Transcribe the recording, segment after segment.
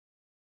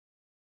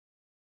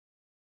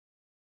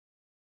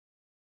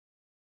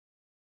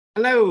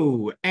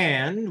Hello,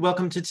 and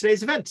welcome to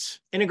today's event,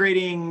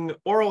 Integrating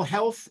Oral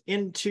Health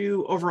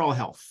into Overall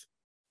Health.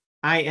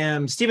 I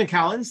am Stephen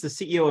Collins, the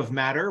CEO of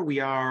Matter.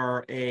 We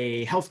are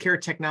a healthcare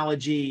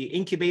technology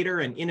incubator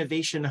and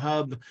innovation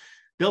hub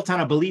built on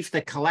a belief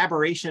that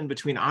collaboration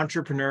between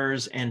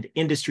entrepreneurs and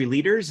industry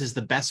leaders is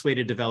the best way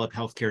to develop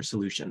healthcare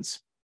solutions.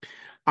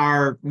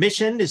 Our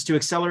mission is to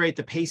accelerate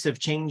the pace of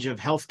change of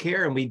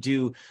healthcare, and we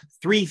do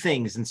three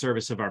things in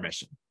service of our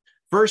mission.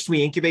 First,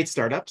 we incubate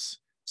startups.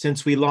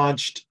 Since we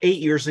launched 8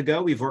 years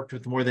ago, we've worked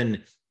with more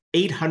than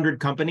 800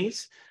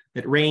 companies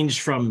that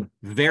range from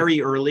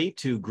very early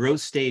to growth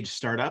stage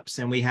startups,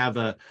 and we have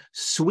a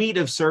suite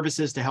of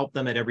services to help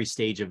them at every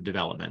stage of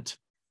development.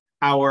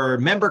 Our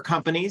member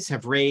companies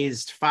have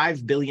raised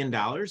 $5 billion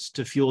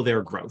to fuel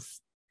their growth.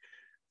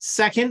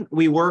 Second,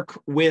 we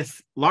work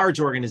with large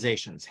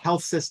organizations,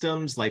 health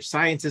systems, life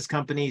sciences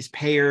companies,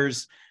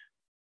 payers,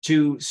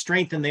 to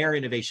strengthen their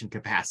innovation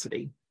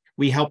capacity.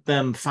 We help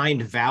them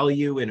find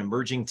value in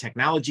emerging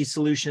technology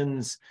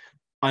solutions,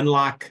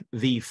 unlock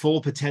the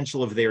full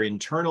potential of their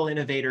internal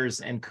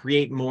innovators, and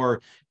create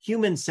more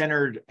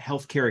human-centered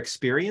healthcare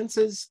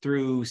experiences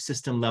through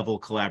system-level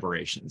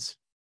collaborations.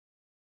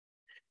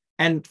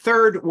 And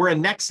third, we're a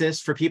nexus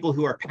for people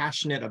who are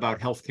passionate about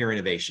healthcare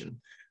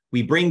innovation.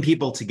 We bring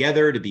people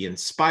together to be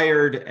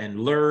inspired and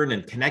learn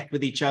and connect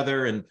with each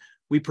other, and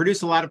we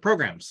produce a lot of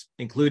programs,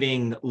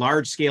 including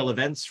large-scale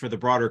events for the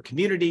broader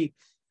community,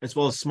 as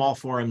well as small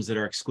forums that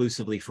are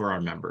exclusively for our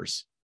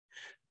members.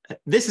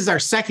 This is our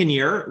second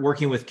year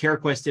working with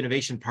CareQuest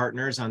Innovation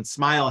Partners on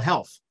Smile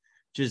Health,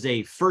 which is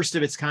a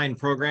first-of-its-kind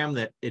program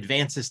that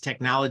advances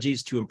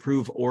technologies to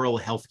improve oral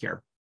healthcare.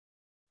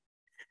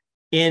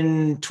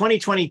 In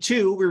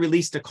 2022, we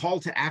released a call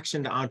to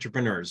action to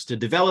entrepreneurs to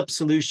develop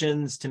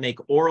solutions to make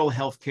oral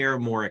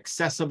healthcare more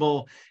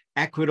accessible,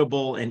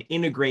 equitable, and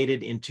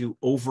integrated into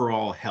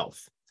overall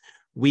health.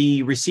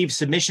 We received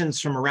submissions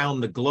from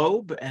around the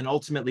globe and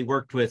ultimately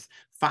worked with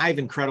 5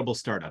 incredible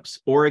startups: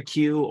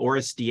 OraQ,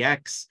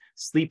 OrisDX,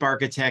 Sleep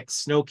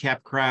Architects,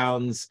 Snowcap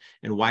Crowns,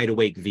 and Wide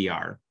Awake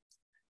VR.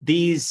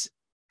 These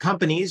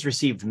companies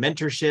received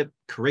mentorship,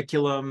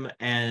 curriculum,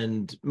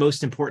 and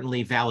most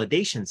importantly,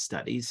 validation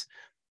studies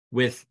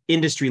with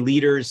industry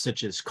leaders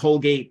such as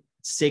Colgate,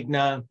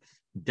 Cigna,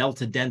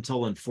 Delta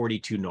Dental, and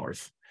 42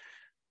 North.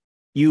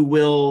 You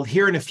will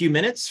hear in a few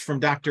minutes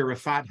from Dr.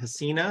 Rafat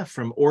Hassina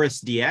from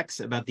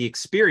OrisDX about the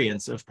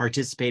experience of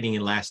participating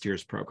in last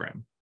year's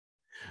program.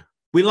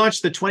 We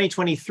launched the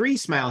 2023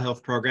 Smile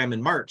Health program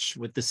in March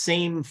with the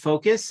same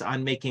focus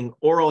on making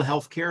oral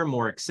healthcare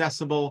more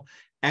accessible,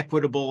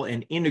 equitable,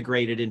 and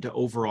integrated into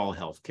overall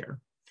healthcare.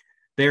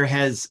 There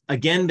has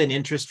again been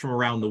interest from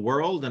around the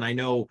world, and I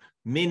know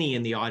many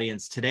in the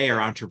audience today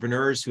are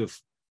entrepreneurs who have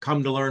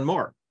come to learn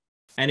more.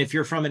 And if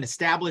you're from an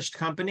established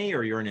company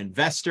or you're an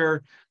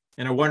investor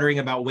and are wondering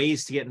about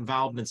ways to get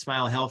involved in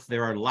Smile Health,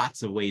 there are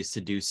lots of ways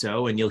to do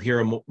so, and you'll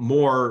hear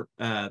more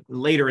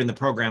later in the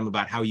program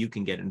about how you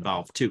can get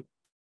involved too.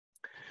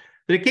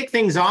 But to kick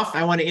things off,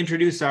 I want to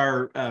introduce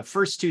our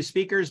first two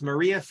speakers.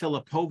 Mariya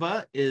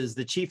Filipova is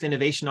the Chief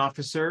Innovation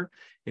Officer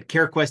at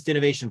CareQuest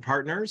Innovation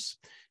Partners.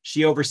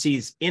 She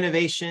oversees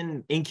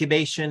innovation,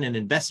 incubation, and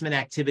investment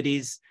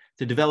activities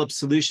to develop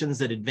solutions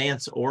that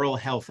advance oral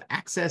health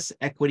access,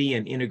 equity,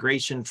 and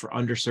integration for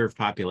underserved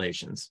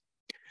populations.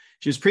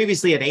 She was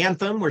previously at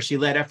Anthem, where she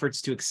led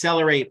efforts to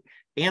accelerate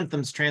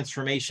Anthem's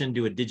transformation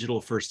to a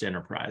digital-first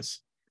enterprise.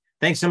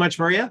 Thanks so much,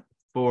 Mariya,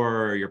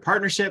 for your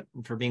partnership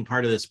and for being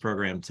part of this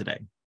program today.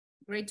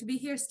 Great to be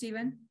here,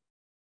 Stephen.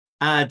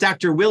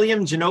 Dr.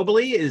 William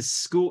Giannobile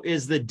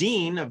is the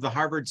Dean of the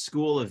Harvard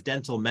School of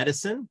Dental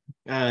Medicine.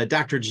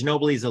 Dr.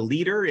 Giannobile is a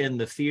leader in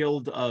the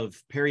field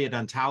of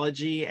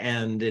periodontology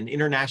and an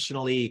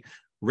internationally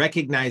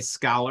recognized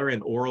scholar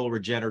in oral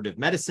regenerative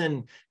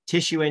medicine,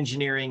 tissue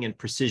engineering, and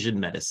precision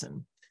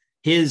medicine.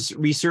 His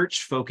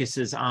research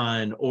focuses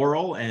on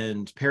oral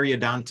and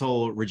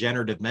periodontal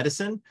regenerative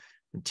medicine,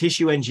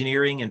 tissue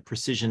engineering, and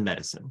precision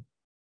medicine.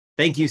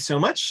 Thank you so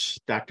much,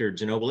 Dr.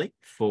 Giannobile,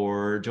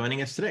 for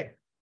joining us today.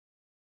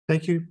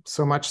 Thank you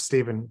so much,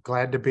 Stephen.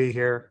 Glad to be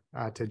here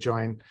to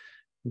join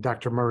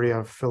Dr.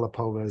 Mariya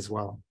Filipova as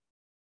well.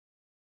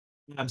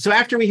 So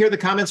after we hear the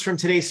comments from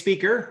today's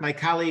speaker, my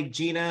colleague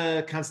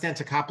Gina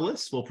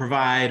Konstantakopoulos will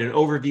provide an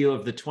overview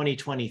of the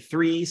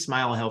 2023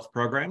 Smile Health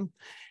program,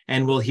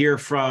 and we'll hear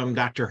from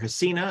Dr.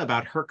 Hassina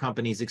about her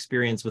company's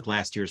experience with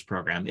last year's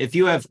program. If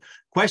you have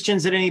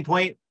questions at any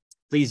point,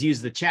 please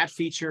use the chat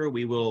feature.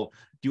 We will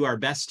do our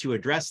best to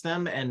address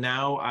them. And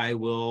now I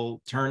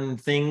will turn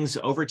things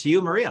over to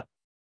you, Mariya.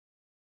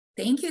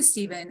 Thank you,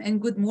 Stephen,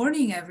 and good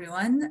morning,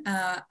 everyone.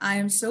 I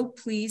am so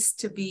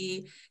pleased to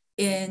be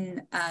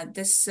in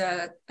this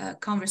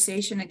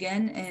conversation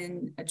again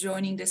and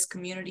joining this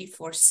community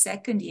for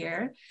second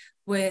year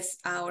with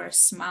our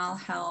Smile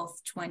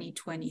Health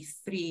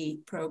 2023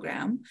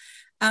 program.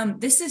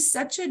 This is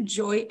such a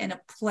joy and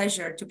a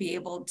pleasure to be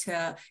able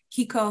to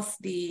kick off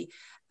the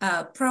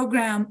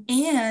program,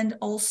 and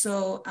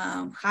also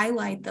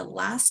highlight the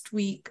last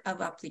week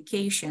of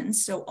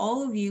applications. So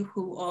all of you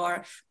who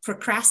are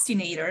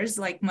procrastinators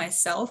like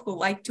myself, who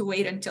like to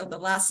wait until the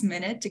last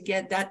minute to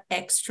get that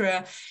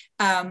extra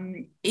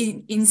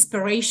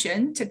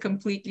inspiration to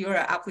complete your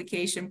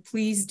application,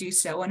 please do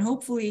so. And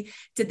hopefully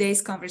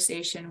today's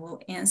conversation will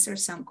answer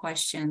some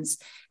questions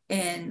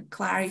and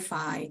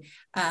clarify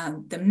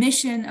the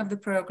mission of the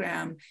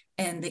program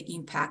and the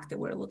impact that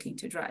we're looking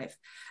to drive.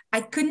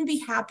 I couldn't be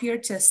happier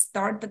to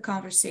start the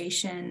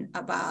conversation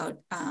about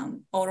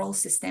oral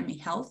systemic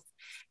health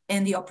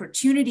and the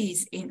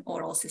opportunities in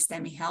oral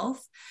systemic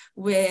health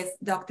with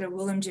Dr.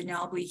 William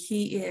Giannobile.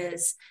 He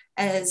is,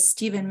 as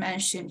Stephen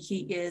mentioned, he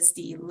is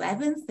the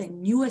 11th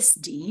and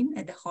newest dean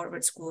at the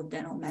Harvard School of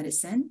Dental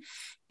Medicine.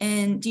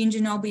 And Dean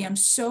Giannobile, I'm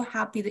so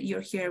happy that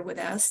you're here with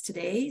us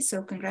today.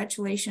 So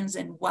congratulations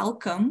and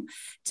welcome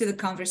to the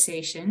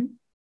conversation.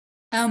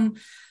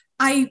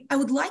 I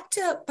would like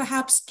to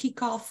perhaps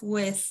kick off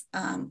with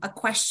a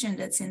question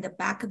that's in the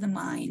back of the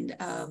mind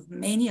of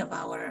many of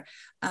our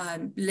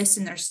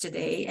listeners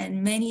today,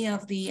 and many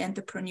of the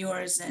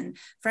entrepreneurs and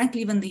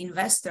frankly, even the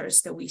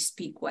investors that we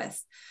speak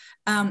with.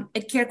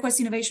 At CareQuest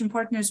Innovation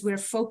Partners, we're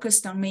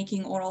focused on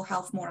making oral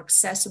health more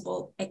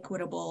accessible,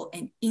 equitable,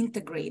 and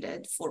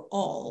integrated for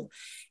all.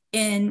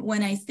 And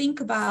when I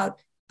think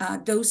about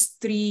those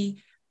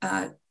three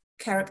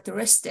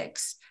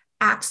characteristics,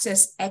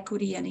 access,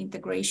 equity, and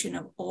integration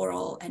of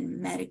oral and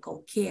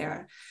medical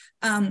care,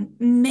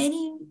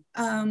 many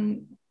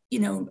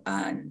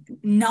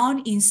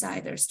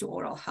non-insiders to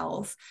oral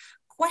health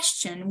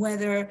question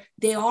whether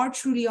there are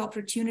truly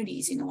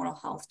opportunities in oral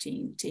health to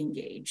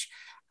engage.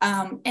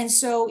 And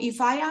so if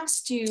I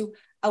asked you,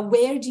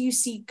 where do you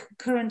see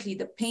currently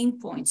the pain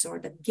points or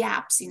the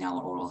gaps in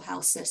our oral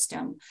health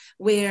system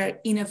where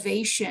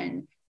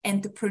innovation,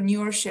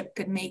 entrepreneurship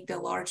could make the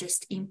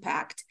largest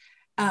impact?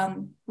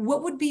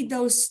 What would be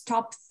those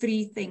top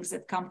three things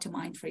that come to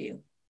mind for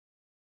you?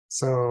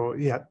 So,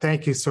 yeah,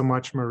 thank you so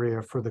much,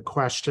 Mariya, for the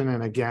question.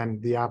 And again,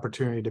 the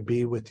opportunity to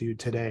be with you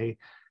today.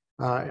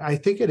 I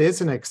think it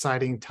is an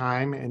exciting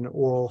time in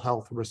oral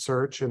health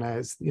research. And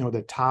as you know,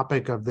 the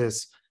topic of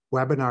this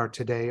webinar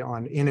today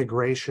on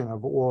integration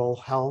of oral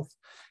health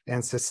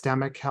and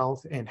systemic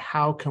health, and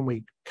how can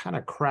we kind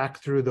of crack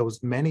through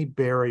those many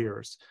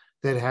barriers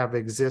that have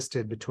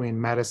existed between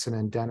medicine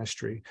and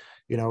dentistry.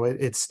 You know,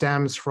 it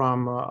stems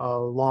from a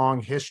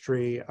long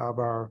history of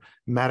our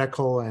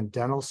medical and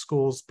dental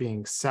schools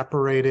being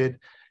separated,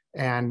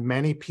 and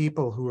many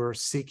people who are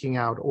seeking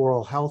out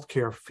oral health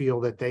care feel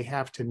that they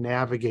have to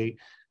navigate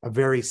a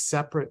very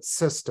separate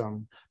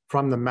system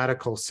from the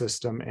medical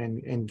system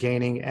and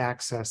gaining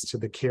access to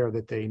the care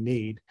that they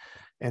need.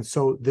 And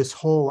so this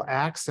whole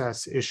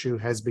access issue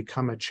has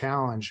become a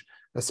challenge,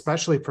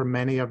 especially for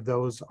many of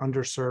those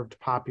underserved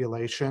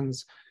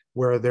populations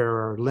where there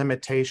are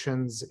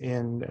limitations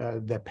in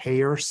the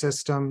payer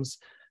systems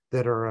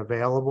that are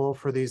available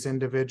for these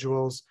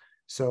individuals.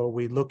 So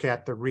we look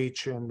at the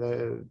reach and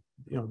the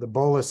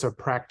bolus of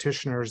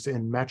practitioners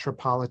in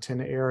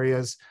metropolitan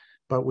areas,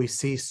 but we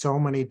see so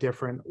many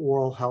different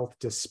oral health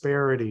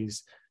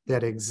disparities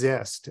that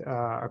exist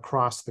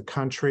across the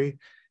country.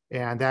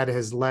 And that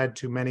has led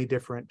to many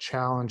different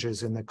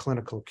challenges in the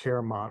clinical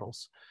care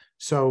models.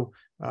 So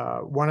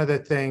one of the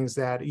things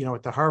that,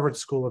 at the Harvard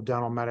School of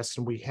Dental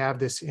Medicine, we have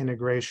this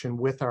integration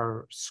with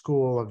our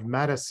School of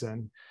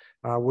Medicine,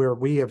 where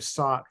we have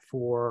sought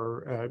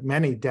for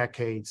many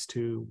decades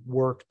to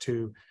work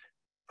to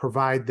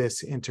provide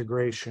this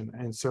integration.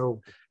 And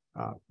so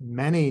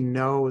many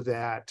know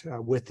that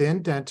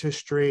within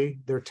dentistry,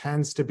 there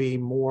tends to be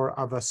more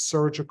of a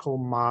surgical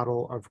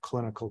model of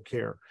clinical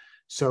care.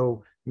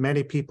 So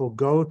many people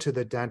go to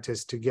the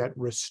dentist to get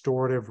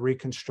restorative,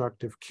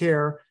 reconstructive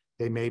care.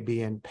 They may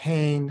be in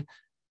pain,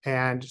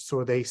 and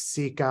so they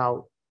seek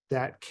out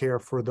that care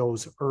for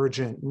those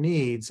urgent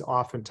needs.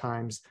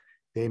 Oftentimes,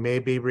 they may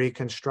be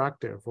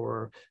reconstructive,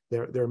 or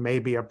there may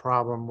be a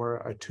problem where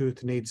a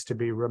tooth needs to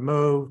be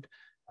removed,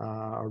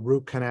 a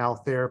root canal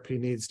therapy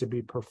needs to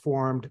be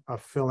performed, a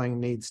filling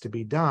needs to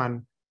be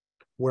done.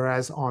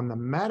 Whereas on the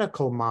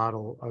medical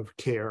model of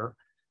care,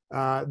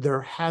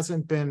 there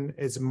hasn't been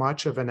as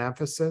much of an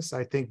emphasis.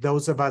 I think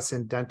those of us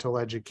in dental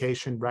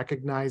education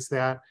recognize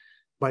that,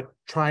 but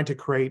trying to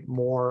create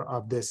more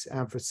of this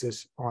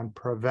emphasis on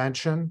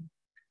prevention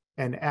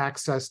and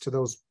access to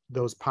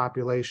those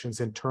populations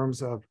in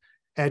terms of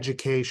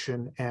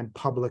education and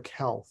public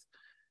health.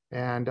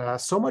 And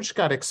so much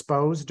got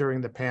exposed during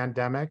the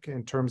pandemic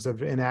in terms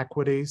of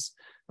inequities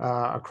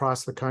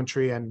across the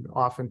country. And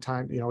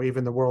oftentimes,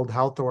 even the World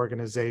Health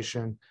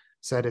Organization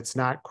said it's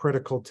not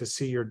critical to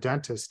see your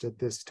dentist at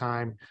this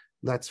time.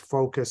 Let's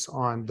focus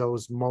on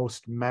those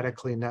most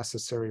medically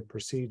necessary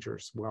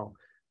procedures. Well,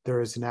 there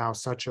is now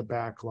such a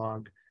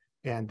backlog,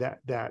 and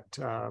that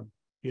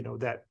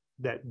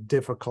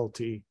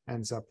difficulty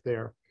ends up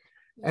there.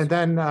 And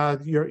then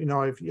as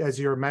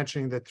you're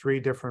mentioning the three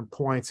different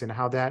points and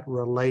how that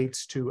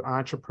relates to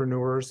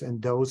entrepreneurs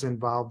and those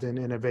involved in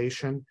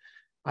innovation,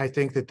 I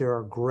think that there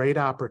are great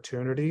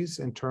opportunities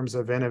in terms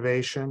of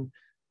innovation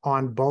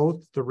on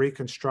both the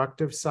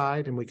reconstructive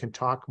side, and we can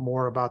talk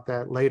more about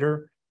that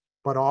later,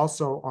 but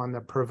also on the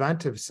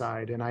preventive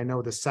side. And I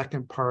know the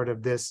second part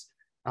of this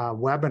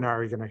webinar,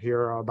 you're going to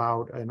hear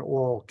about an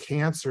oral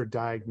cancer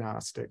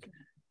diagnostic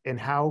and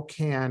how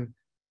can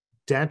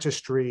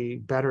dentistry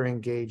better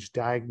engage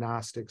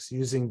diagnostics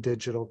using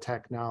digital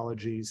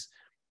technologies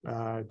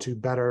to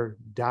better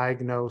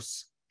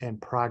diagnose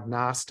and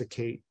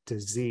prognosticate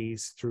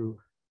disease through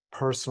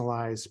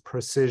personalized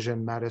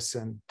precision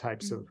medicine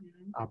types of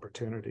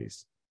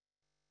opportunities.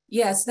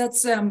 Yes,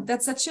 that's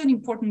such an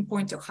important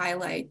point to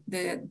highlight,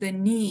 the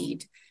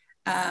need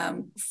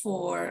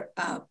for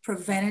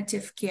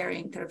preventative care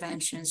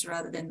interventions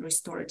rather than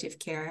restorative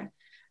care.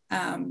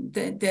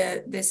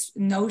 This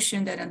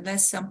notion that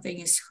unless something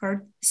is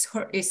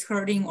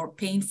hurting or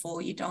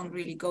painful, you don't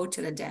really go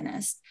to the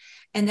dentist,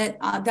 and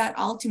that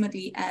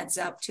ultimately adds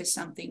up to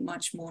something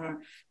much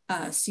more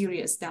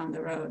serious down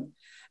the road.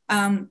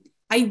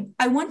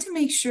 I want to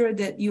make sure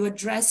that you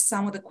address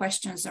some of the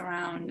questions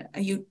around,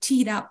 you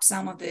teed up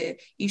some of the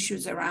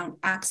issues around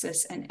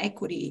access and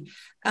equity.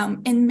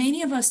 And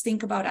many of us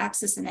think about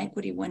access and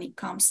equity when it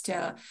comes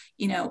to,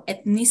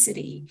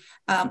 ethnicity.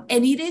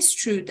 And it is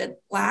true that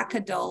Black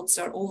adults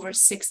are over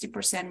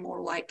 60%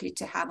 more likely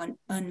to have an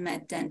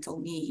unmet dental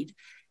need.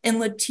 And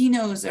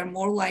Latinos are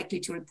more likely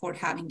to report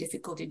having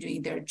difficulty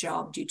doing their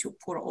job due to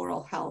poor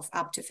oral health,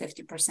 up to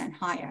 50%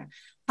 higher.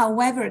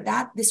 However,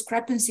 that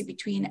discrepancy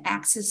between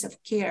access of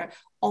care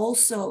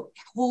also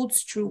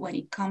holds true when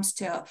it comes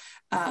to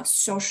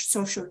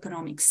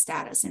socioeconomic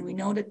status. And we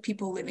know that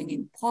people living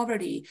in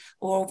poverty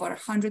are over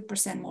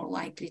 100% more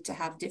likely to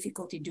have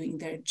difficulty doing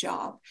their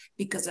job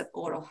because of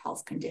oral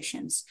health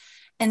conditions.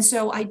 And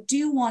so I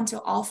do want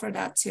to offer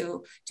that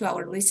to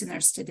our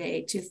listeners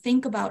today, to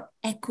think about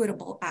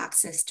equitable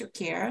access to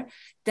care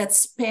that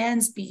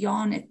spans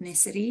beyond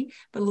ethnicity,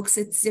 but looks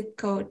at zip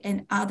code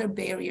and other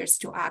barriers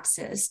to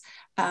access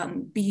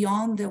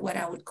beyond what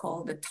I would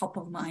call the top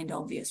of mind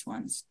obvious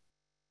ones.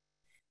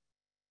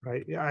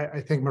 Right. Yeah,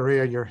 I think,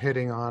 Mariya, you're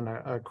hitting on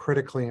a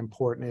critically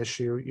important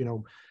issue,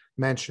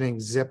 mentioning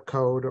zip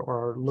code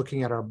or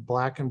looking at our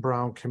Black and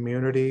brown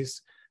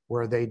communities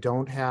where they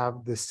don't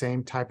have the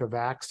same type of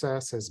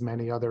access as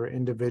many other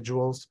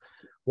individuals.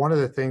 One of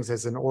the things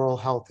as an oral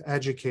health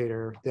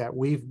educator that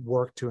we've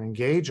worked to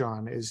engage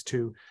on is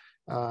to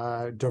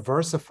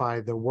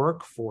diversify the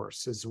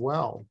workforce as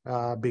well,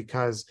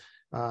 because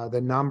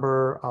the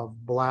number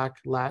of Black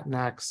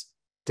Latinx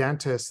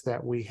dentists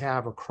that we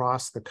have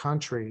across the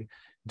country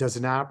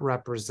does not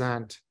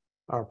represent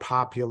our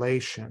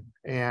population.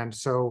 And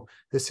so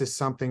this is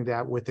something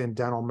that within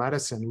dental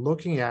medicine,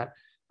 looking at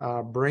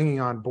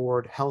bringing on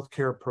board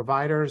healthcare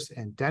providers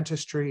and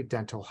dentistry,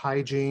 dental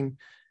hygiene,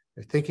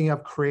 thinking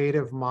of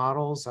creative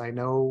models. I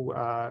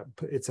know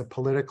it's a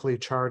politically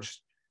charged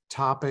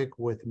topic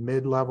with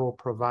mid-level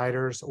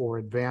providers or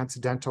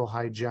advanced dental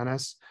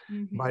hygienists,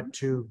 but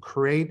to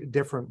create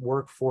different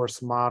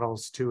workforce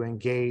models to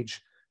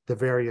engage the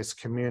various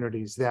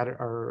communities that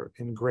are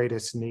in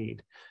greatest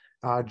need.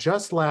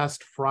 Just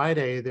last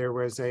Friday, there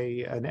was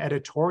an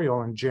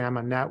editorial in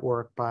JAMA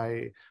Network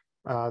by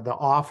the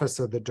Office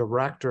of the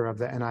Director of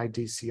the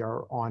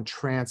NIDCR on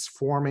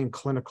transforming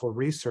clinical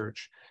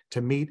research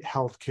to meet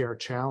healthcare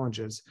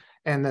challenges.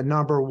 And the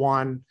number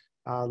one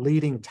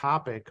leading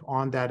topic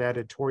on that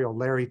editorial,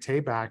 Larry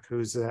Tabak,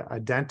 who's a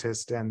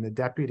dentist and the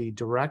Deputy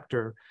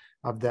Director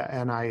of the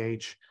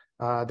NIH,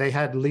 they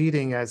had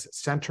leading as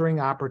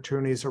centering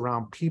opportunities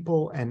around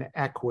people and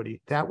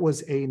equity. That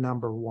was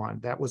number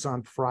one. That was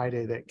on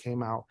Friday that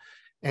came out.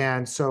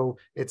 And so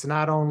it's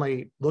not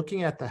only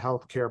looking at the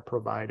healthcare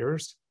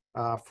providers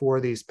for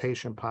these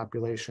patient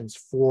populations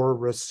for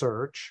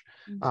research,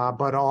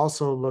 but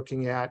also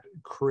looking at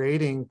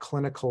creating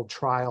clinical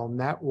trial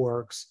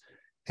networks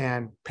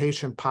and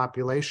patient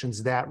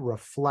populations that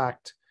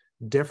reflect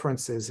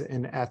differences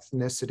in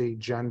ethnicity,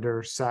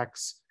 gender,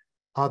 sex,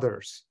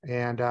 others.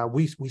 And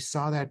we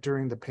saw that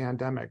during the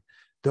pandemic.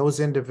 Those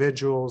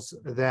individuals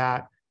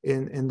that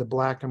in the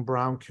Black and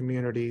brown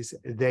communities,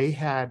 they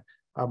had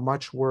a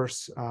much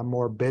worse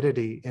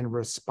morbidity in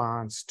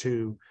response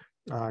to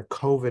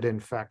COVID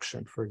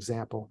infection, for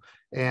example.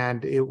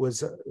 And it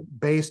was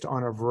based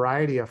on a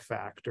variety of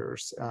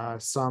factors,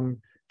 some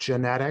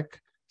genetic,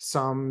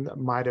 some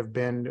might have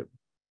been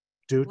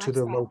due to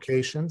the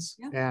locations.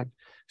 Yeah. And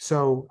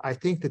so I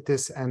think that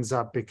this ends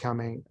up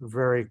becoming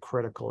very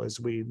critical as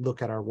we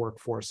look at our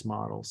workforce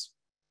models.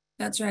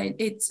 That's right.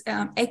 It's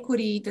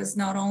equity does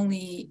not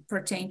only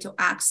pertain to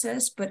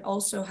access, but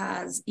also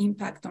has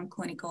impact on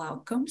clinical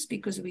outcomes,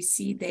 because we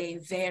see they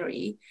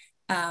vary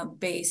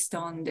based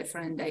on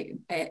different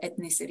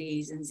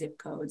ethnicities and zip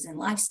codes and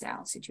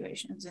lifestyle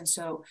situations. And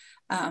so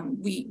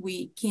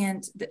we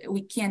can't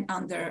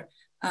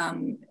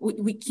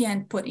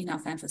put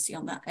enough emphasis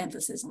on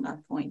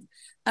that point.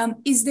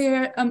 Is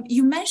there?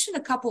 You mentioned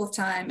a couple of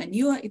times, and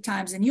you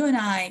and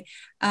I,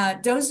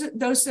 those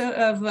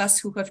of us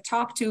who have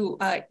talked to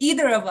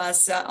either of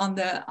us on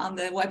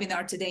the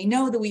webinar today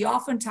know that we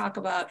often talk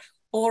about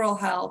oral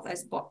health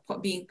as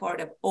being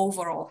part of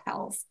overall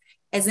health,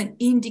 as an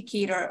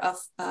indicator of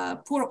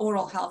poor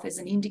oral health, as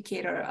an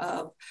indicator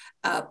of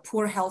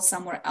poor health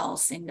somewhere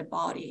else in the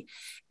body.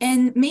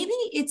 And maybe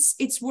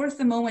it's worth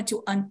a moment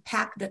to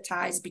unpack the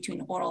ties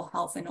between oral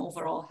health and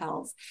overall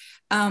health.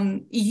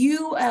 When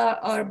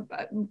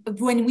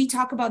we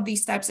talk about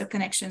these types of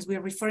connections, we're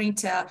referring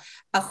to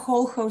a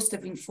whole host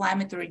of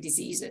inflammatory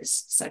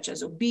diseases, such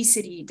as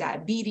obesity,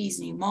 diabetes,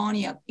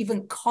 pneumonia,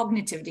 even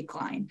cognitive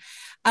decline.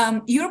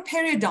 You're a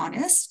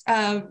periodontist.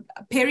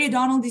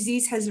 Periodontal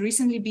disease has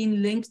recently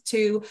been linked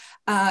to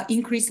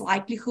increased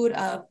likelihood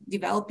of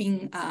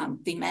developing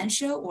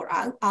dementia or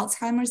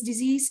Alzheimer's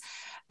disease.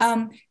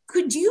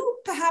 Could you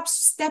perhaps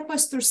step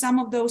us through some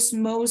of those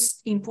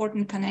most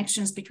important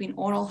connections between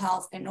oral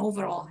health and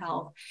overall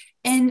health,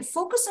 and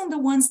focus on the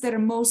ones that are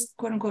most,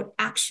 quote unquote,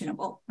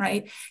 actionable,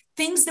 right?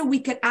 Things that we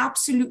could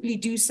absolutely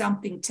do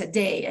something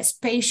today as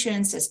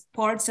patients, as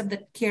parts of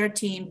the care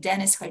team,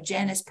 dentists,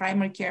 hygienists,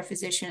 primary care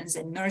physicians,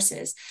 and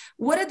nurses.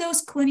 What are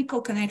those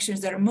clinical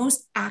connections that are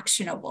most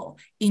actionable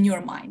in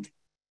your mind?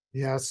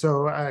 Yeah,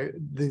 so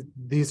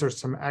these are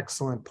some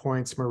excellent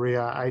points,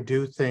 Mariya. I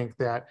do think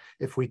that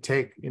if we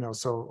take,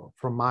 so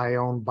from my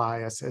own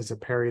bias as a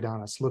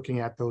periodontist,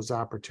 looking at those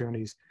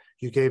opportunities,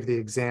 you gave the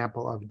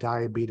example of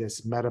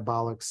diabetes,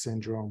 metabolic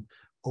syndrome,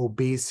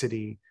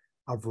 obesity,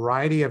 a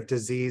variety of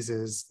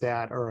diseases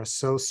that are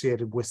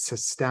associated with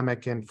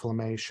systemic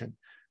inflammation.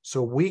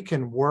 So we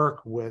can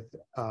work with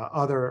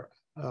other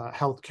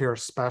healthcare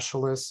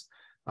specialists,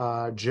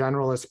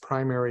 generalist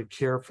primary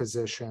care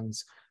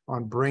physicians,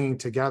 on bringing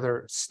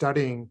together,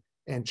 studying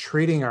and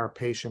treating our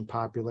patient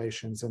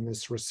populations in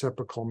this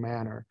reciprocal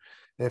manner.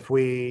 If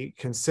we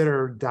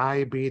consider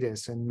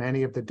diabetes and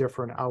many of the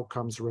different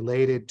outcomes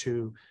related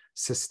to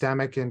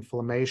systemic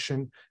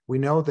inflammation, we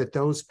know that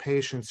those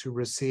patients who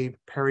receive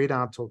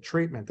periodontal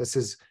treatment, this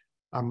is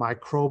a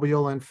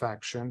microbial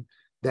infection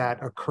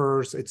that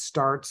occurs, it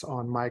starts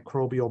on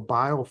microbial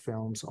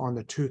biofilms on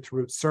the tooth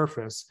root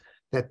surface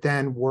that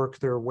then work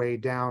their way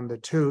down the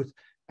tooth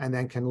and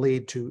then can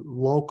lead to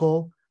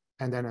local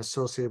and then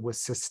associated with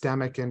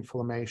systemic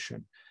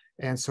inflammation.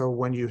 And so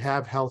when you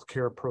have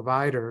healthcare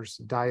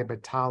providers,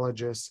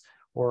 diabetologists,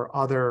 or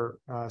other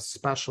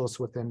specialists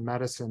within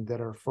medicine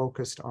that are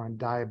focused on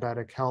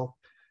diabetic health,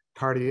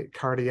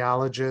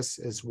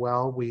 cardiologists as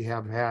well, we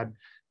have had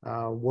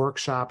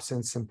workshops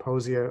and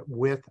symposia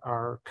with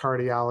our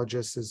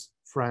cardiologists as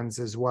friends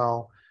as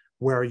well,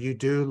 where you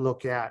do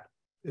look at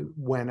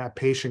when a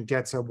patient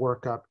gets a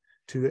workup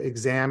to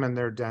examine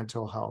their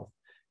dental health.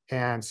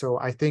 And so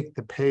I think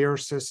the payer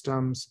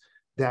systems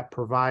that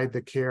provide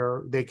the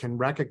care, they can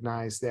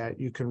recognize that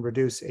you can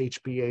reduce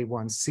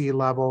HbA1c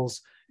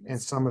levels and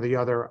some of the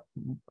other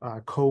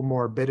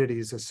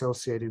comorbidities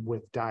associated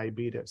with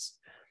diabetes.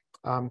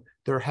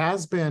 There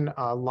has been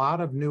a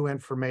lot of new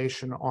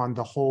information on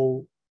the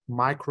whole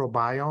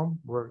microbiome.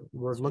 We're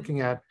looking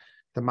at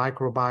the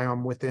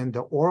microbiome within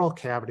the oral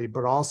cavity,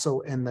 but also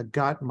in the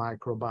gut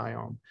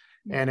microbiome.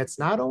 And it's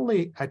not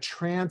only a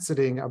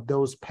transiting of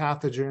those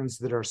pathogens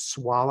that are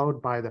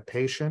swallowed by the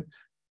patient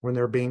when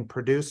they're being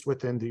produced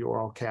within the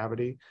oral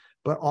cavity,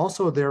 but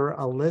also they're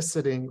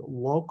eliciting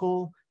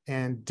local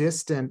and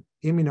distant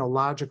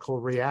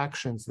immunological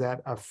reactions that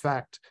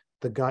affect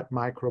the gut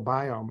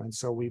microbiome. And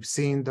so we've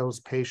seen those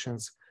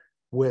patients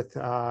with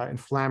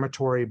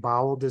inflammatory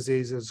bowel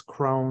diseases,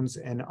 Crohn's,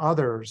 and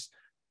others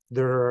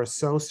that are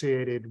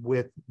associated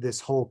with this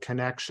whole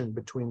connection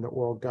between the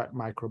oral gut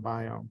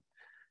microbiome.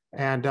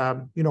 And,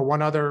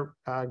 one other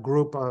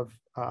group of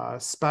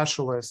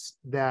specialists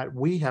that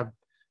we have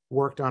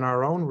worked on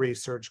our own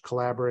research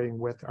collaborating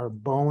with are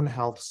bone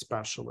health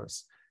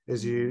specialists.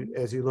 As you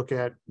look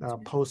at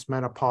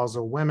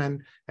postmenopausal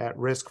women at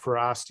risk for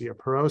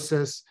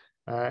osteoporosis,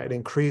 at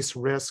increased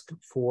risk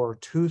for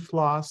tooth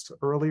loss,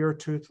 earlier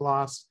tooth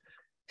loss,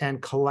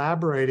 and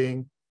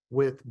collaborating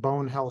with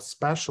bone health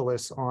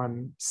specialists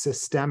on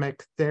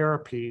systemic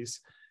therapies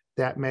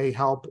that may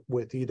help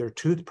with either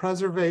tooth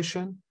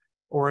preservation,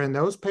 or in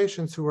those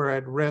patients who are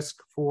at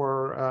risk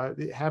for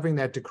having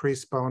that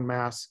decreased bone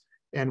mass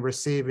and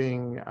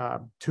receiving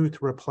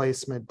tooth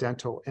replacement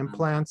dental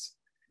implants,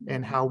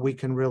 and how we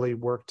can really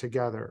work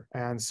together.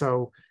 And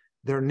so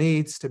there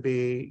needs to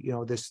be,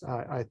 this,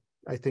 I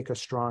think, a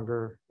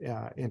stronger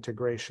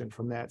integration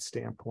from that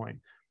standpoint.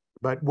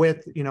 But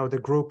with, the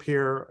group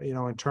here,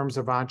 in terms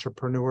of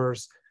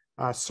entrepreneurs,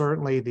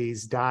 certainly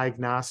these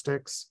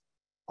diagnostics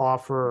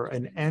offer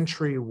an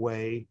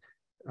entryway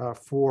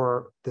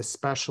for the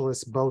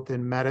specialists, both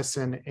in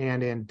medicine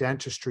and in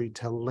dentistry,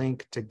 to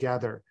link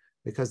together,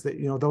 because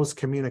those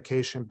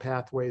communication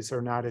pathways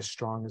are not as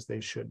strong as they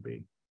should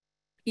be.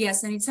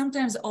 Yes, and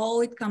sometimes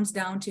all it comes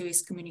down to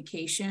is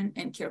communication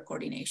and care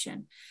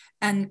coordination.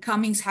 And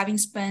having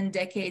spent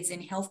decades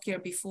in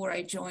healthcare before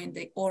I joined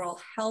the oral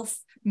health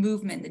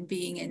movement and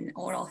being in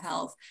oral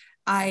health,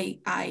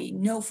 I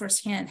know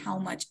firsthand how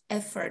much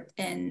effort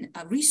and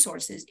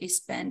resources is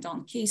spent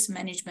on case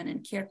management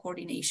and care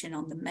coordination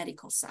on the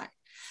medical side.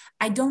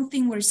 I don't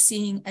think we're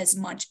seeing as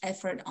much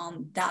effort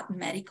on that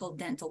medical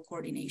dental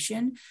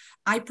coordination.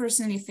 I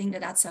personally think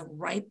that that's a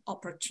ripe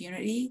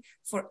opportunity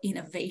for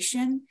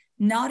innovation,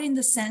 not in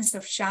the sense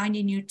of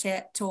shiny new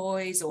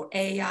toys or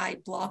AI,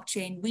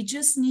 blockchain. We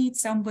just need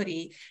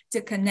somebody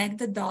to connect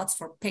the dots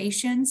for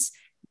patients,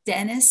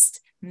 dentists,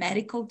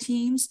 medical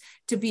teams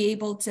to be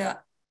able to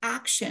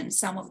action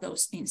some of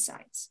those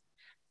insights.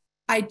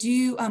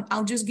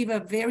 I'll just give a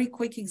very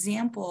quick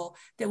example.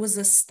 There was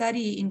a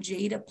study in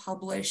JADA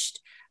published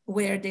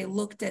where they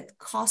looked at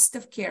cost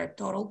of care,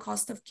 total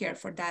cost of care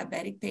for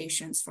diabetic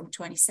patients from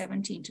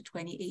 2017 to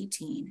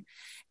 2018.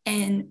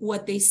 And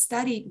what they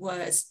studied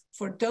was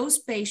for those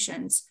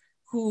patients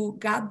who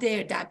got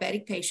their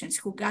diabetic patients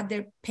who got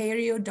their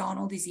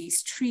periodontal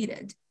disease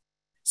treated.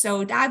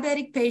 So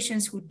diabetic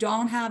patients who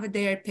don't have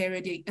their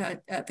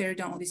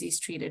periodontal disease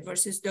treated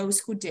versus those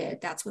who did,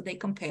 that's what they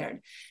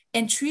compared.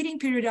 And treating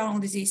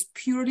periodontal disease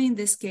purely in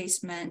this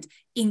case meant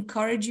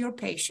encourage your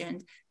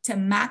patient to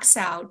max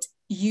out,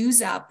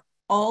 use up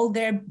all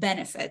their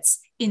benefits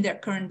in their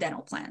current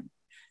dental plan.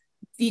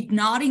 Did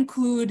not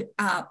include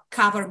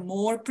cover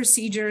more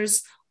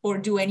procedures or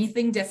do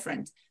anything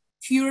different.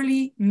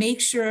 Purely make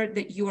sure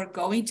that you are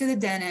going to the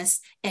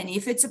dentist, and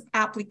if it's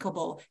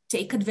applicable,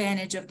 take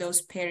advantage of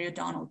those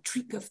periodontal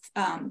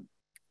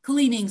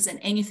cleanings and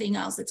anything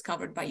else that's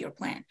covered by your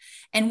plan.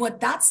 And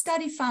what that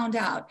study found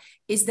out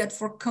is that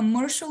for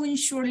commercial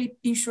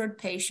insured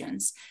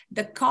patients,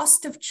 the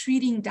cost of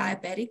treating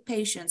diabetic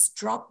patients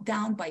dropped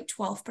down by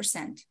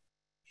 12%.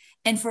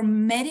 And for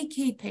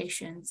Medicaid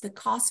patients, the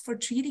cost for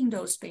treating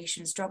those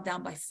patients dropped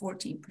down by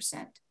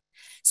 14%.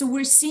 So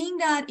we're seeing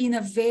that in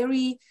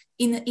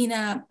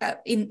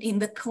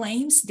the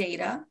claims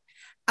data.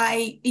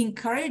 I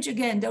encourage,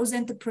 again, those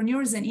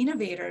entrepreneurs and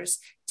innovators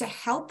to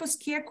help us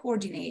care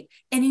coordinate.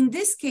 And in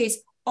this case,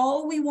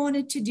 all we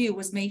wanted to do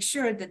was make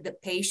sure that the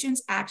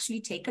patients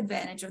actually take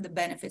advantage of the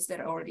benefits that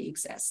already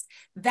exist.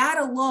 That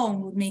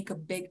alone would make a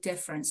big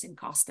difference in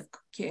cost of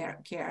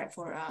care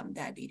for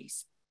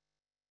diabetes.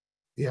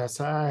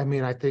 Yes, I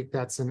mean, I think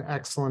that's an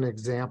excellent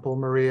example,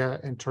 Mariya,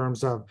 in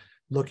terms of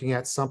looking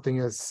at something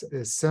as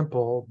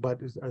simple, but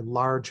a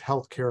large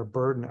healthcare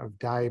burden of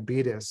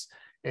diabetes.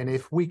 And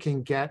if we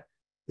can get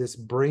this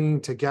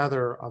bringing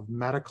together of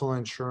medical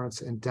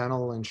insurance and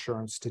dental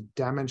insurance to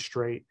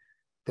demonstrate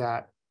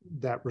that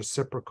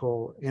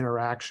reciprocal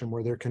interaction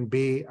where there can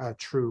be a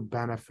true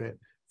benefit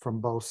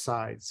from both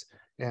sides,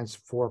 and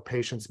for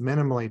patients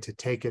minimally to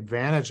take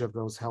advantage of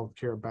those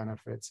healthcare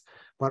benefits,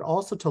 but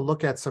also to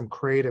look at some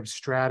creative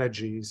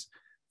strategies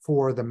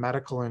for the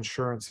medical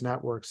insurance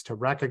networks to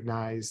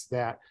recognize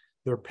that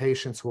their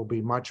patients will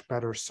be much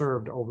better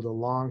served over the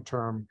long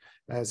term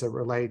as it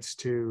relates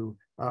to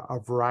a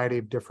variety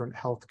of different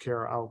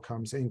healthcare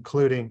outcomes,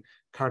 including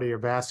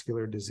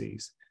cardiovascular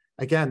disease.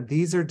 Again,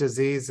 these are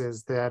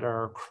diseases that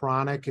are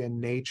chronic in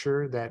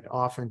nature that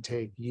often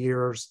take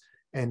years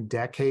and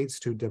decades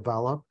to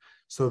develop.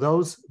 So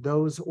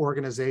those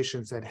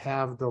organizations that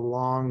have the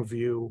long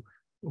view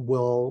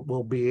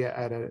will be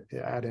at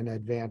an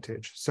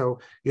advantage. So,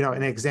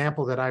 an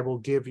example that I will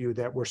give you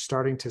that we're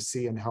starting to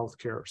see in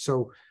healthcare.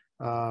 So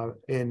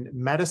in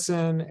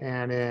medicine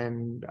and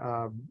in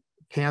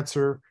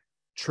cancer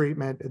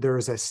treatment, there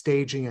is a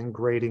staging and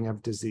grading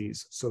of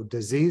disease. So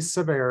disease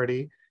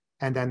severity,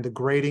 and then the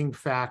grading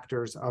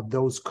factors of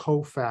those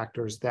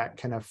cofactors that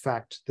can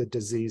affect the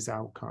disease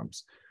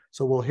outcomes.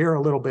 So we'll hear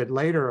a little bit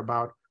later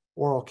about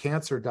oral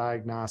cancer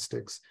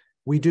diagnostics.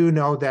 We do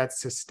know that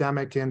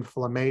systemic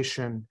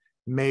inflammation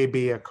may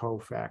be a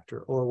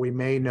cofactor, or we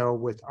may know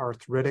with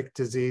arthritic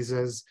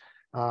diseases,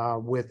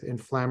 with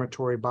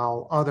inflammatory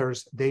bowel,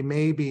 others, they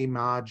may be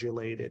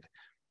modulated.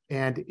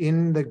 And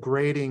in the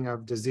grading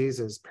of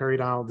diseases,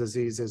 periodontal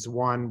disease is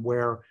one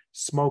where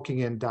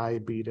smoking and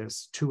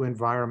diabetes, two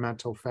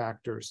environmental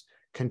factors,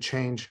 can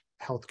change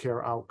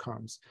healthcare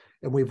outcomes.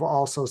 And we've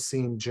also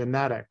seen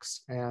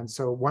genetics. And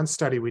so one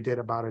study we did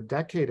about a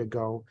decade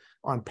ago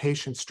on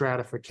patient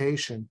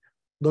stratification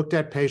looked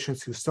at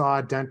patients who saw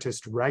a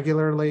dentist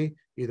regularly,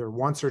 either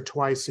once or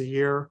twice a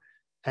year,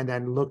 and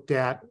then looked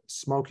at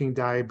smoking,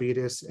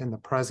 diabetes in the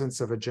presence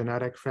of a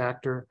genetic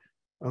factor.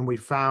 And we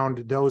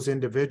found those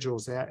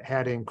individuals that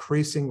had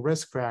increasing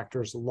risk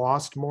factors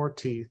lost more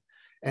teeth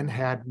and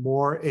had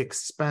more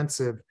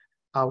expensive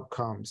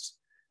outcomes,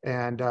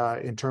 and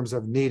in terms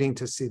of needing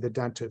to see the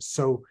dentist.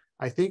 So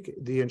I think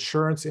the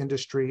insurance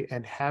industry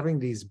and having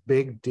these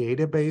big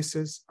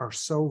databases are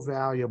so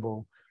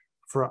valuable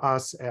for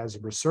us as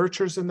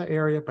researchers in the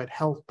area, but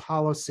health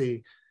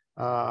policy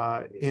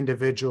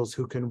individuals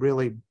who can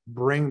really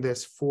bring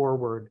this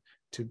forward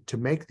to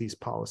make these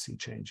policy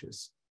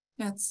changes.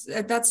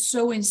 That's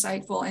so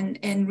insightful,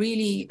 and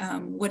really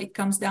what it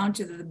comes down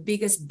to, the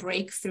biggest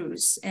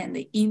breakthroughs and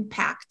the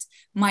impact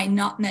might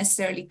not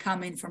necessarily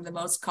come in from the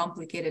most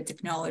complicated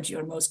technology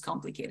or most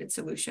complicated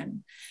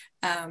solution.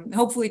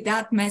 Hopefully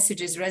that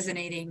message is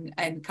resonating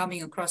and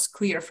coming across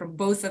clear from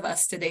both of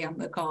us today on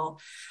the call.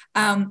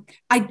 I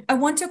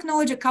want to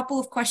acknowledge a couple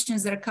of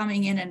questions that are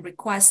coming in and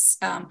requests.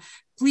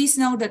 Please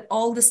know that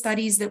all the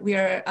studies that we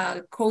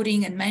are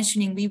quoting and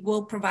mentioning, we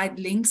will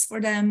provide links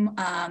for them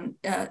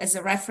as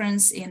a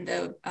reference in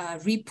the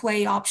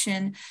replay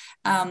option.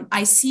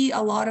 I see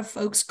a lot of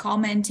folks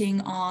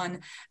commenting on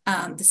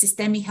the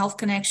systemic health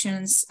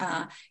connections.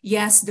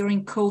 Yes,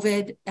 during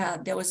COVID,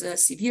 there was a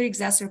severe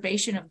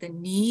exacerbation of the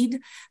need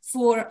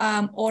for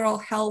oral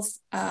health,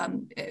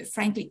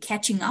 frankly,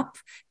 catching up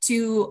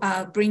to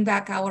bring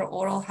back our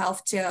oral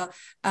health to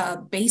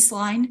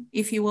baseline,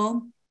 if you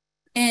will.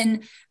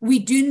 And we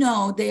do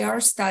know there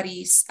are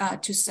studies,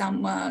 to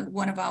some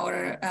one of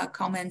our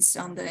comments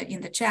in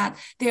the chat,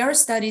 there are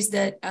studies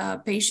that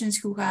patients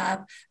who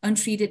have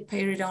untreated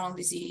periodontal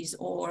disease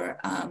or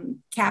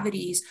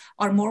cavities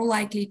are more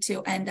likely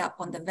to end up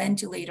on the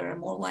ventilator and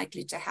more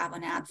likely to have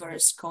an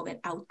adverse COVID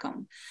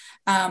outcome.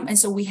 And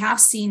so we have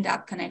seen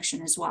that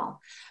connection as well.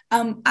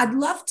 I'd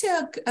love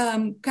to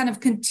kind of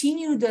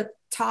continue the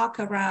talk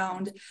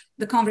around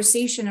the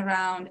conversation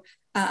around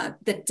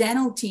the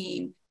dental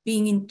team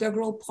being an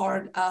integral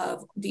part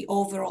of the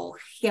overall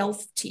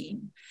health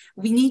team.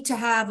 We need to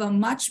have a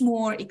much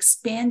more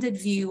expanded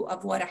view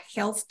of what a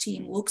health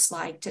team looks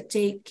like to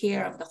take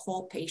care of the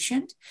whole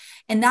patient.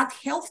 And that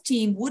health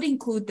team would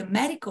include the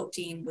medical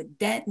team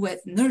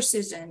with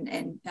nurses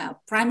and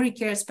primary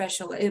care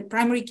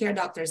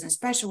doctors and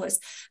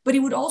specialists, but it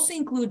would also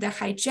include the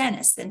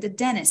hygienist and the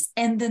dentist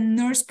and the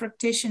nurse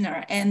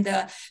practitioner and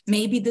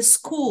maybe the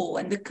school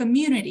and the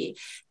community.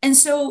 And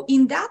so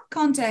in that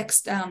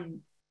context,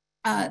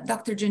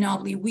 Dr.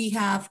 Giannobile, we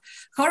have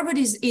Harvard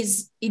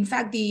is in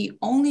fact the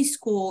only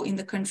school in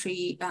the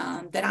country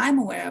that I'm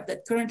aware of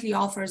that currently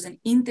offers an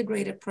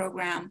integrated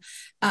program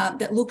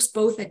that looks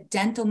both at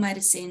dental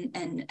medicine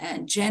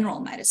and general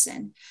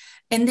medicine.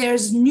 And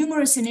there's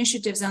numerous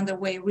initiatives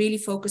underway really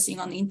focusing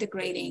on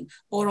integrating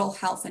oral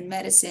health and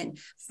medicine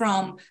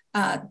from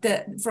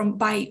the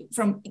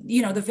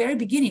very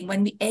beginning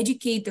when we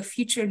educate the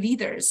future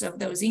leaders of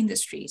those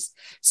industries.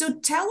 So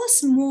tell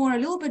us a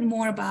little bit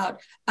more about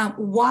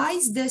why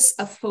is this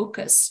a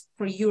focus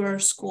for your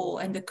school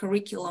and the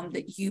curriculum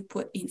that you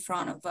put in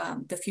front of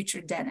the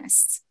future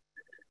dentists?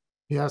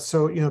 Yeah,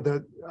 so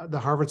the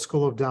Harvard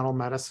School of Dental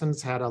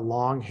Medicine's had a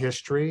long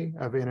history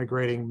of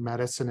integrating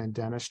medicine and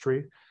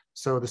dentistry.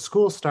 So the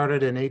school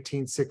started in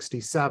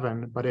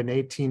 1867, but in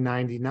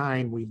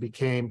 1899, we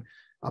became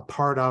a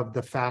part of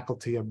the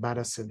Faculty of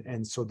Medicine.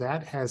 And so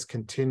that has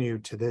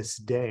continued to this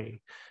day.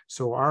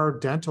 So our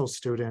dental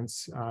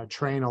students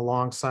train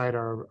alongside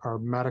our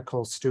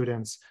medical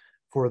students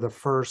for the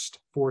first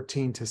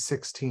 14 to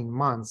 16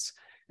 months.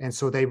 And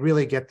so they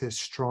really get this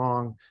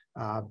strong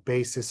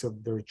basis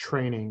of their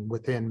training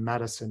within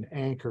medicine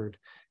anchored.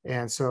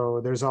 And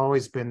so there's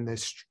always been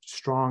this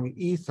strong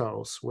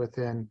ethos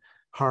within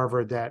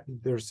Harvard that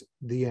there's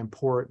the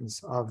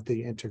importance of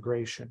the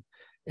integration.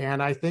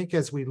 And I think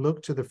as we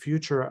look to the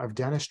future of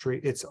dentistry,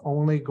 it's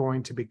only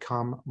going to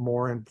become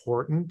more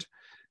important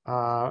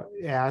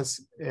as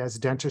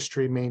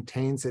dentistry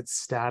maintains its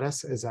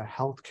status as a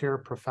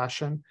healthcare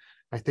profession.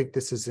 I think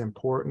this is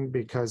important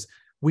because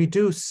we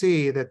do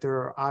see that there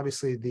are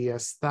obviously the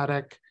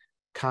aesthetic,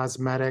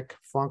 cosmetic,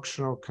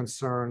 functional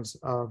concerns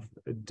of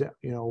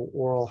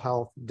oral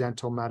health,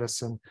 dental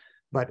medicine.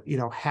 But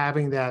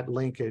having that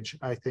linkage,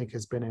 I think,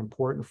 has been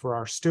important for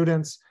our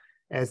students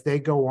as they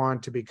go on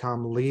to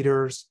become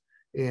leaders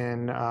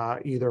in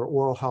either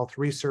oral health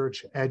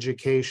research,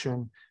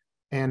 education,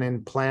 and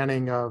in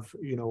planning of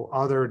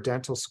other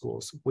dental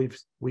schools.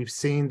 We've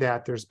seen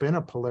that there's been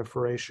a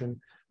proliferation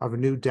of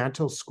new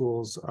dental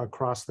schools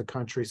across the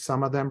country.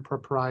 Some of them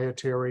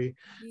proprietary,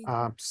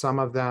 some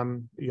of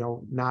them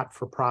not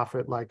for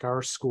profit like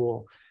our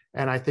school.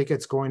 And I think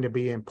it's going to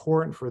be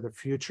important for the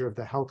future of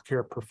the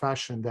healthcare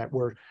profession that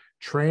we're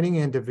training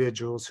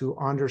individuals who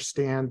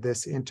understand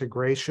this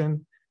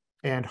integration,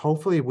 and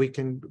hopefully we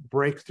can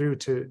break through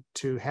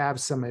to have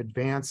some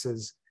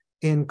advances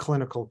in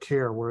clinical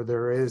care where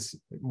there is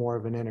more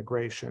of an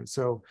integration.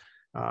 So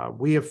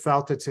we have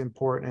felt it's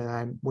important.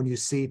 And when you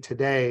see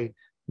today,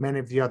 many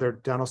of the other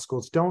dental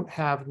schools don't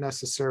have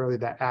necessarily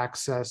the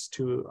access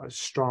to a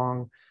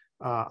strong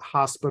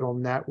hospital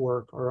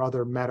network or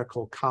other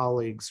medical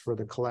colleagues for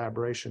the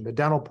collaboration. The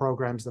dental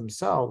programs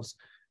themselves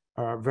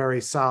are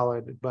very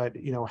solid, but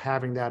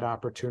having that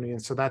opportunity.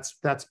 And so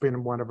that's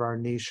been one of our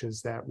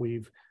niches that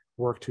we've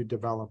worked to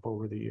develop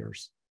over the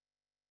years.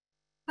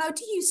 How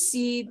do you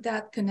see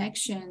that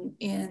connection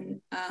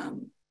in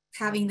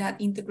having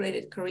that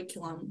integrated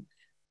curriculum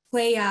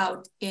play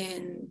out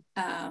in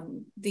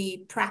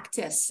the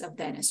practice of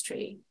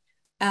dentistry?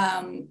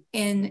 And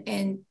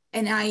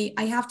I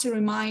have to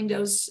remind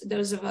those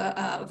of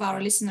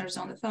our listeners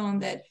on the phone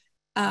that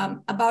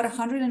about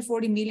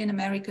 140 million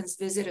Americans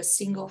visit a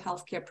single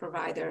healthcare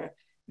provider,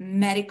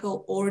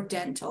 medical or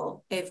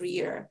dental, every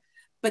year,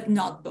 but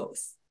not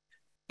both.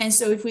 And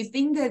so if we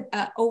think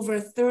that over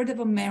a third of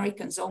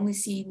Americans only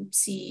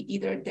see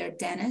either their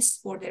dentist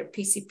or their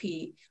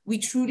PCP, we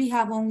truly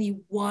have only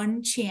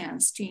one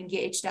chance to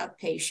engage that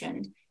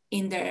patient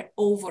in their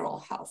overall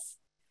health.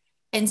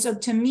 And so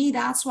to me,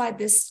 that's why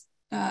this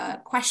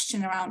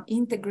question around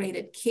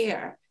integrated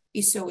care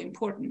is so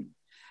important.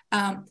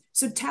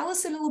 So tell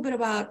us a little bit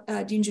about,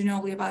 Dean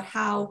Giannobile, about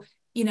how,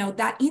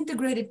 that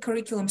integrated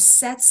curriculum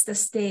sets the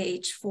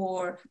stage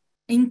for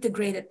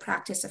integrated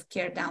practice of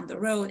care down the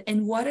road.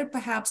 And what are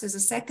perhaps, as a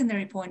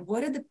secondary point,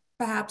 what are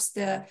perhaps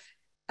the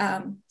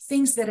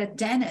things that a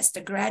dentist,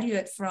 a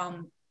graduate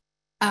from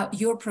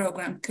your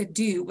program, could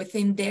do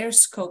within their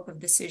scope of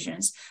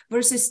decisions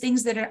versus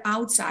things that are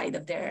outside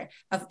of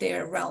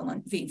their realm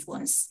of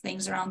influence,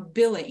 things around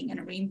billing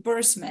and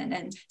reimbursement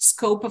and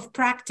scope of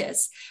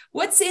practice.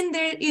 What's in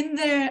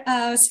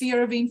their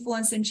sphere of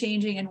influence and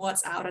changing, and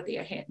what's out of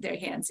their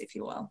hands, if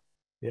you will?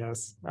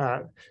 Yes.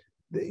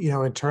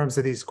 In terms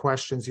of these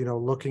questions,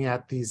 looking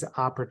at these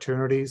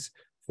opportunities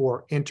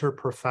for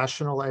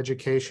interprofessional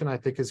education, I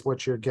think is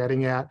what you're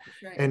getting at.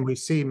 Right. And we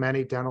see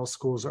many dental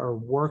schools are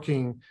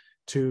working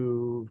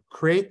to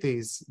create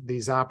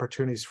these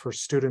opportunities for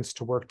students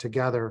to work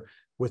together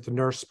with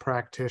nurse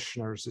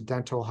practitioners,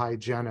 dental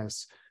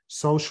hygienists,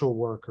 social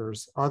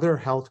workers, other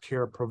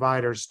healthcare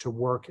providers to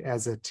work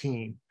as a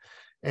team.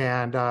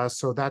 And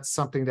so that's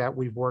something that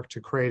we've worked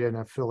to create an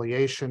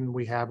affiliation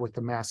we have with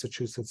the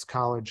Massachusetts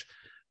College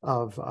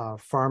of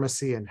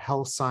Pharmacy and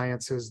Health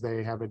Sciences.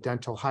 They have a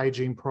dental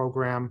hygiene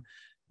program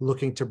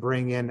looking to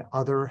bring in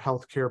other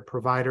healthcare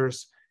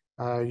providers.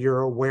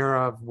 You're aware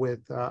of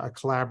with a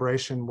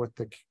collaboration with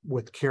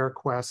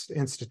CareQuest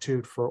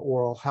Institute for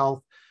Oral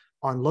Health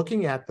on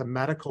looking at the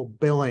medical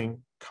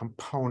billing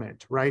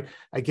component, right?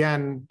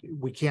 Again,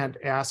 we can't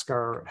ask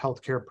our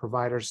healthcare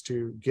providers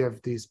to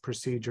give these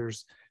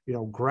procedures,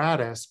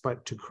 gratis,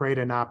 but to create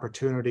an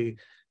opportunity.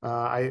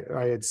 I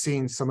had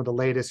seen some of the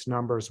latest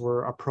numbers.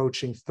 We're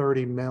approaching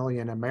 30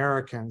 million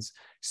Americans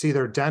see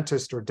their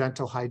dentist or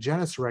dental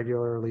hygienist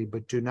regularly,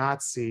 but do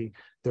not see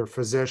their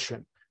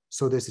physician.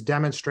 So this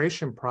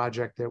demonstration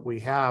project that we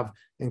have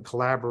in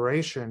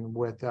collaboration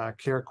with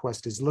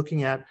CareQuest is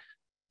looking at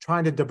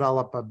trying to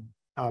develop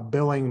a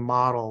billing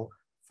model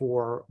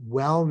for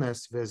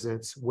wellness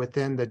visits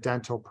within the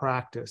dental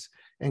practice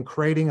and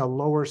creating a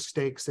lower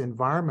stakes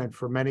environment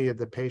for many of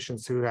the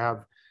patients who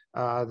have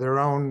their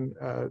own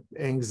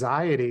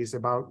anxieties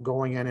about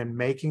going in and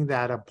making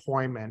that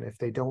appointment if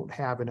they don't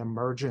have an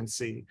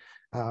emergency,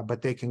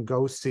 but they can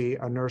go see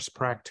a nurse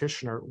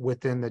practitioner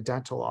within the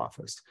dental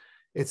office.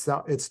 It's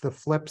the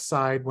flip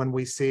side when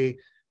we see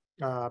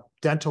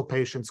dental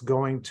patients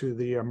going to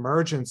the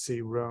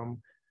emergency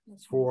room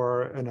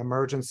for an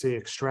emergency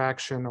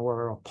extraction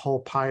or a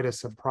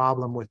pulpitis, a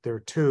problem with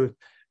their tooth.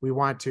 We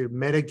want to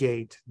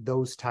mitigate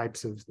those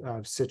types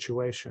of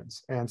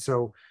situations. And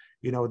so,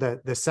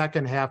 the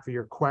second half of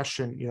your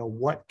question,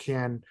 what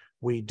can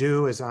we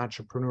do as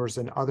entrepreneurs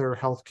and other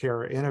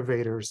healthcare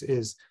innovators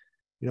is,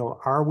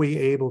 are we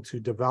able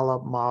to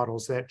develop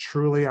models that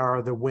truly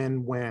are the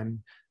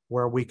win-win,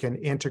 where we can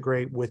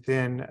integrate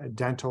within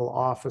dental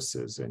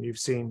offices? And you've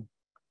seen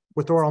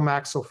with oral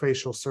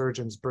maxillofacial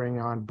surgeons bring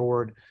on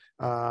board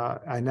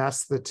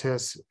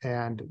anesthetists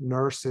and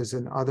nurses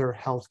and other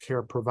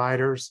healthcare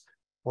providers,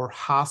 or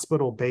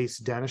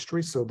hospital-based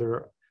dentistry. So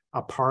they're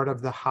a part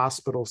of the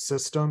hospital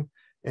system,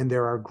 and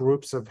there are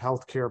groups of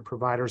healthcare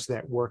providers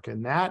that work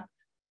in that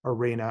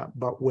arena.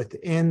 But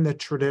within the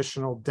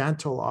traditional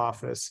dental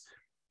office,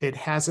 it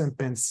hasn't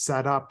been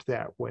set up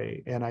that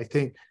way. And I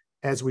think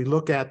as we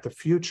look at the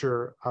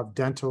future of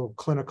dental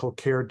clinical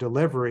care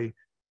delivery,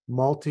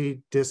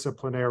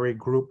 multidisciplinary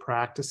group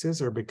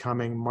practices are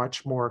becoming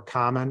much more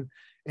common.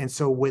 And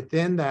so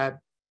within that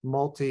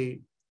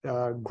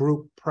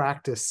multi-group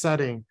practice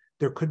setting,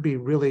 there could be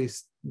really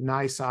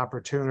nice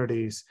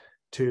opportunities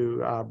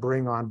to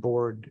bring on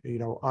board,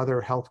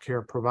 other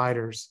healthcare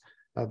providers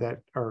that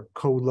are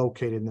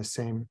co-located in the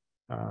same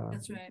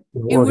That's right.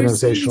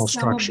 organizational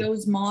structure. Some of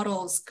those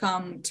models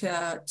come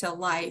to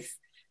life.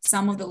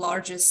 Some of the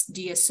largest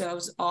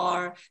DSOs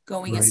are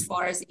going as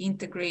far as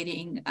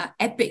integrating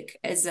Epic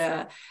as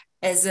a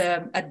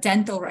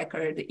dental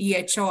record,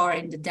 EHR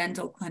in the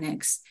dental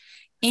clinics.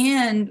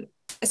 And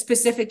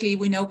specifically,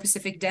 we know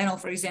Pacific Dental,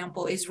 for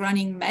example, is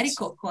running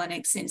medical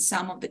clinics in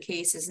some of the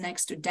cases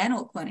next to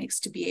dental clinics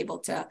to be able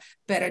to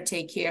better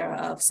take care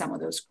of some of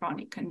those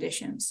chronic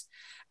conditions.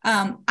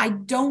 I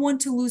don't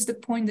want to lose the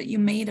point that you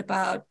made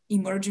about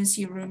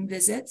emergency room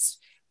visits.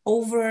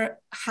 Over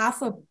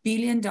 $500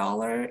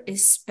 million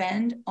is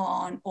spent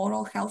on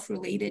oral health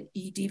related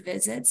ED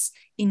visits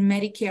in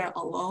Medicare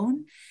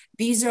alone.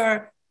 These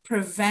are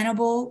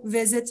preventable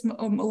visits,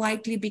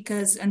 likely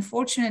because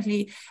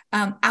unfortunately,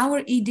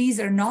 our EDs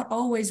are not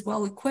always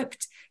well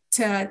equipped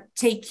to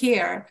take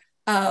care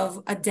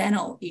of a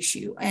dental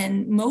issue.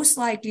 And most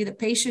likely the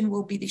patient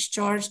will be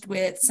discharged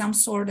with some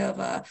sort of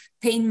a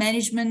pain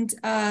management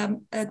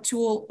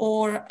tool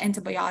or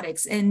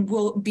antibiotics, and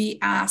will be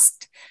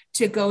asked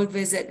to go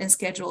visit and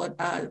schedule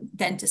a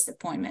dentist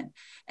appointment.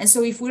 And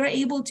so if we're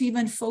able to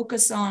even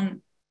focus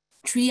on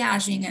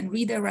triaging and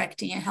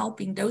redirecting and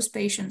helping those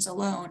patients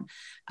alone,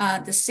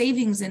 the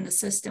savings in the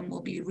system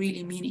will be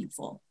really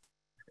meaningful.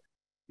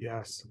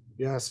 Yes,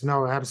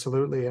 no,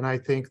 absolutely. And I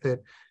think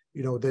that,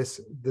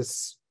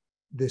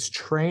 this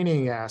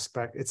training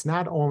aspect, it's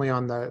not only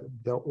on the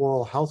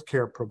oral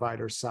healthcare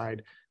provider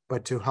side,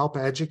 but to help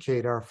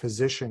educate our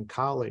physician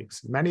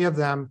colleagues. Many of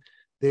them,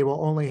 they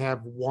will only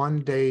have one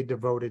day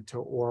devoted to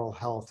oral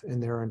health in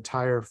their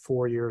entire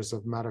 4 years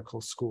of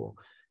medical school.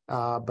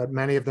 But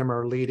many of them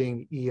are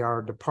leading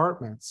ER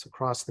departments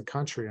across the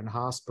country in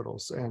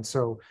hospitals. And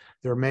so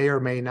there may or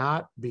may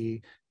not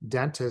be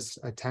dentists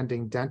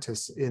attending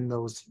dentists in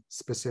those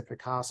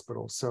specific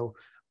hospitals. So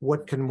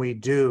what can we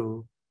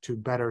do to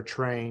better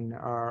train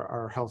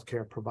our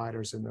healthcare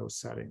providers in those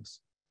settings?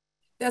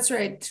 That's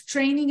right.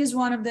 Training is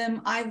one of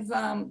them.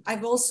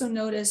 I've also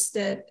noticed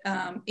that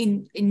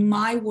in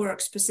my work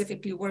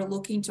specifically, we're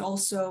looking to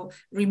also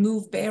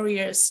remove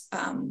barriers,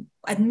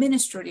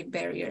 administrative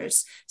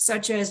barriers,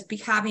 such as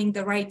having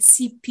the right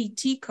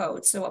CPT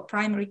code. So a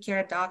primary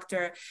care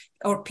doctor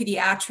or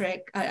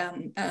pediatric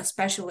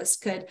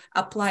specialist could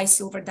apply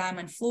silver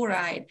diamond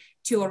fluoride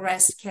to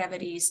arrest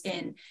cavities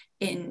in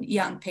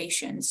young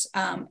patients,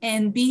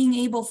 and being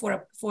able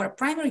for a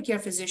primary care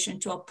physician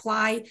to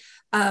apply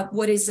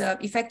what is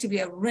effectively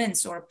a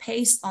rinse or a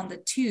paste on the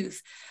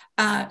tooth,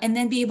 and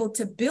then be able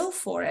to bill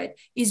for it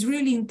is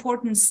really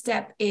important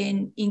step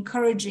in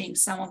encouraging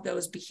some of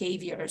those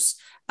behaviors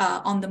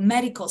on the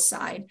medical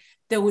side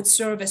that would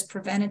serve as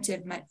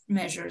preventative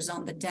measures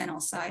on the dental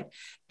side.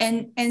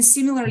 And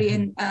similarly,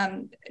 in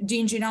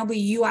Dean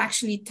Giannobile, you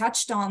actually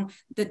touched on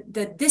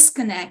the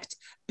disconnect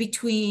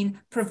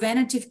between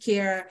preventative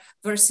care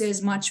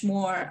versus much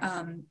more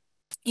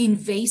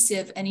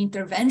invasive and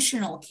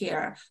interventional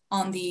care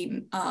on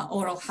the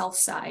oral health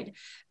side.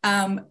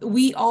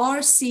 We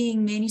are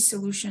seeing many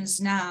solutions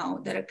now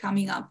that are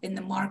coming up in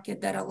the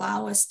market that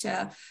allow us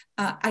to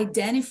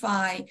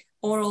identify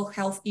oral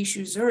health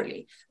issues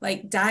early,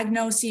 like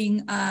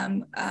diagnosing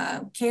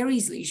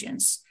caries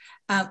lesions.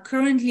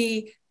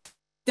 Currently,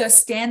 the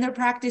standard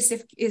practice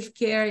if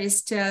care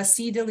is to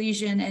see the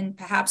lesion and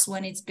perhaps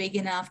when it's big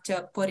enough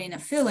to put in a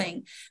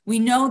filling. We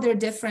know there are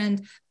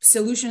different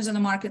solutions on the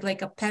market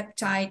like a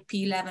peptide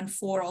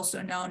P11-4,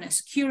 also known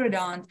as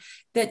Curodont,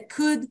 that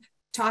could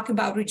talk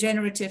about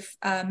regenerative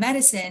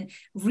medicine,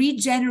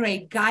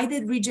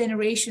 guided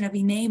regeneration of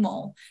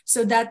enamel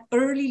so that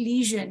early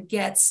lesion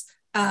gets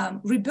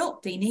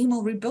rebuilt. The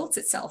enamel rebuilds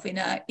itself in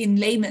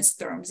layman's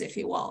terms, if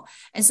you will.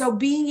 And so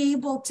being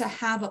able to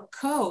have a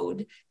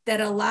code that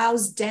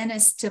allows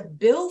dentists to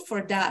bill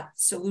for that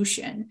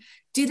solution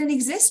didn't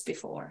exist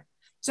before.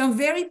 So I'm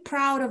very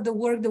proud of the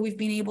work that we've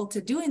been able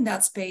to do in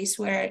that space,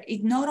 where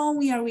not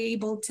only are we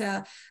able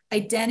to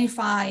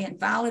identify and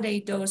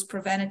validate those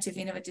preventative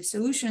innovative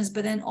solutions,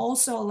 but then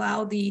also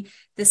allow the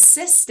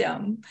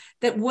system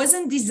that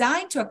wasn't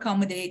designed to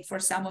accommodate for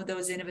some of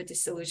those innovative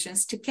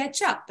solutions to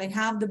catch up and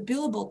have the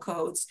billable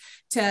codes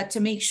to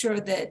make sure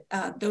that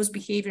those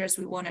behaviors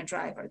we want to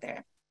drive are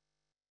there.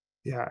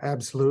 Yeah,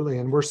 absolutely.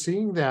 And we're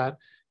seeing that,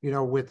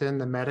 within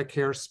the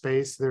Medicare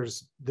space,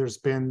 there's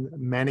been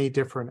many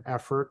different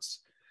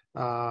efforts,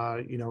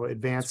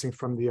 advancing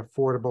from the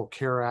Affordable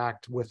Care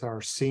Act with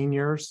our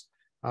seniors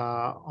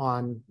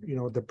on,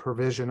 the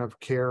provision of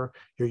care.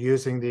 You're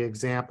using the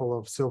example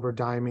of silver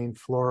diamine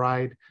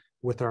fluoride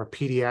with our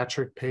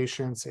pediatric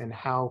patients, and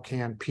how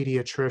can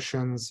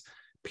pediatricians,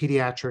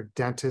 pediatric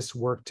dentists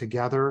work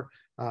together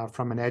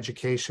from an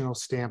educational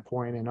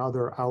standpoint and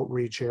other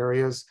outreach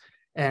areas.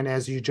 And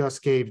as you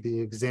just gave the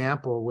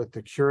example with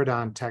the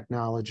Curodont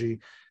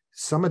technology,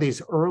 some of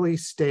these early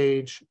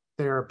stage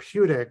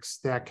therapeutics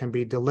that can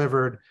be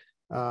delivered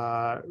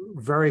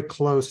very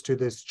close to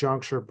this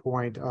juncture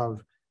point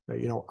of,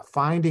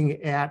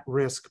 finding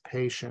at-risk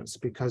patients,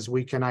 because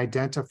we can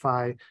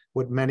identify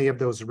what many of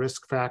those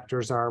risk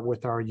factors are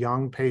with our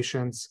young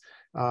patients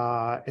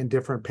and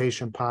different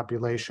patient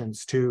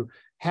populations, to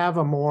have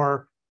a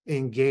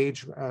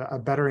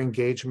better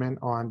engagement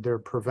on their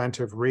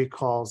preventive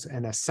recalls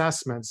and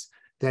assessments.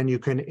 Then you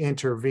can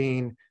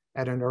intervene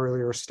at an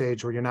earlier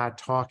stage where you're not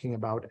talking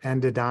about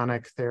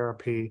endodontic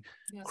therapy,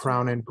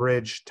 crown and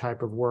bridge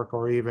type of work,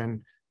 or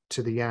even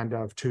to the end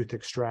of tooth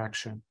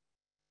extraction.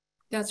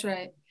 That's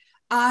right.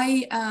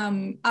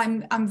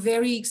 I'm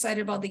very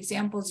excited about the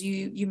examples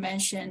you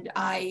mentioned.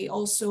 I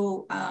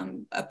also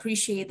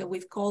appreciate that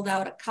we've called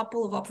out a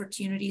couple of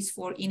opportunities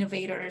for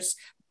innovators,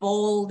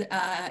 bold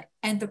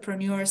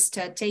entrepreneurs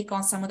to take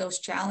on some of those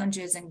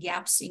challenges and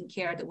gaps in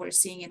care that we're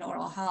seeing in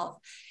oral health.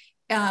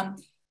 And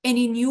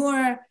in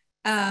your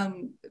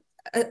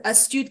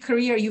astute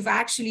career, you've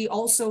actually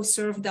also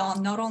served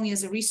on, not only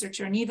as a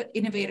researcher and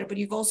innovator, but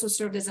you've also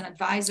served as an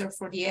advisor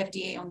for the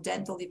FDA on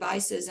dental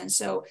devices. And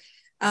so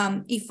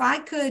if I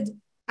could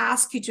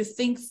ask you to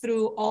think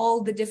through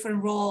all the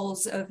different roles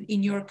in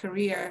your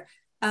career,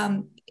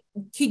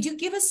 could you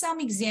give us some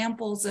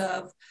examples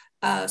of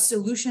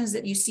solutions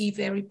that you see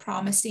very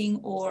promising,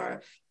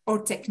 or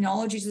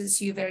technologies that you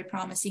see very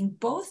promising,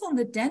 both on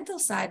the dental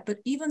side, but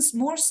even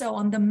more so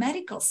on the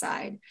medical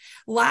side?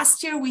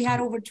 Last year, we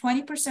had over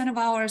 20% of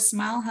our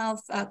Smile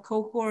Health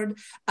cohort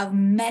of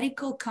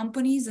medical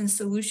companies and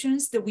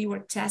solutions that we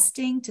were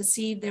testing to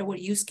see if there were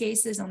use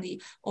cases on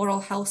the oral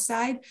health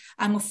side.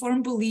 I'm a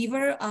firm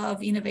believer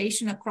of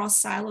innovation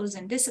across silos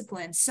and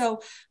disciplines.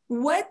 So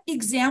what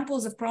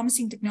examples of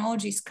promising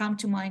technologies come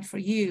to mind for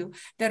you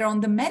that are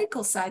on the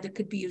medical side that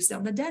could be used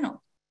on the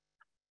dental?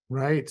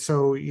 Right.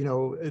 So,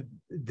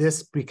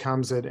 this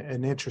becomes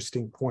an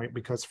interesting point,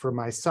 because for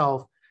myself,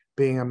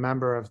 being a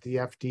member of the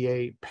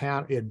FDA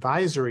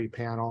advisory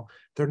panel,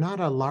 there are not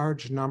a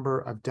large number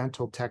of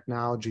dental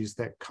technologies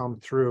that come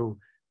through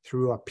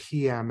a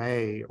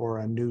PMA or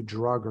a new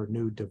drug or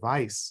new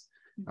device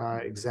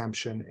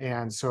exemption.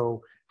 And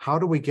so how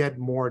do we get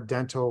more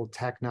dental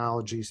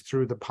technologies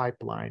through the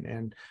pipeline?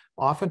 And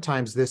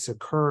oftentimes this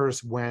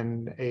occurs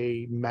when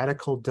a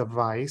medical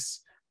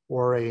device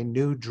or a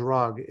new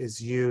drug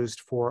is used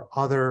for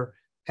other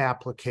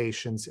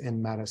applications in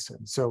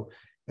medicine. So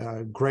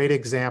great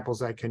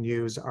examples I can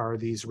use are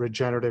these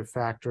regenerative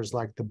factors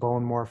like the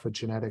bone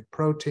morphogenetic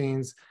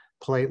proteins,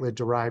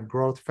 platelet-derived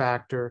growth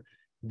factor.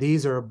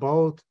 These are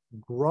both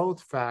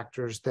growth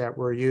factors that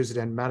were used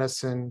in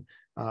medicine,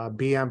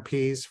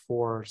 BMPs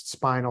for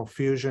spinal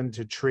fusion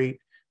to treat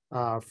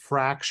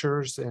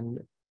fractures in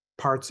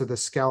parts of the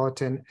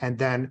skeleton, and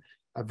then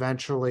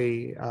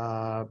eventually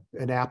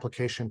an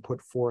application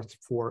put forth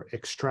for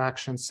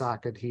extraction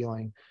socket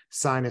healing,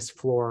 sinus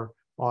floor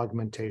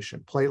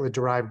augmentation.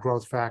 Platelet-derived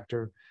growth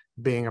factor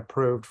being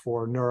approved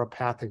for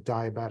neuropathic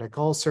diabetic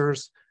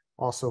ulcers,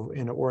 also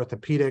in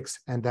orthopedics,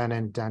 and then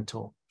in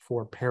dental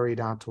for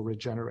periodontal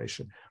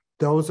regeneration.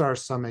 Those are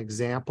some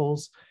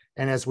examples.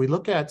 And as we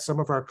look at some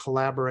of our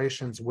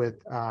collaborations with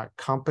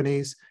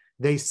companies,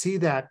 they see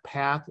that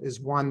path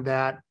as one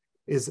that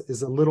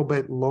is a little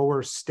bit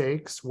lower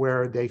stakes,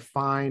 where they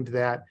find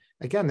that,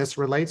 again, this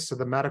relates to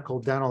the medical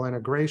dental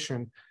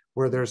integration,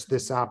 where there's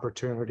this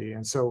opportunity.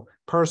 And so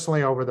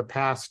personally, over the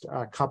past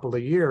couple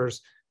of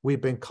years,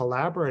 we've been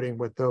collaborating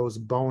with those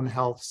bone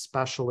health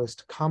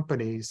specialist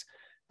companies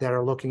that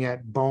are looking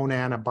at bone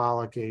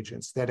anabolic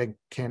agents that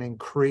can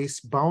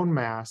increase bone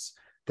mass,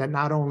 that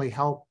not only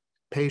help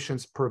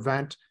patients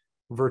prevent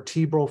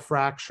vertebral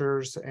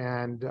fractures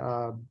and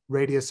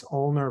radius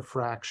ulnar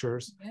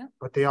fractures,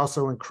 but they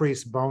also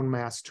increase bone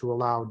mass to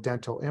allow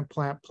dental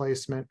implant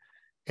placement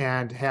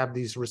and have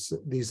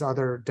these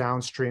other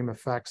downstream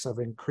effects of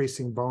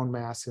increasing bone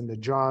mass in the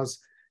jaws,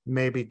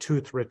 maybe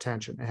tooth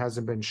retention. It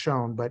hasn't been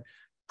shown, but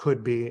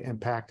could be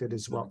impacted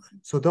as well.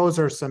 So those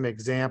are some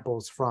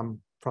examples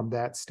from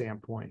that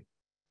standpoint.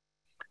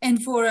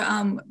 And for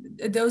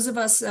those of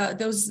us,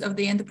 those of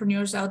the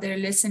entrepreneurs out there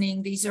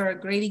listening, these are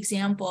great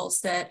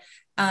examples that,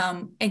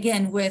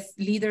 again, with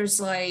leaders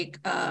like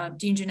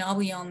Dean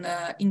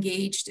Giannobile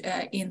engaged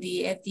in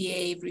the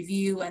FDA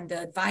review and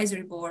the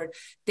advisory board,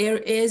 there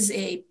is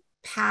a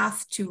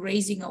path to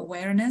raising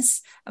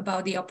awareness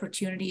about the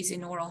opportunities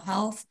in oral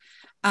health.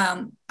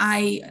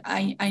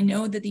 I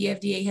know that the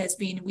FDA has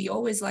been, we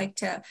always like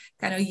to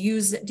kind of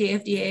use the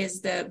FDA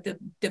as the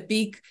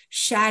big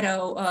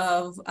shadow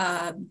of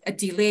a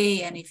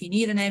delay. And if you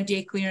need an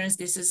FDA clearance,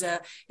 this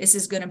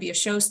is going to be a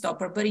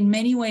showstopper. But in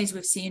many ways,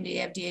 we've seen the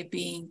FDA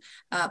being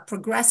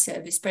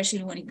progressive,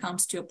 especially when it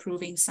comes to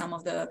approving some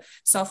of the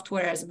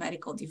software as a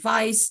medical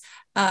device,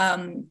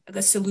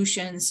 the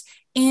solutions,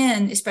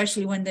 and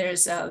especially when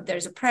there's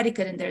a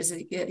predicate and there's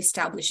an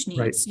established need.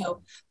 Right.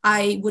 So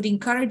I would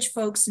encourage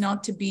folks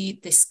not to be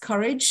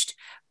discouraged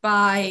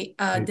by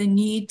the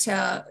need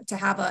to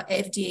have a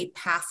FDA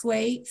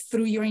pathway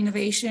through your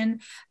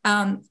innovation.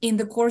 In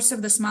the course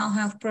of the Smile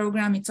Health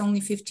program, it's only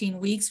 15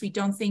 weeks. We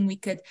don't think we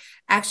could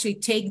actually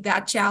take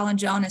that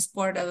challenge on as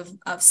part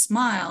of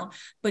Smile.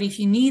 But if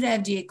you need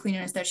FDA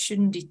clearance, that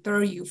shouldn't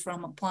deter you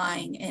from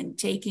applying and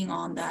taking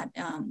on that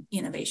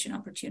innovation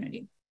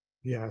opportunity.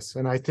 Yes.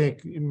 And I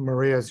think,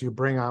 Mariya, as you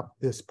bring up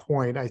this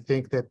point, I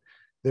think that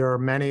there are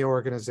many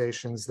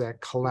organizations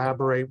that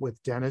collaborate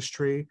with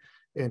dentistry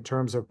in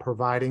terms of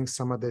providing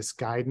some of this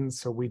guidance.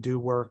 So we do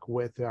work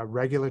with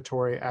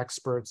regulatory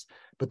experts,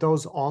 but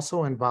those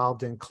also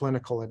involved in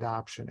clinical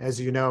adoption. As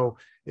you know,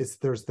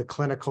 there's the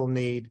clinical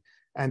need,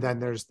 and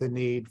then there's the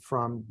need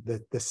from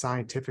the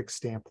scientific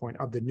standpoint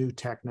of the new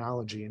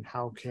technology and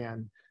how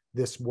can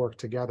this work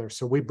together.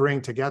 So we bring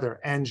together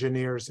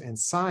engineers and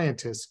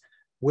scientists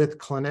with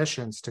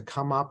clinicians to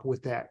come up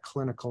with that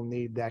clinical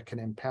need that can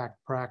impact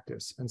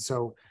practice. And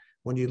so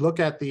when you look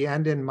at the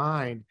end in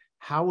mind,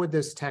 how would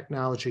this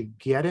technology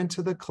get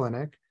into the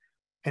clinic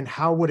and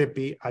how would it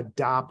be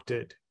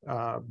adopted?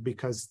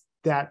 Because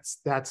that's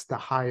the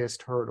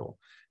highest hurdle.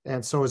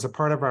 And so as a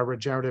part of our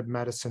Regenerative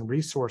Medicine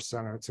Resource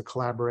Center, it's a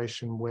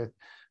collaboration with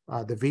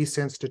the Wyss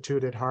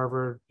Institute at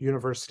Harvard,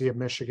 University of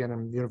Michigan,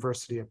 and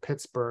University of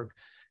Pittsburgh.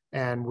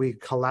 And we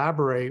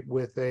collaborate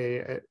with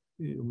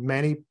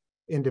many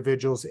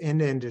individuals in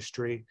the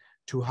industry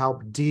to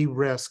help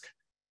de-risk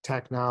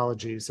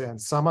technologies.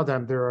 And some of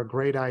them, they're a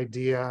great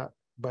idea,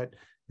 but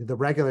the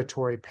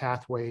regulatory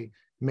pathway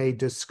may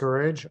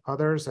discourage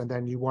others. And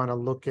then you want to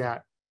look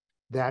at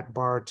that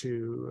bar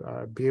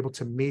to be able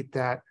to meet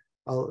that,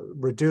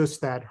 reduce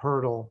that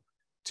hurdle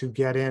to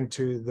get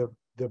into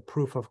the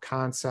proof of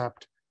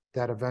concept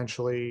that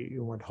eventually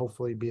would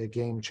hopefully be a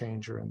game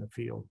changer in the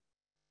field.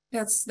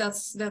 That's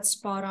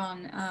spot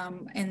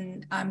on.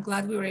 And I'm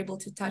glad we were able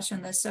to touch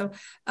on this. So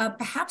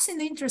perhaps in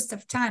the interest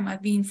of time,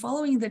 I've been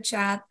following the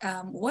chat.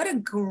 What a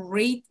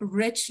great,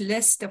 rich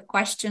list of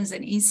questions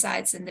and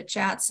insights in the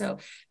chat. So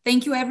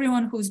thank you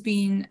everyone who's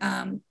been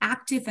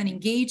active and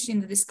engaged in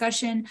the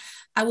discussion.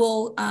 I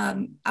will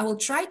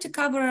try to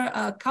cover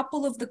a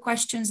couple of the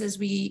questions as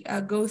we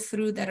go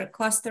through that are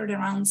clustered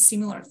around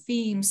similar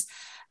themes.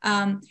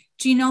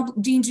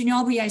 Dean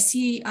Giannobile, I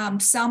see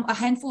a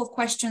handful of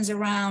questions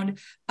around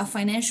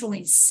financial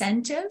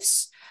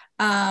incentives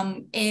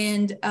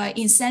and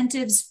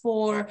incentives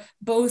for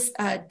both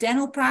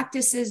dental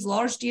practices,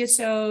 large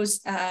DSOs,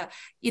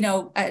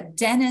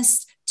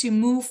 dentists to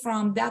move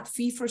from that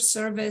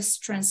fee-for-service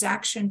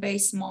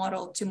transaction-based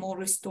model to more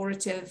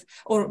restorative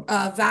or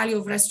value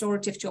of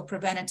restorative to a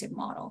preventative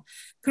model.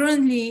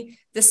 Currently,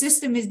 the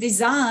system is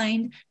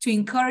designed to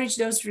encourage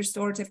those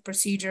restorative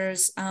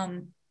procedures.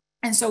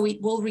 And so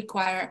it will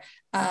require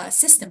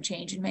system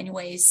change in many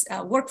ways,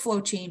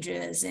 workflow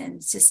changes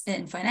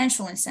and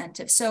financial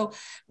incentives. So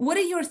what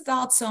are your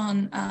thoughts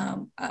on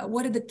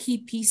what are the key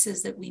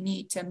pieces that we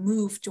need to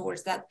move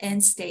towards that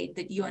end state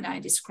that you and I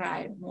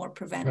described, more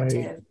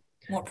preventative,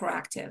 right, more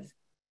proactive?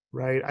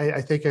 Right.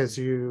 I think as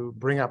you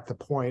bring up the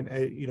point,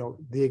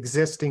 the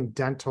existing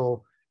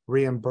dental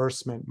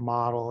reimbursement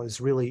model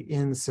is really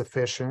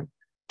insufficient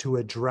to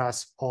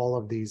address all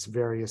of these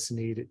various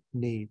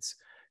needs.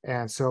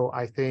 And so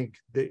I think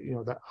that,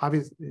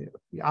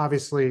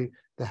 obviously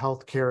the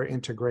healthcare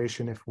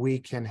integration, if we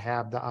can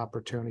have the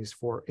opportunities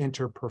for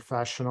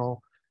interprofessional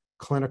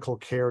clinical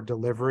care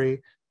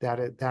delivery,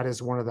 that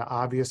is one of the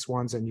obvious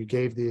ones. And you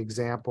gave the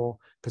example,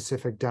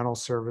 Pacific Dental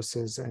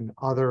Services and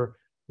other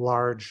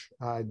large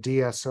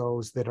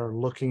DSOs that are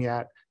looking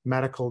at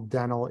medical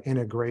dental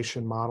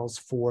integration models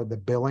for the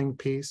billing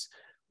piece.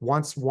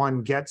 Once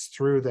one gets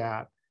through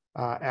that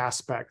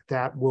aspect,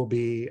 that will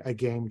be a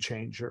game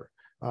changer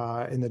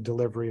in the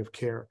delivery of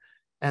care.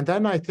 And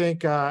then I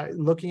think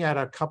looking at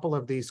a couple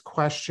of these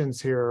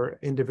questions here,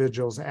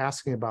 individuals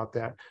asking about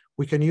that,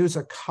 we can use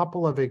a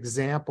couple of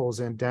examples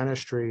in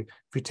dentistry.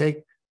 If you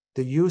take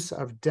the use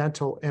of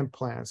dental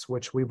implants,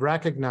 which we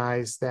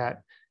recognize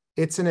that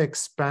it's an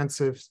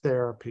expensive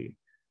therapy,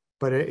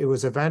 but it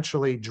was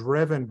eventually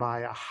driven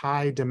by a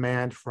high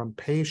demand from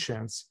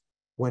patients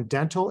when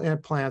dental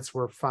implants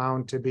were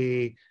found to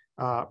be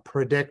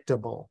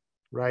predictable,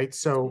 right?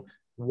 So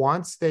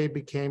once they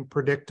became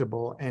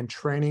predictable and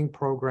training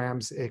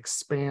programs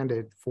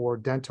expanded for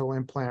dental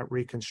implant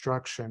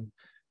reconstruction,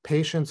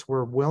 patients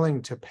were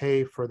willing to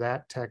pay for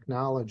that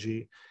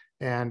technology.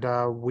 And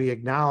we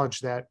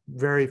acknowledge that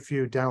very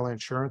few dental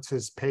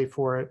insurances pay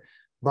for it,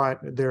 but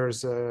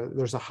there's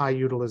a high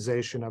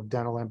utilization of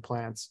dental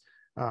implants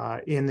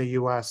in the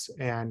US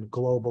and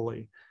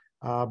globally.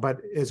 But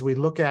as we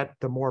look at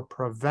the more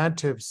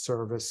preventive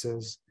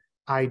services,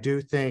 I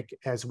do think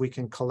as we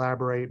can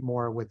collaborate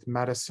more with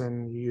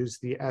medicine, use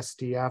the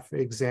SDF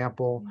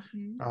example,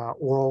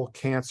 oral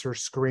cancer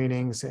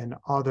screenings and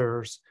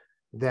others,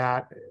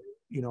 that,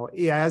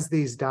 as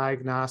these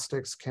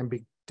diagnostics can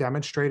be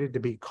demonstrated to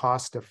be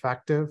cost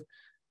effective,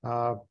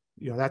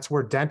 that's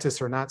where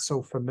dentists are not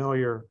so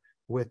familiar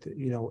with,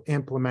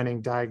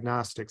 implementing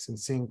diagnostics and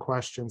seeing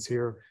questions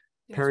here.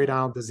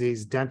 Periodontal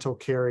disease, dental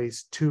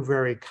caries, two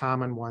very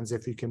common ones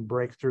if you can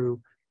break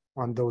through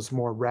on those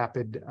more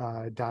rapid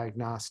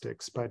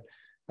diagnostics. But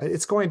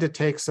it's going to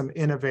take some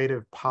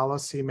innovative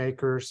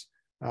policymakers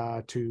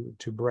to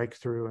break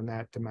through in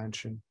that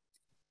dimension.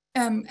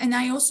 And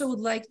I also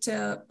would like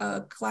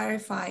to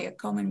clarify a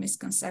common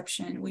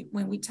misconception.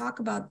 When we talk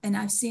about, and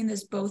I've seen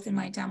this both in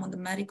my time on the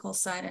medical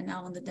side and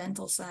now on the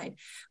dental side,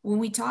 when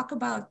we talk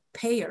about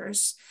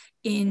payers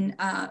in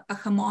a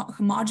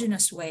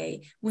homogeneous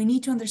way, we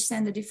need to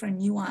understand the different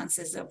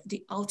nuances of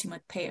the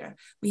ultimate payer.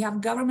 We have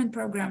government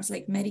programs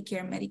like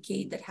Medicare,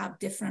 Medicaid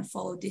that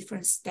follow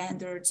different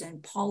standards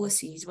and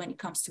policies when it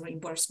comes to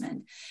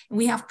reimbursement. And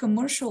we have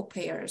commercial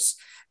payers.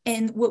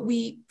 And what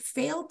we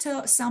fail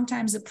to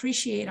sometimes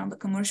appreciate on the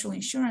commercial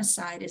insurance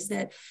side is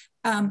that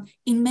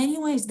in many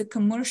ways, the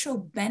commercial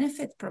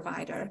benefit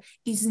provider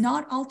is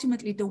not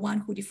ultimately the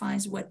one who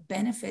defines what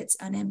benefits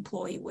an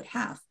employee would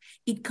have.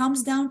 It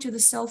comes down to the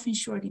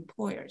self-insured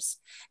employers.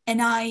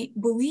 And I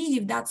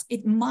believe that's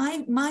it.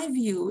 My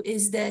view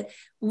is that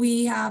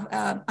we have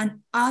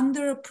an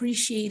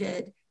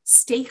underappreciated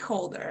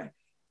stakeholder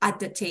at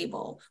the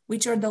table,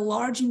 which are the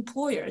large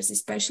employers,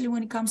 especially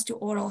when it comes to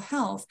oral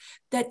health,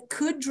 that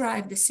could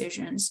drive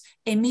decisions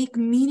and make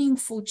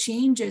meaningful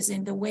changes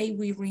in the way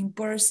we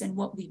reimburse and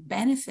what we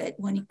benefit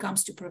when it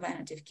comes to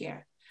preventative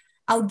care.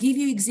 I'll give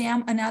you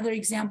another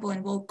example,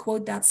 and we'll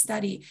quote that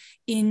study.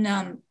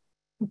 In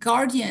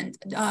Guardian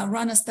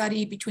run a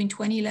study between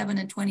 2011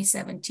 and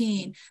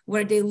 2017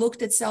 where they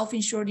looked at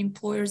self-insured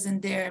employers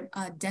and their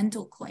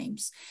dental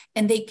claims.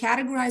 And they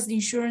categorized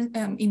insurance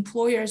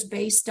employers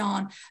based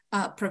on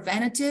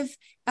preventative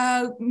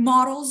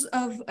models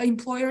of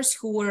employers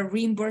who were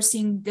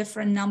reimbursing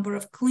different number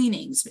of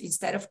cleanings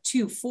instead of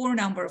four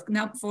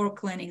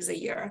cleanings a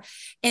year,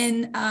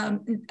 and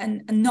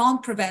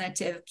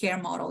non-preventative care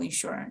model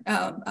insurance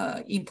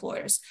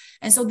employers.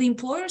 And so the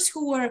employers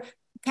who were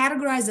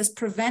categorized as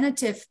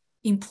preventative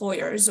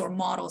employers or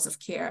models of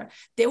care,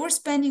 they were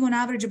spending on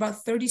average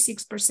about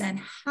 36%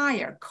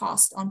 higher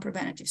cost on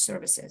preventative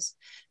services.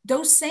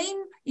 Those same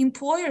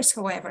employers,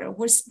 however,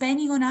 were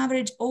spending on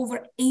average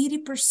over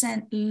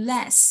 80%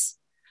 less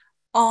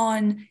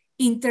on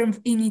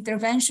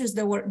interventions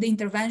that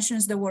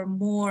were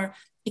more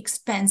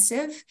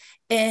expensive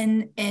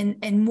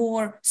and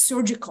more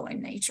surgical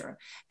in nature.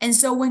 And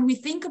so when we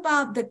think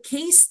about the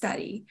case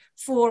study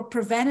for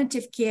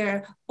preventative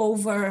care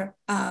over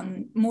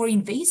more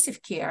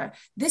invasive care,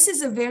 this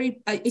is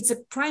it's a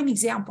prime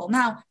example.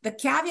 Now, the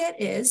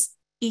caveat is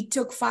it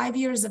took 6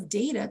 years of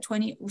data,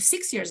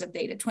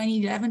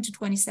 2011 to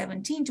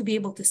 2017, to be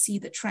able to see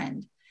the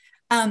trend.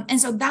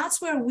 And so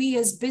that's where we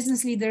as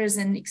business leaders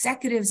and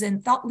executives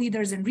and thought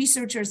leaders and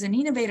researchers and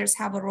innovators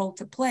have a role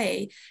to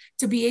play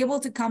to be able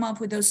to come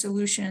up with those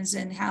solutions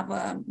and have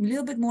a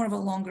little bit more of a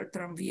longer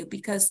term view,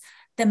 because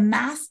the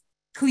math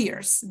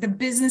clears, the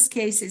business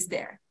case is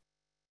there.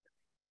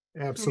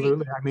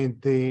 Absolutely. I mean,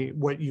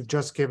 what you've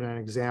just given an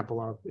example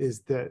of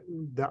is that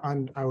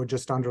I would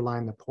just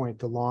underline the point,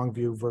 the long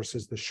view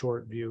versus the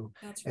short view.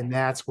 That's right. And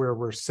that's where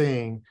we're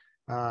seeing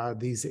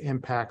these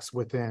impacts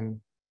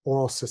within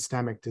oral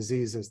systemic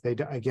diseases. They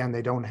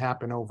don't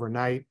happen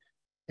overnight.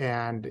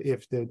 And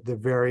if the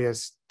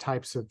various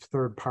types of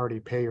third-party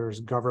payers,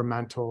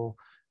 governmental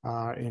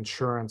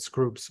insurance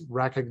groups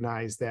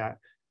recognize that,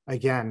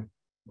 again,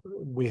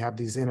 we have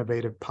these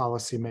innovative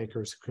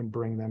policymakers who can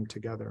bring them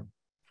together.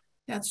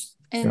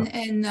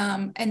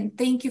 And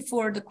thank you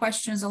for the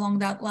questions along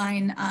that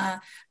line.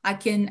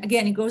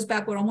 It goes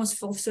back, we're almost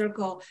full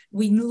circle.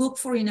 We look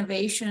for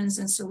innovations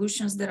and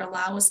solutions that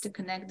allow us to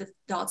connect the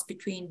dots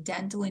between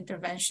dental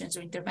interventions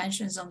or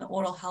interventions on the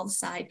oral health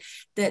side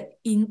that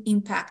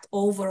impact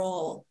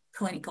overall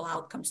clinical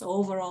outcomes,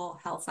 overall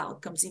health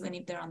outcomes, even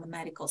if they're on the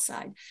medical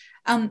side.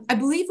 I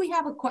believe we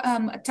have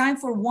a time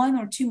for one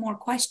or two more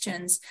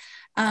questions.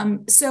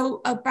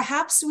 So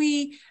perhaps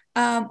we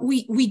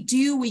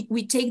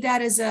take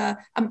that as a,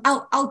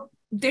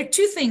 there are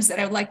two things that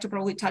I would like to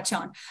probably touch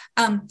on.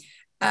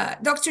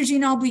 Dr.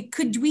 Giannobile,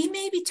 could we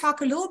maybe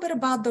talk a little bit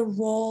about the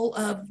role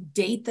of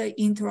data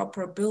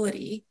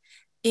interoperability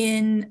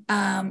in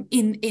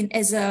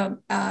as a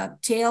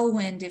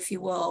tailwind, if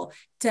you will,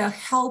 to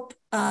help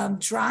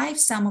drive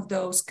some of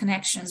those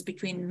connections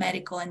between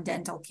medical and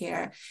dental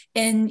care,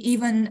 and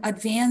even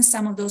advance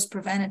some of those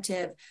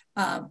preventative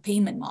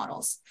payment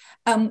models?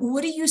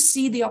 What do you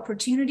see the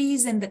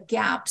opportunities and the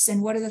gaps,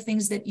 and what are the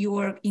things that you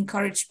are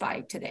encouraged by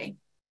today?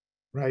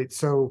 Right.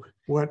 So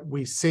what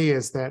we see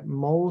is that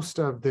most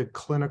of the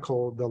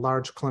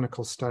large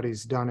clinical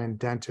studies done in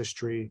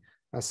dentistry,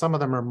 some of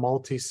them are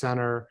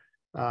multi-center,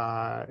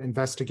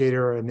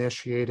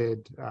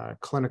 investigator-initiated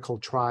clinical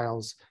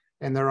trials,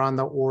 and they're on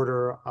the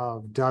order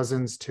of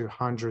dozens to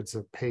hundreds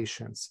of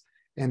patients,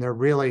 and they're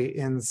really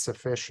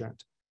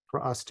insufficient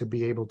for us to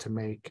be able to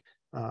make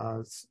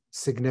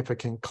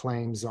significant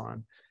claims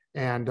on.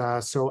 And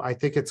so I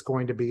think it's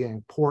going to be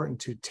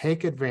important to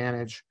take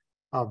advantage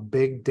of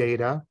big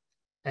data,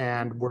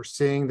 and we're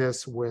seeing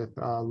this with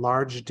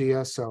large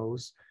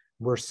DSOs.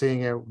 We're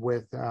seeing it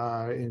with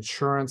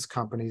insurance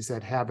companies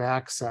that have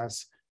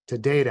access to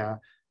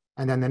data.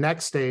 And then the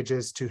next stage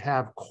is to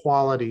have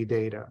quality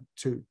data,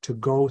 to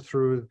go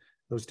through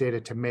those data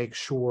to make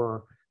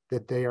sure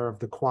that they are of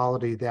the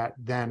quality that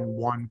then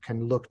one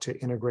can look to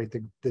integrate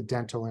the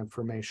dental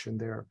information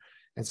there.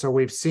 And so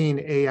we've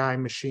seen AI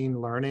machine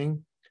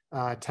learning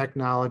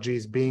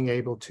technologies being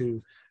able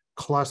to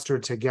cluster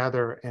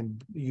together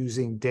and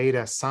using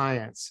data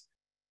science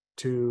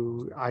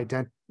to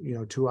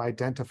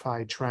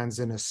identify trends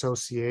and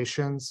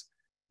associations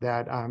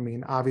that, I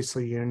mean,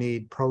 obviously you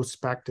need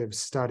prospective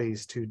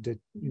studies to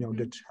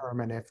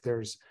determine if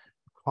there's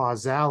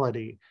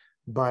causality,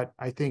 but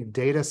I think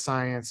data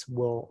science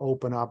will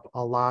open up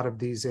a lot of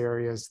these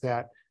areas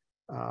that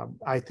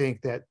I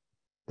think that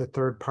the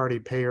third-party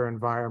payer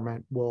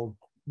environment will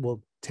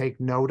take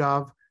note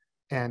of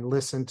and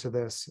listen to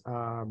this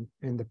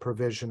in the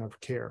provision of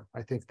care.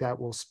 I think that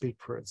will speak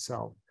for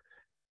itself.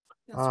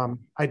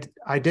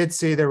 I did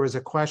see there was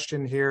a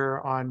question here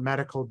on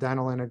medical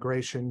dental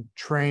integration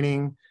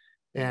training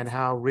and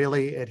how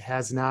really it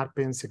has not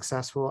been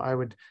successful. I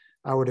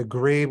would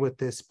agree with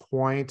this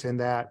point, in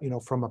that,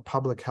 from a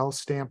public health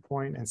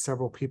standpoint, and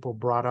several people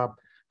brought up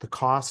the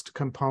cost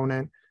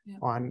component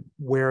on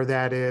where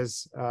that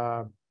is.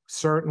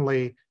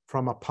 Certainly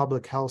from a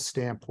public health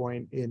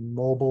standpoint, in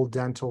mobile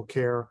dental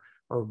care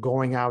or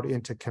going out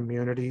into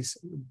communities,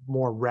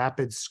 more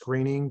rapid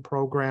screening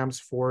programs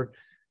for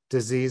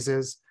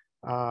diseases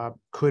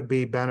could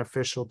be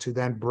beneficial to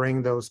then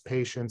bring those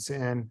patients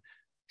in,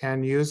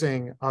 and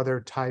using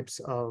other types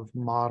of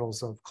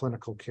models of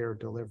clinical care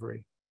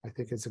delivery. I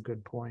think it's a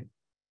good point.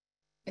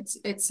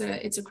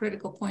 It's a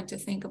critical point to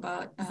think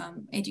about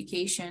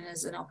education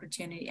as an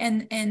opportunity,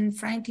 and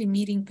frankly,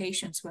 meeting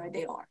patients where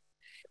they are.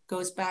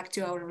 Goes back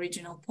to our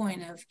original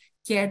point of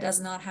care does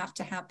not have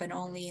to happen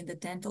only in the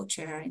dental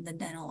chair, in the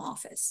dental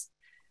office.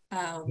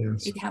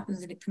 Yes. It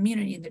happens in the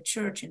community, in the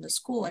church, in the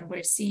school, and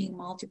we're seeing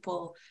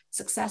multiple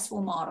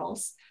successful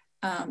models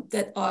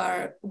that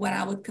are what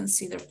I would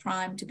consider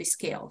primed to be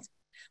scaled,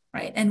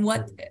 right? And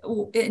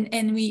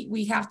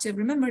we have to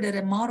remember that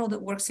a model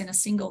that works in a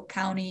single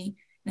county,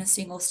 in a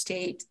single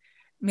state,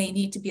 may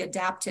need to be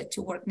adapted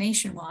to work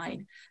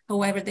nationwide.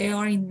 However, there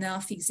are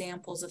enough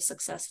examples of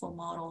successful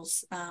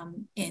models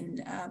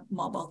in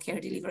mobile care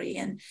delivery.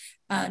 And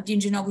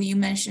Giannobile, you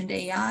mentioned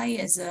AI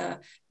as a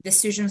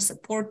decision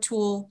support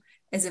tool,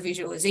 as a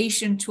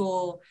visualization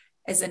tool,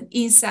 as an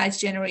insights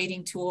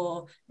generating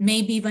tool,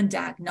 maybe even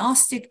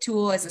diagnostic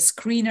tool as a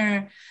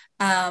screener.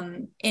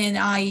 And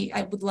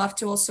I would love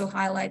to also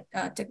highlight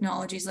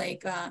technologies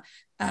like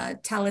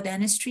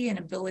teledentistry and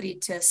ability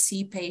to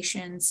see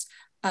patients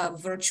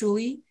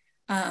virtually.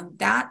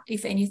 That,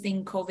 if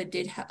anything, COVID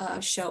did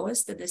show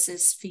us that this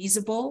is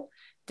feasible,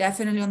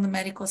 definitely on the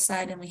medical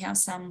side, and we have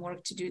some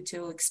work to do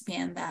to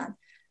expand that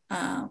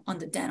on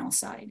the dental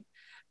side.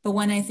 But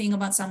when I think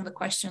about some of the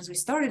questions we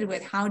started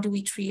with, how do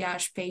we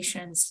triage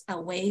patients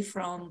away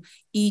from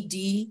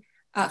ED,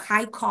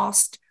 high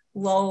cost,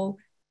 low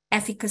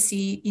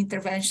efficacy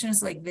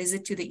interventions like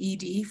visit to the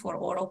ED for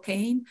oral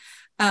pain?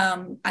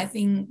 I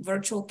think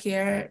virtual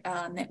care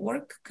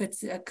network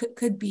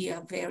could be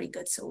a very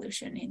good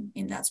solution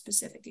in that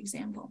specific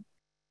example.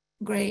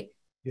 Great.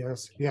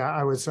 Yes. Yeah,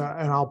 I was,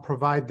 and I'll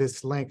provide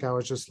this link. I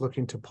was just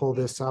looking to pull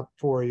this up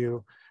for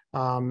you.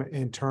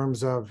 In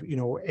terms of,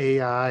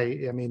 AI,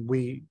 I mean,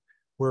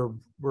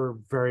 we're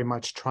very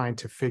much trying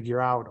to figure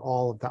out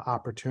all of the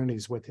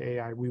opportunities with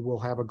AI. We will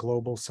have a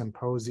global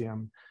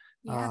symposium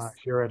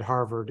here at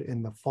Harvard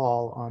in the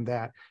fall on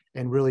that,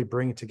 and really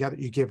bring it together.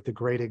 You give the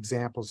great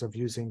examples of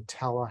using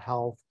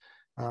telehealth,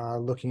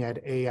 looking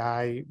at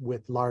AI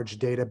with large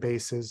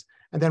databases,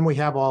 and then we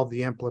have all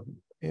the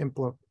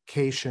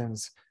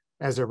implications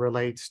as it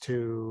relates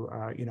to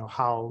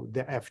how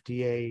the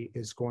FDA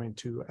is going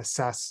to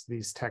assess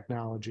these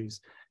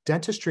technologies.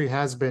 Dentistry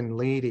has been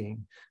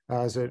leading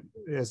as it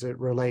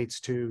relates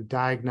to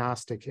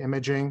diagnostic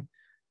imaging,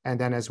 and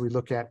then as we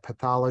look at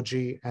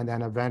pathology, and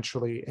then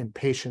eventually in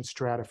patient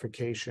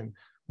stratification,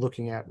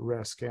 looking at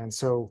risk. And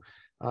so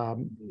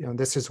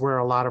this is where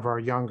a lot of our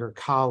younger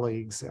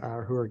colleagues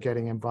who are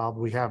getting involved.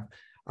 We have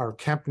our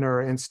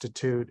Kempner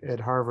Institute at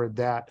Harvard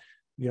that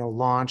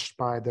launched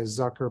by the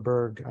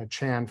Zuckerberg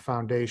Chan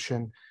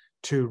Foundation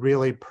to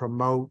really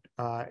promote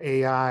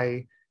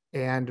AI,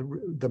 and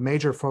the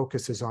major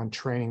focus is on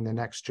training the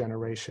next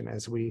generation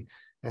as we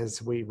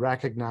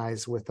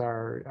recognize with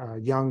our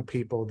young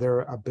people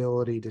their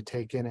ability to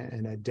take in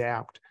and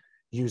adapt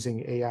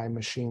using AI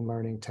machine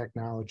learning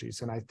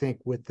technologies. And I think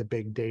with the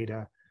big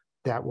data,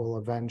 that will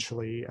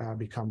eventually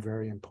become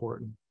very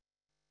important.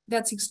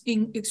 That's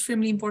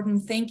extremely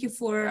important. Thank you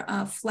for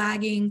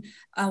flagging.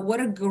 What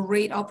a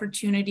great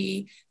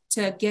opportunity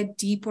to get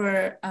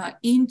deeper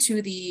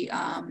into the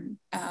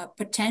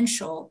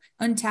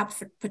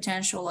untapped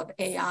potential of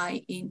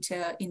AI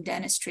in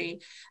dentistry.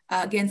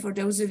 Again, for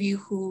those of you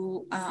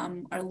who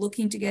are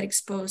looking to get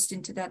exposed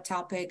into that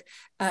topic,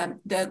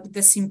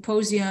 the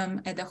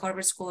symposium at the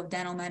Harvard School of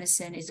Dental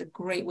Medicine is a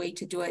great way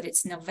to do it.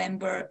 It's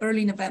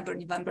early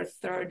November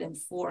 3rd and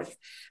 4th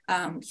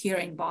here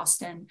in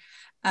Boston.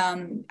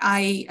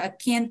 I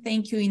can't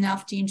thank you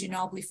enough, Dean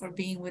Giannobile, for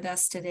being with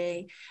us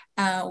today.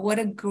 What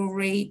a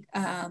great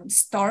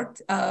start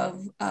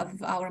of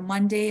our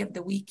Monday of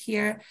the week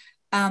here.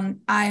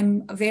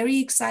 I'm very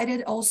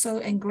excited also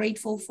and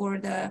grateful for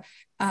the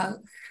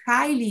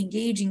highly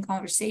engaging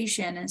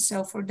conversation. And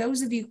so for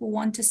those of you who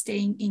want to stay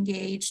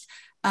engaged,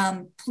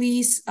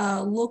 please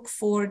look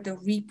for the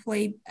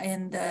replay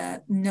and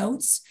the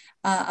notes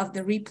of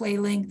the replay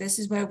link. This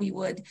is where we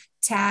would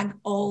tag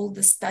all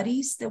the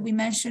studies that we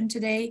mentioned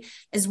today,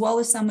 as well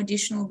as some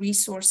additional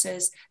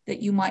resources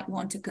that you might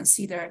want to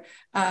consider,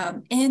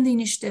 and the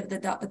initiative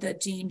that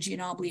Dean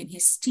Giannobile and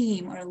his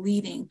team are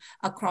leading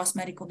across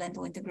medical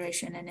dental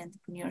integration and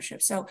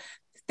entrepreneurship. So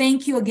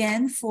thank you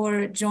again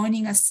for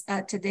joining us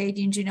today,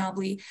 Dean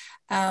Giannobile.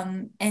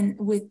 And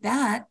with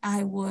that,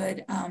 I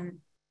would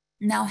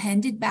now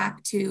hand it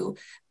back to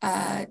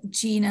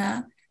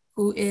Gina,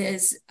 who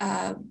is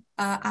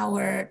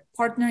our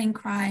partner in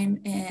crime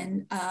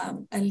and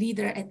a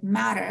leader at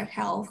Matter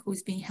Health,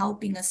 who's been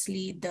helping us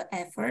lead the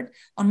effort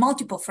on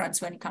multiple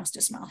fronts when it comes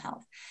to smile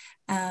health.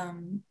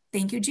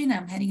 Thank you, Gina.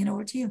 I'm handing it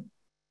over to you.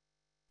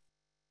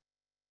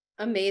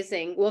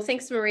 Amazing. Well,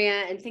 thanks,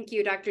 Mariya, and thank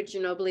you, Dr.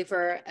 Giannobile,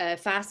 for a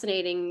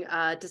fascinating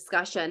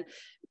discussion.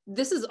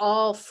 This is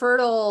all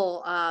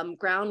fertile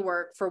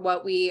groundwork for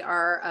what we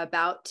are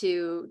about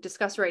to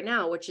discuss right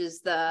now, which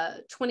is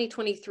the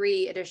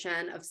 2023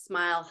 edition of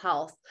Smile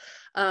Health.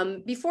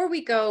 Before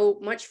we go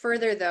much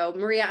further, though,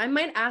 Mariya, I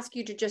might ask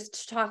you to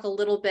just talk a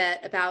little bit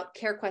about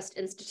CareQuest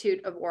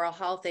Institute of Oral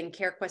Health and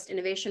CareQuest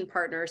Innovation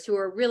Partners, who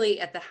are really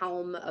at the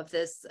helm of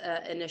this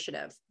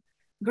initiative.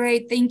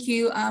 Great, thank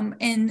you.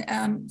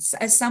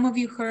 As some of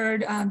you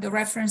heard, the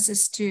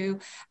references to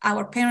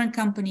our parent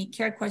company,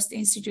 CareQuest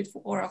Institute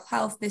for Oral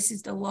Health. This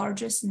is the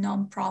largest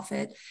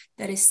nonprofit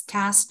that is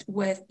tasked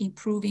with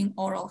improving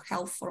oral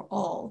health for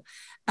all.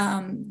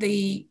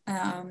 The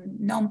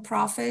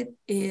nonprofit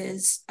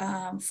is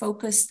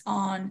focused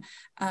on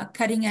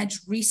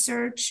cutting-edge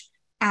research,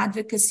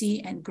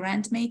 advocacy, and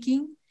grant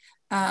making.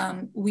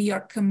 We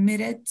are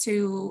committed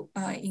to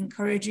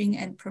encouraging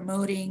and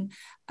promoting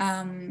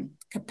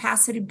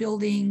capacity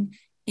building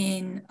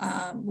in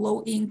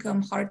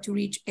low-income,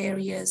 hard-to-reach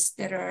areas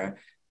that are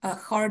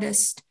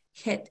hardest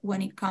hit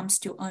when it comes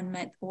to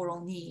unmet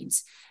oral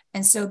needs.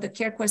 And so the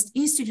CareQuest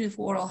Institute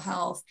for Oral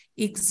Health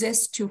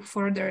exists to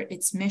further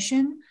its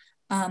mission,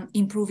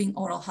 improving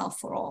oral health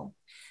for all.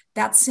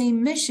 That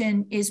same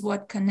mission is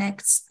what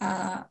connects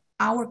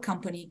our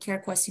company,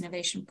 CareQuest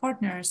Innovation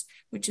Partners,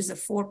 which is a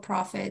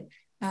for-profit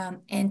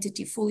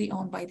entity fully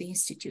owned by the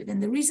Institute.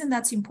 And the reason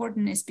that's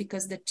important is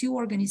because the two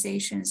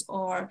organizations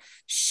are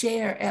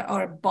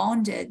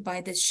bonded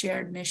by this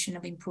shared mission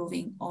of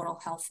improving oral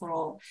health for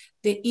all.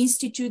 The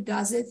Institute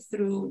does it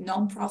through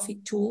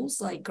nonprofit tools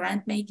like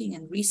grant making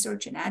and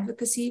research and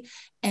advocacy.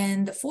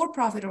 And the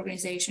for-profit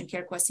organization,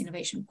 CareQuest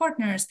Innovation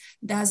Partners,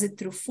 does it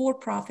through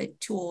for-profit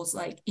tools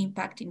like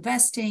impact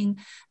investing,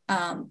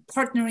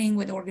 partnering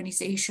with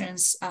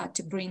organizations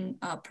to bring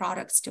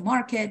products to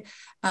market,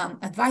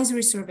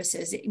 advisory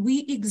services.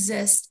 We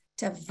exist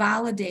to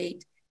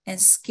validate and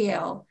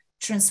scale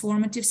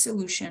transformative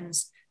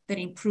solutions that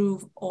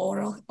improve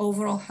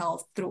overall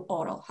health through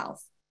oral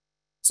health.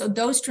 So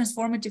those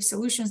transformative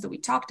solutions that we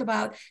talked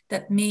about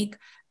that make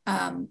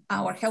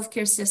our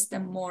healthcare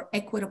system more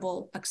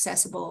equitable,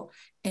 accessible,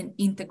 and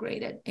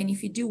integrated. And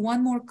if you do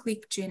one more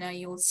click, Gina,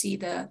 you'll see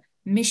the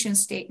mission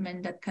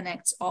statement that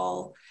connects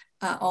all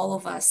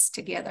of us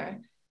together.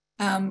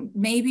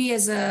 Maybe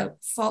as a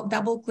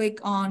double click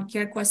on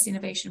CareQuest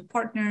Innovation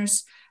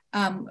Partners,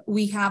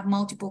 we have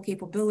multiple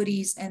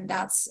capabilities, and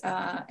that's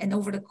and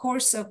over the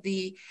course of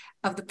the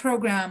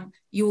program,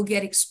 you will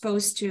get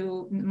exposed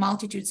to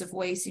multitudes of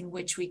ways in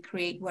which we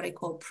create what I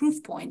call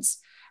proof points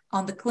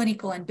on the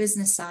clinical and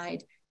business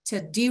side to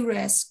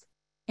de-risk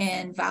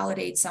and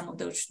validate some of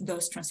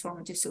those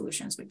transformative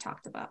solutions we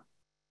talked about.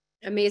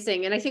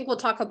 Amazing. And I think we'll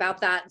talk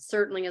about that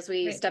certainly as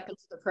we step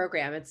into the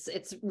program.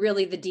 It's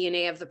really the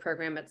DNA of the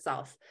program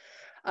itself.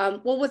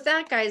 Well, with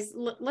that, guys,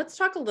 let's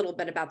talk a little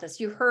bit about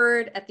this. You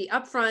heard at the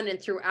upfront and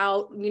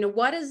throughout,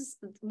 what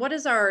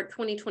is our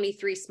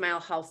 2023 Smile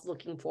Health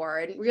looking for?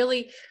 And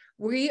really,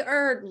 we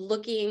are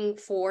looking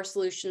for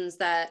solutions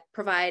that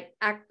provide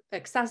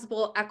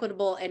accessible,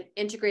 equitable, and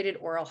integrated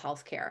oral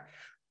health care.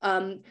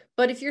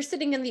 But if you're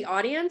sitting in the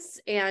audience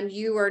and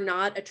you are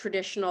not a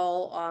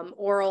traditional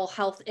oral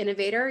health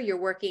innovator, you're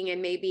working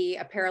in maybe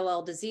a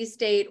parallel disease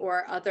state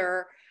or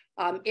other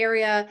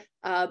area,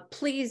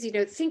 please,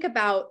 think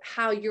about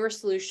how your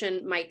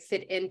solution might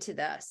fit into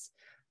this.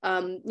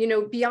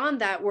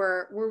 Beyond that,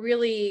 we're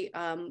really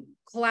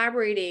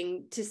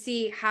collaborating to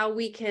see how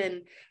we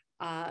can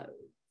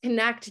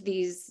connect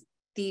these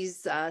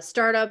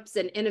startups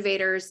and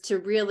innovators to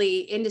really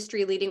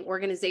industry-leading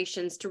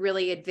organizations to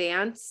really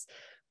advance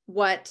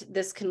what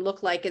this can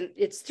look like. And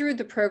it's through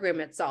the program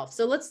itself.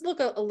 So let's look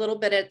a little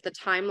bit at the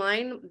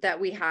timeline that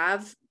we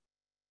have.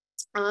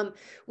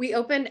 We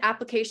opened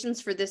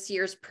applications for this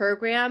year's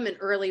program in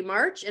early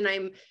March, and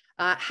I'm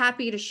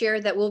happy to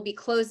share that we'll be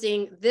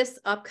closing this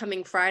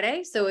upcoming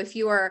Friday. So if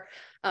you are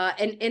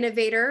an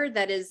innovator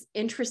that is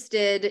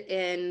interested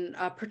in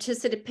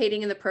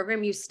participating in the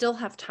program, you still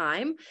have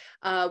time.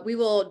 We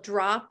will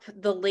drop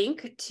the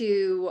link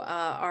to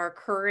our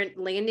current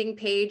landing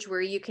page where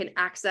you can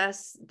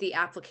access the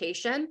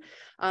application.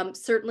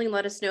 Certainly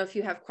let us know if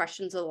you have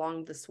questions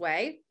along this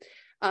way.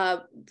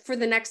 For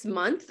the next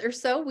month or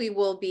so, we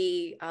will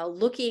be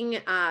looking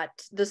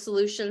at the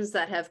solutions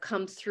that have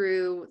come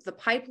through the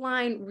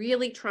pipeline,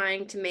 really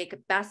trying to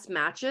make best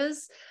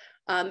matches.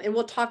 And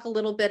we'll talk a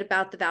little bit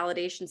about the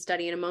validation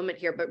study in a moment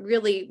here, but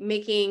really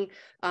making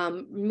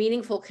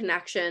meaningful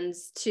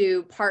connections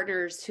to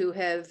partners who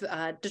have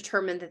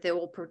determined that they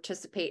will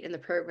participate in the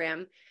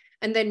program.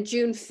 And then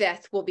June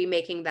 5th, we'll be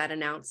making that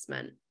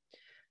announcement.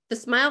 The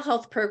Smile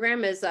Health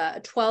program is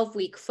a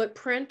 12-week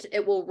footprint.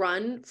 It will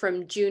run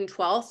from June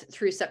 12th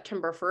through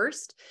September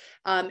 1st.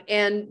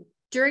 And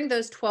during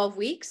those 12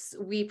 weeks,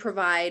 we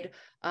provide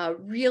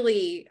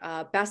really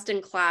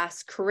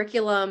best-in-class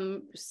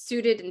curriculum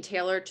suited and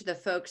tailored to the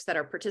folks that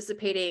are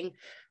participating,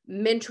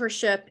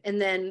 mentorship,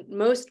 and then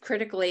most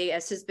critically,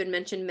 as has been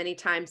mentioned many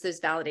times,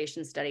 those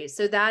validation studies.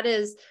 So that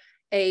is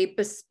a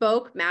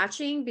bespoke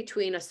matching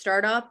between a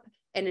startup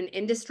and an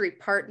industry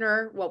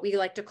partner, what we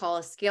like to call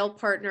a scale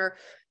partner,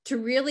 to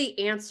really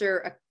answer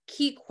a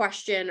key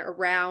question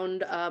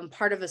around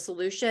part of a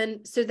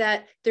solution so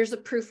that there's a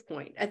proof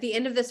point. At the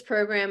end of this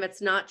program,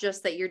 it's not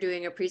just that you're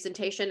doing a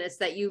presentation, it's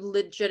that you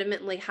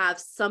legitimately have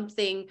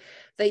something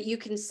that you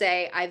can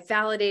say, I've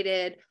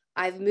validated,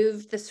 I've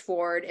moved this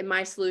forward, and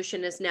my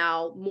solution is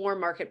now more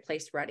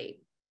marketplace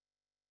ready.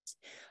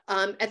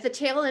 At the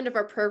tail end of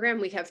our program,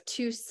 we have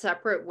two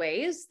separate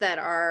ways that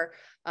our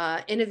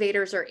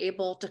innovators are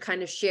able to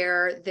kind of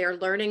share their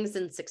learnings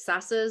and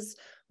successes.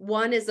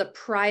 One is a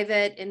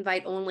private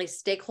invite-only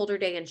stakeholder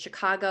day in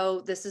Chicago.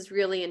 This is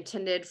really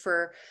intended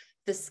for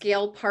the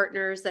scale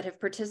partners that have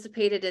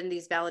participated in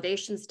these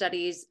validation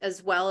studies,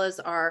 as well as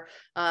our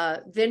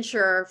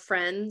venture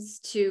friends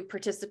to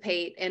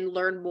participate and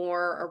learn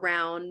more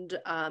around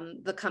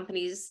the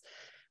companies.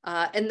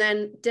 And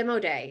then demo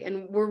day.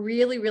 And we're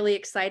really, really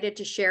excited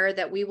to share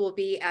that we will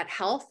be at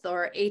Health,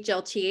 or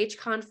HLTH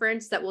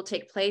conference, that will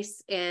take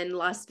place in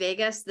Las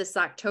Vegas this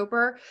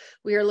October.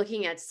 We are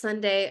looking at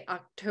Sunday,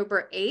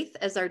 October 8th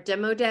as our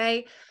demo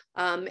day.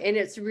 And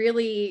it's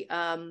really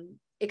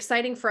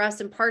exciting for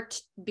us, in part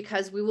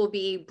because we will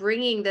be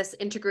bringing this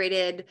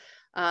integrated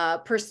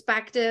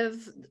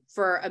perspective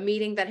for a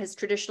meeting that has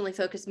traditionally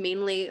focused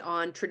mainly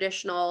on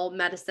traditional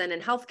medicine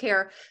and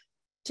healthcare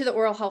to the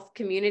oral health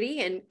community,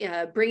 and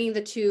bringing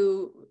the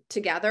two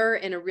together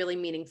in a really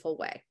meaningful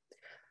way.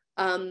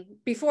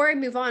 Before I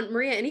move on,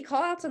 Mariya, any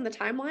call outs on the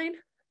timeline?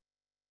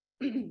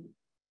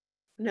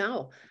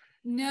 No,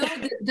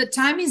 the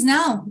time is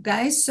now,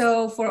 guys.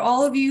 So for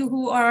all of you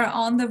who are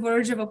on the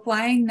verge of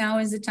applying, now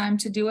is the time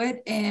to do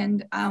it.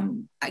 And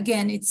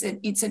again, it's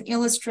an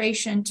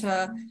illustration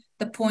to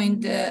the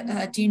point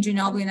that Dean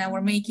Giannobile and I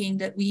were making,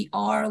 that we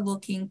are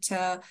looking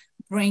to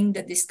bring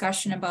the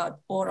discussion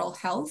about oral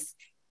health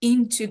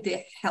into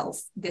the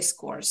health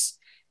discourse.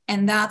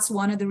 And that's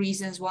one of the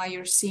reasons why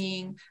you're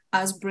seeing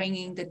us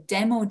bringing the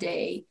demo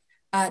day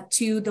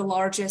to the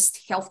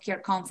largest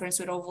healthcare conference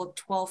with over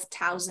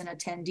 12,000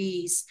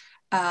 attendees,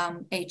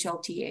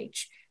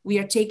 HLTH. We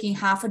are taking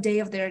half a day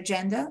of their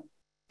agenda,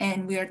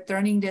 and we are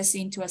turning this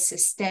into a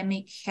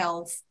systemic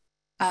health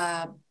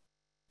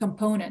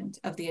component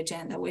of the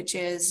agenda, which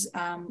is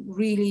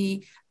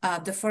really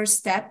the first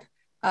step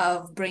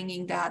of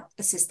bringing that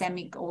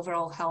systemic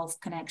overall health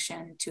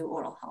connection to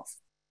oral health.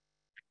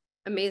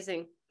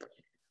 Amazing.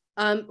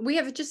 We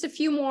have just a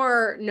few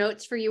more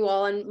notes for you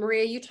all. And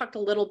Mariya, you talked a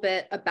little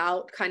bit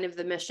about kind of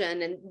the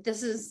mission, and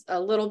this is a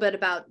little bit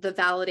about the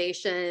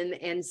validation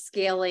and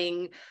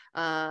scaling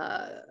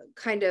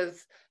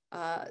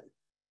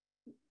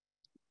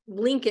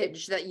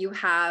linkage that you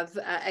have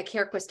at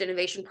CareQuest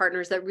Innovation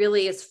Partners that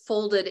really is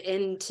folded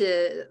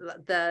into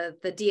the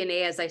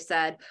DNA, as I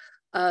said,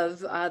 of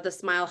the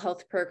Smile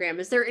Health program.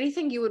 Is there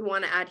anything you would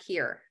want to add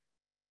here?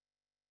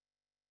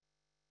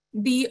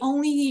 The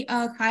only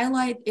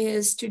highlight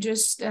is to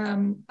just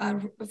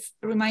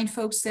remind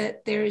folks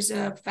that there is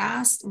a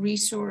vast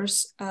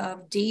resource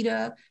of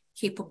data,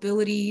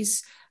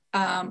 capabilities,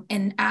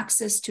 and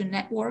access to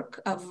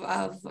network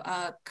of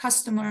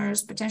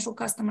customers, potential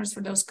customers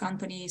for those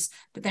companies,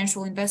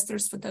 potential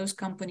investors for those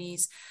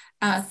companies,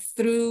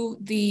 through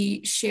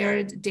the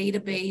shared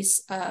database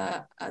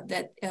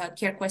that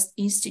CareQuest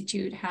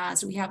Institute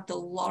has. We have the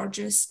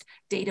largest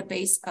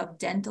database of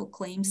dental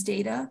claims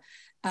data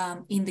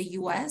in the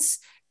US,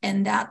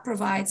 and that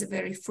provides a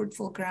very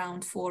fruitful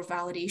ground for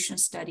validation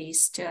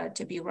studies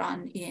to be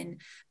run in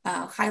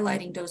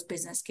highlighting those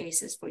business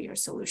cases for your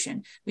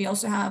solution. We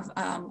also have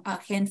a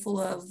handful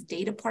of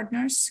data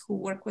partners who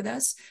work with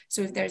us.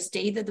 So if there's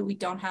data that we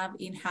don't have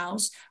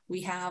in-house,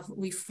 we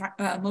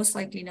most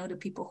likely know the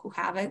people who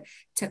have it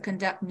to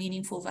conduct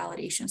meaningful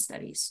validation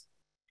studies.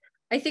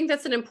 I think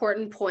that's an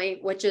important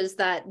point, which is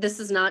that this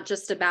is not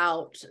just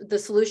about the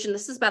solution,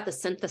 this is about the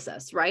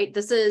synthesis, right?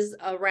 This is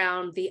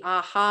around the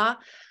aha,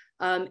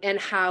 and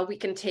how we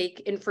can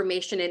take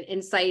information and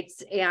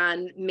insights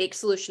and make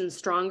solutions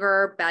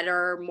stronger,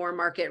 better, more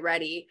market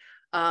ready.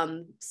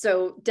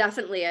 So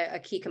definitely a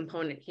key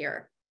component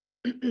here.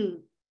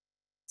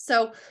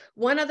 So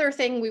one other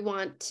thing we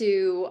want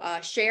to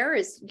share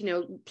is,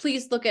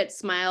 please look at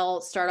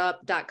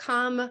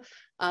smilestartup.com.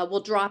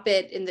 We'll drop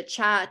it in the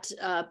chat,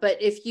 but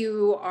if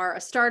you are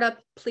a startup,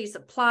 please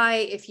apply.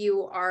 If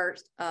you are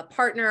a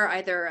partner,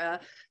 either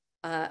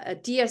a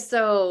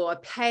DSO, a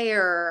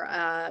payer,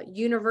 a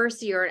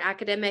university, or an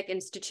academic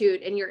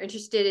institute, and you're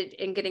interested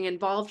in getting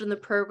involved in the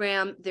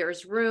program,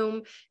 there's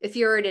room. If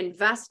you're an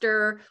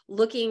investor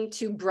looking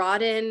to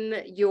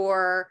broaden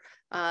your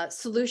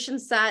solution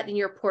set in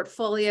your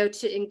portfolio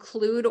to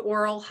include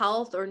oral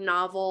health or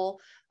novel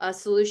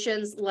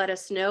solutions, let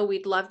us know.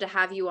 We'd love to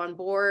have you on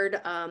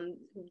board.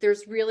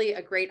 There's really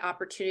a great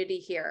opportunity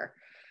here.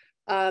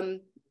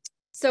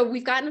 So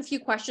we've gotten a few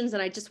questions,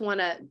 and I just want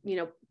to,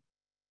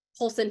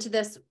 pulse into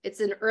this.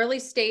 It's an early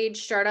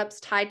stage startups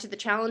tied to the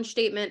challenge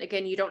statement.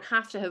 Again, you don't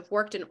have to have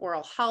worked in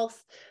oral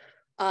health.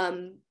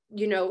 We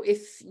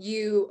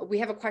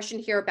have a question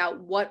here about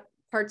what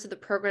parts of the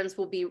programs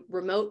will be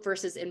remote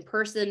versus in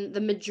person. The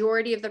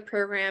majority of the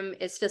program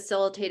is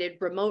facilitated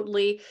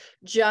remotely.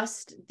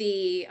 Just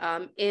the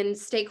in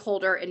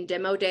stakeholder and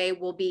demo day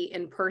will be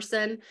in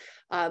person.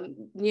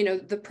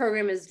 The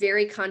program is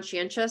very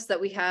conscientious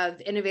that we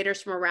have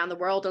innovators from around the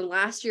world. And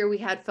last year we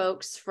had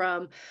folks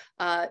from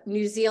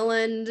New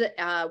Zealand.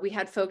 We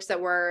had folks that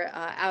were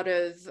out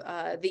of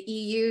the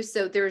EU.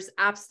 So there's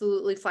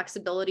absolutely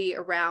flexibility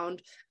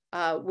around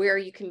where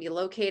you can be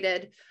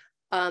located.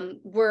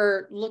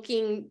 We're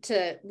looking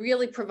to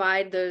really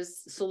provide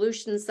those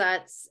solution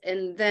sets.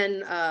 And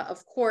then,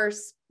 of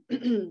course,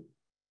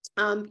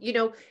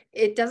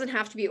 it doesn't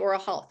have to be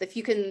oral health. If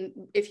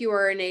you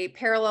are in a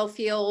parallel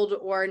field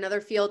or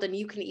another field, and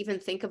you can even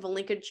think of a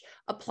linkage,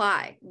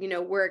 apply.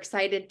 We're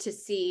excited to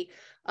see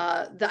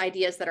the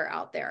ideas that are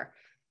out there.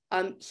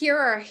 Here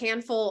are a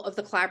handful of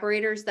the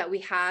collaborators that we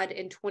had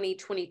in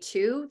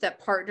 2022 that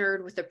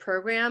partnered with the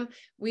program.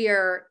 We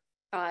are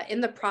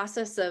in the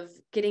process of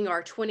getting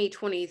our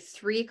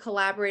 2023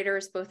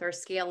 collaborators, both our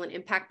scale and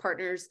impact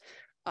partners,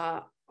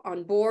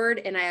 on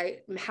board. And I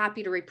am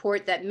happy to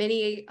report that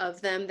many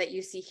of them that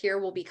you see here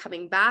will be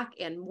coming back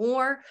and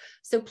more.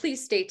 So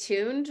please stay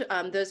tuned.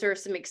 Those are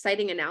some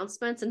exciting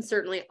announcements, and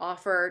certainly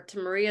offer, to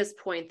Mariya's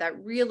point,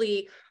 that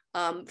really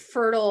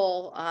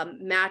fertile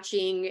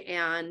matching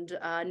and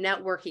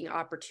networking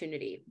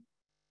opportunity.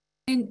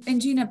 And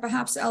Gina,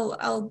 perhaps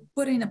I'll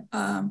put in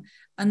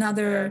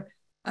another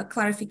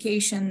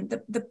clarification.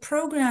 The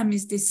program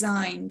is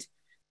designed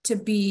to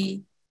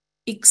be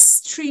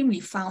extremely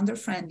founder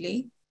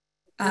friendly,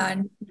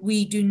 and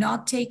we do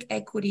not take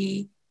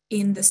equity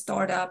in the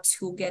startups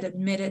who get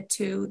admitted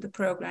to the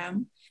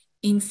program.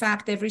 In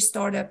fact, every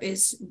startup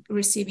is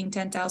receiving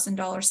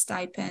 $10,000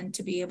 stipend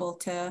to be able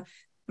to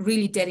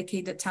really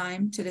dedicate the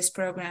time to this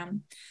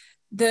program.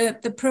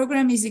 The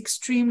program is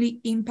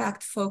extremely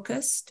impact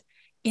focused,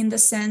 in the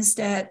sense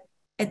that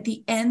at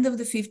the end of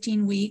the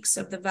 15 weeks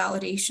of the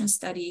validation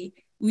study,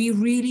 we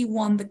really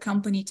want the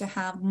company to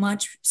have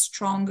much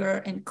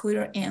stronger and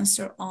clearer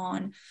answer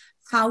on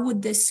how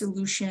would this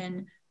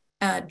solution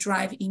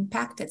drive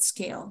impact at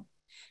scale.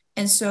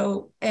 And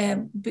so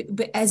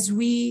as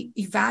we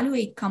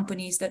evaluate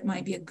companies that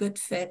might be a good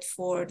fit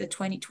for the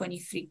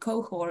 2023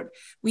 cohort,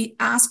 we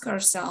ask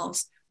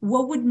ourselves,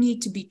 what would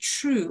need to be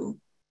true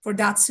for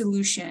that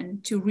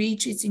solution to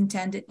reach its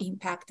intended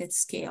impact at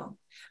scale?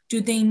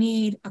 Do they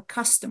need a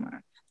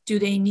customer? Do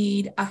they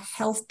need a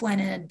health plan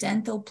and a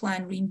dental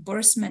plan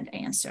reimbursement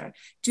answer?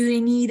 Do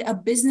they need a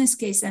business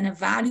case and a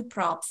value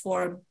prop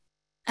for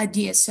a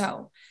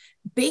DSO?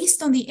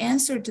 Based on the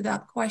answer to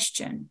that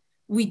question,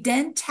 we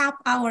then tap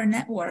our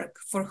network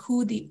for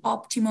who the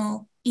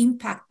optimal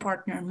impact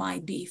partner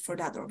might be for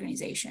that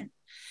organization.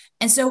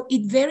 And so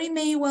it very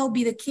may well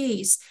be the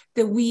case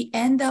that we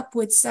end up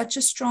with such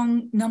a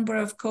strong number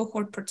of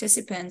cohort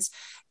participants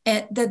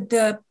that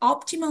the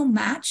optimal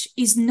match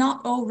is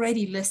not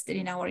already listed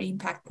in our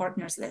impact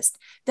partners list.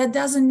 That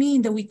doesn't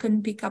mean that we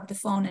couldn't pick up the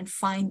phone and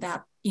find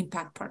that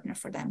impact partner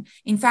for them.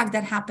 In fact,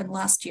 that happened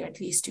last year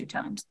at least 2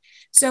 times.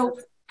 So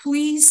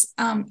please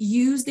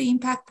use the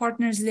impact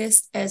partners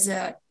list as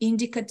an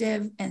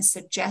indicative and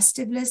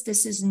suggestive list.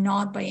 This is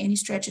not by any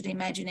stretch of the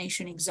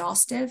imagination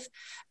exhaustive.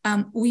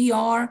 We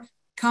are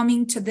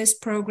coming to this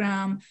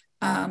program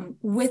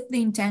with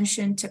the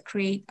intention to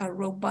create a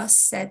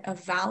robust set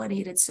of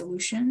validated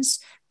solutions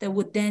that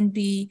would then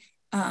be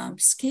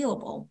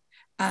scalable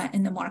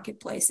in the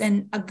marketplace.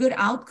 And a good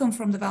outcome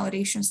from the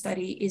validation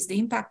study is the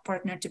impact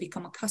partner to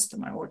become a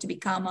customer or to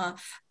become a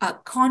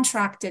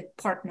contracted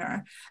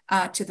partner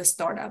to the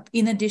startup,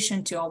 in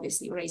addition to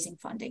obviously raising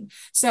funding.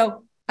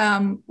 So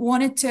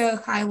wanted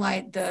to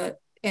highlight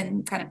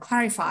and kind of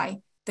clarify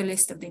the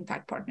list of the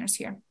impact partners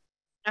here.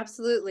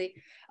 Absolutely.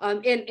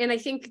 And I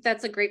think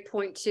that's a great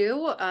point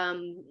too,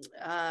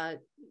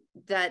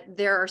 that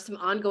there are some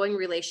ongoing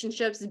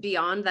relationships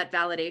beyond that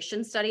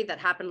validation study that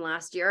happened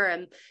last year.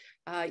 And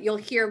you'll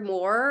hear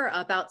more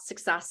about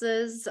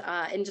successes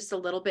in just a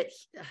little bit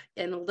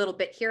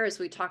here as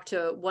we talk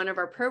to one of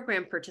our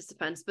program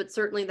participants, but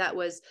certainly that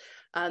was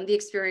the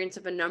experience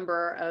of a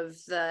number of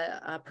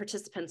the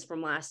participants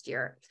from last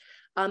year.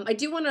 I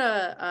do want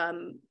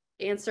to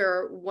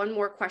answer one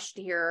more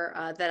question here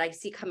that I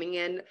see coming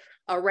in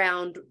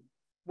around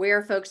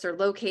where folks are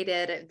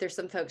located. There's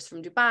some folks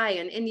from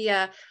Dubai and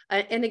India.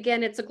 And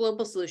again, it's a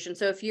global solution.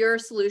 So if your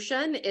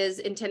solution is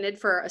intended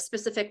for a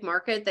specific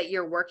market that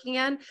you're working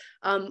in,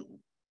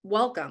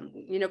 welcome,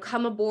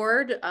 come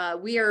aboard.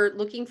 We are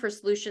looking for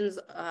solutions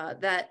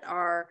that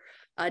are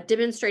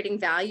demonstrating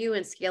value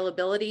and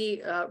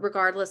scalability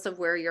regardless of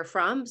where you're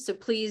from. So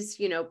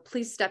please,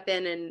 please step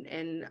in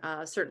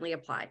and certainly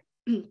apply.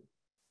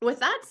 With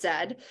that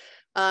said,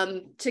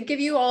 to give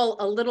you all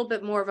a little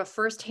bit more of a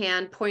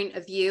firsthand point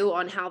of view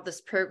on how this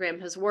program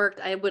has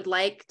worked, I would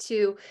like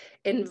to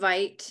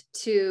invite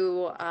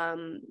to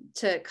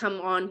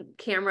come on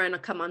camera and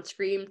come on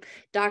screen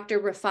Dr.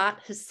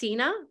 Rafat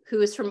Hassina,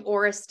 who is from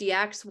Auris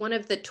DX, one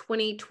of the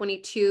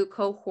 2022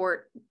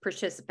 cohort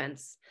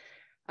participants.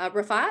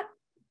 Rafat?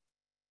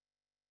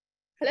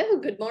 Hello,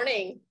 good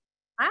morning.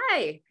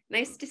 Hi,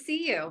 nice to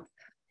see you.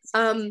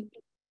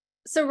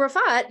 So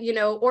Rafat, you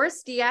know,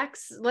 Auris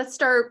DX, let's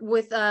start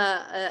with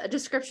a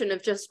description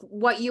of just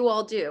what you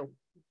all do.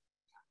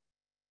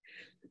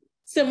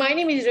 So my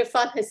name is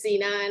Rafat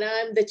Hasina, and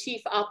I'm the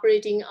Chief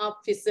Operating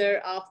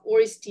Officer of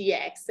Auris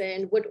DX.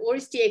 And what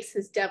Auris DX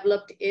has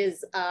developed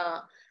is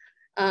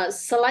a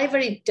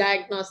salivary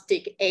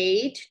diagnostic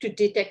aid to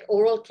detect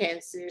oral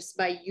cancers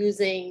by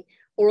using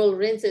oral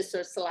rinses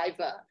or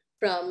saliva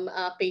from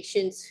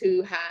patients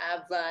who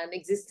have an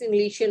existing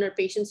lesion or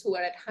patients who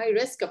are at high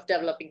risk of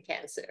developing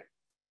cancer.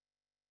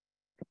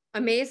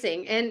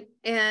 Amazing. And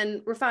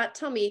Rafat,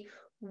 tell me,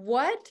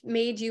 what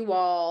made you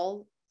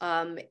all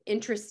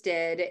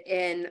interested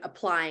in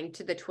applying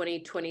to the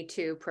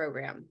 2022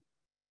 program?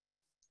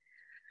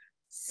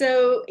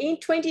 So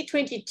in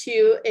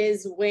 2022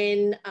 is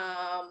when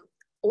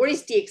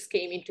Auris DX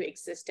came into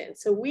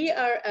existence. So we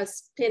are a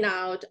spin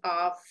out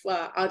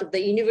of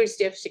the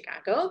University of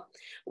Chicago.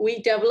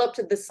 We developed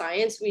the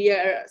science. We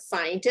are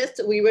scientists.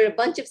 We were a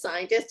bunch of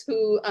scientists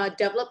who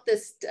developed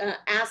this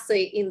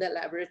assay in the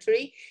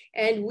laboratory.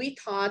 And we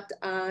thought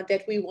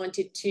that we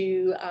wanted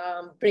to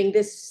bring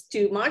this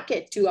to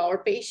market to our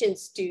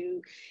patients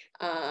to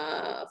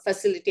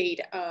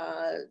facilitate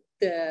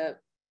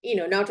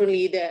not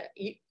only the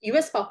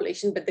US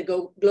population, but the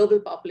global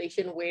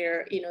population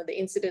where, the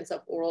incidence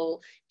of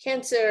oral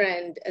cancer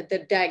and the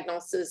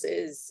diagnosis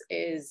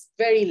is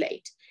very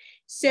late.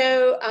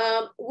 So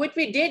what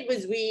we did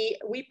was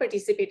we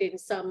participated in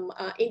some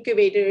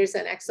incubators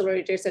and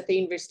accelerators at the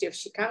University of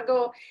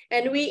Chicago,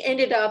 and we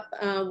ended up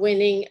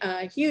winning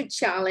a huge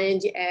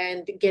challenge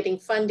and getting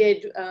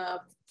funded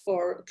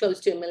for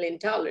close to $1 million.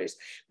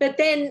 But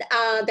then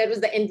that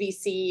was the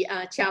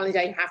NVC challenge,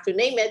 I have to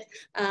name it.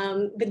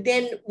 But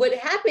then what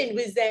happened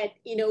was that,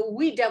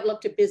 we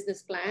developed a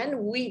business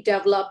plan. We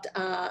developed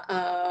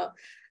a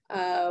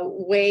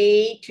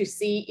way to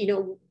see,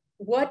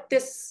 what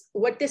this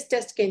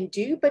test can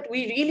do, but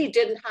we really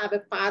didn't have a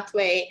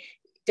pathway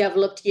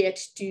developed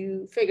yet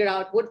to figure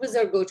out what was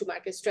our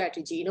go-to-market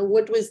strategy.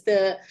 What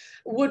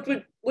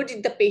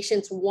did the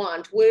patients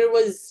want? Where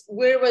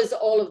was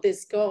all of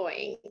this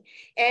going?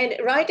 And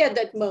right at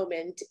that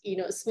moment,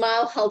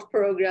 Smile Health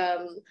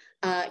Program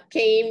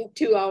came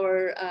to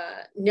our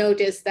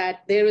notice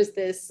that there was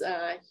this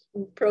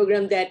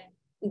program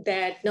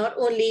that not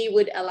only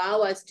would allow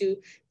us to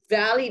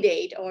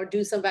validate or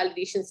do some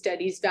validation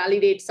studies,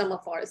 validate some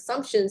of our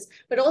assumptions,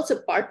 but also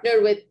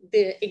partner with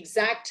the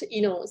exact,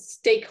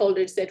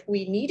 stakeholders that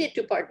we needed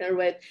to partner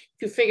with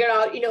to figure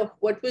out,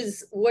 what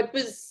was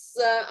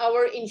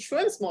our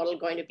insurance model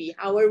going to be?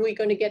 How are we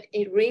going to get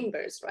it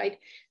reimbursed, right?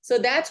 So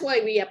that's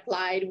why we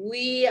applied.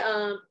 We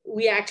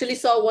actually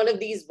saw one of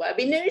these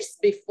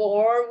webinars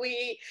before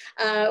we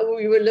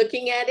were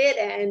looking at it,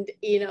 and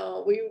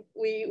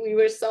we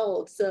were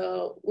sold.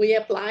 So we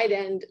applied,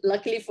 and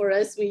luckily for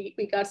us, we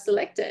got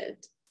selected.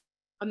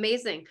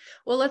 Amazing.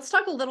 Well, let's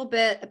talk a little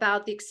bit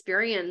about the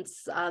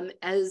experience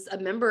as a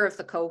member of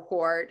the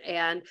cohort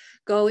and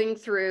going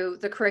through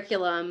the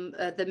curriculum,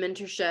 the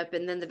mentorship,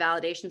 and then the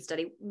validation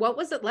study. What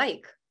was it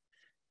like?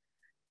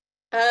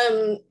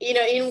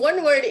 In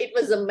one word, it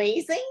was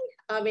amazing.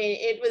 I mean,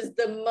 it was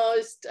the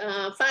most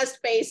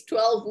fast-paced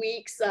 12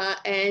 weeks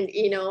and,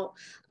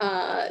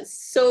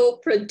 so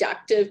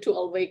productive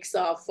 12 weeks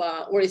of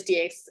Auris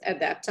DX at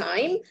that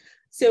time.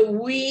 So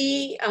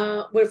we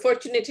were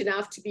fortunate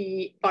enough to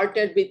be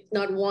partnered with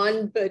not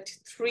one, but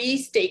 3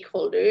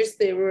 stakeholders.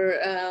 There were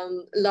a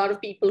lot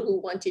of people who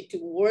wanted to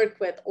work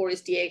with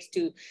Auris DX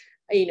to,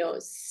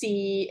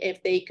 see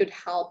if they could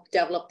help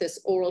develop this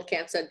oral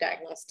cancer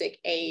diagnostic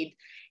aid.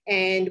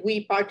 And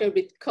we partnered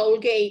with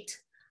Colgate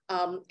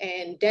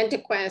and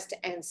DentaQuest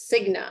and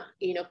Cigna.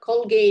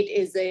 Colgate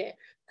is a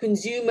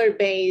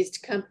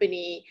consumer-based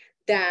company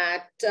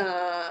that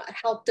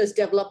helped us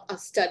develop a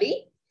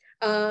study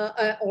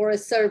or a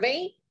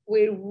survey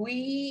where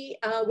we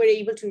were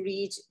able to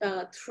reach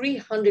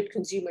 300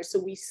 consumers. So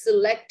we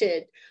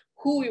selected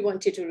who we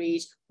wanted to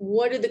reach,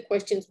 what are the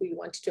questions we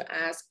wanted to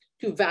ask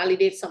to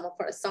validate some of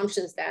our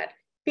assumptions that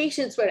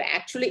patients were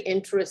actually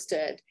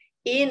interested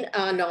in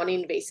a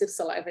non-invasive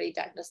salivary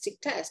diagnostic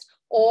test,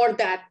 or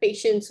that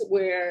patients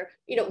were,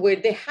 were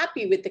they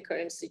happy with the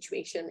current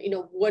situation?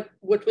 What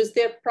was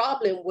their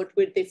problem? What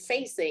were they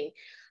facing?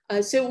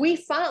 So we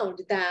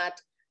found that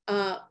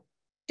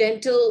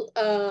dental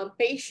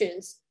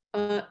patients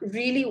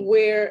really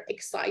were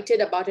excited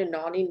about a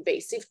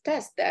non-invasive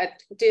test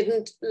that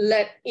didn't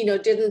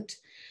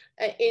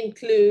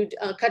include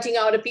cutting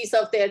out a piece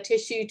of their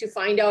tissue to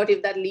find out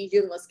if that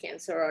lesion was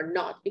cancer or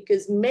not.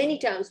 Because many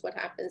times what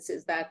happens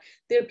is that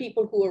there are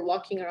people who are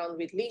walking around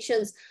with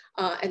lesions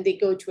and they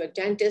go to a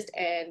dentist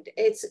and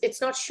it's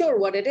not sure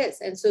what it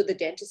is. And so the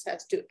dentist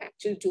has to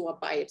actually do a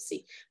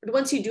biopsy. But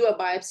once you do a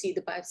biopsy,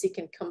 the biopsy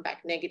can come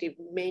back negative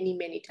many,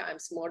 many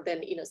times, more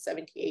than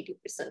 70,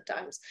 80%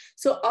 times.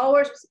 So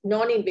our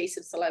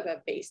non-invasive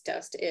saliva-based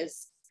test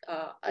is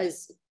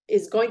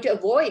is going to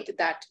avoid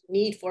that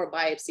need for a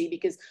biopsy,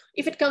 because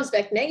if it comes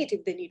back negative,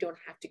 then you don't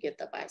have to get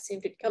the biopsy.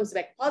 If it comes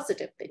back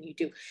positive, then you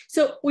do.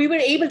 So we were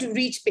able to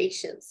reach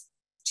patients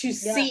to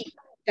see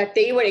that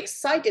they were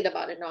excited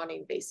about a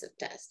non-invasive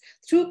test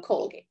through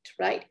Colgate,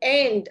 right?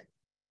 And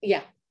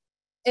yeah.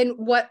 And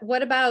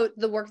what about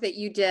the work that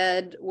you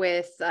did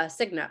with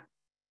Cigna?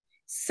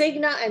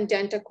 Cigna and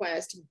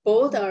DentaQuest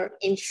both are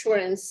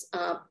insurance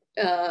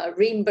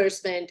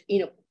reimbursement,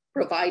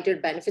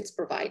 benefits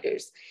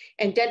providers.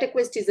 And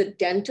DentaQuest is a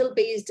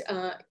dental-based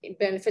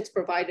benefits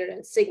provider,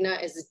 and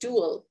Cigna is a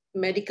dual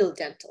medical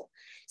dental.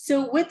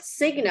 So with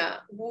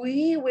Cigna,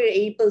 we were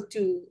able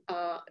to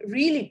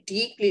really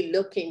deeply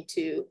look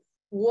into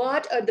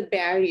what are the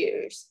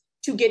barriers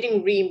to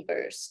getting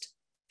reimbursed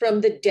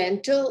from the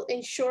dental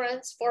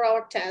insurance for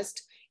our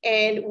test,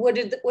 and what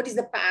is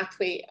the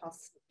pathway of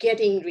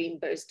getting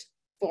reimbursed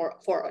for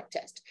our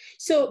test.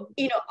 So,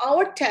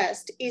 our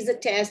test is a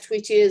test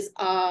which is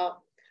a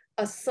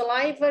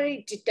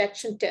salivary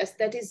detection test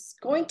that is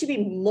going to be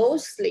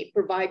mostly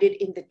provided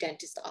in the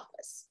dentist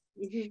office.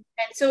 Mm-hmm.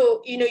 And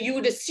so, you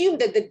would assume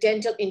that the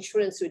dental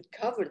insurance would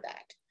cover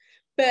that.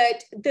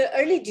 But the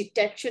early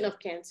detection of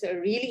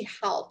cancer really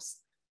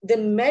helps the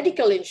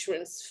medical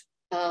insurance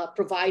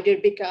provider,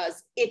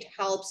 because it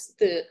helps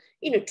the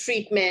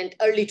treatment,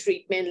 early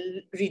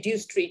treatment,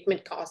 reduce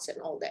treatment costs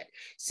and all that.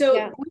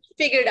 So we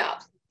figured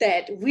out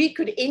that we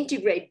could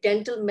integrate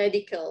dental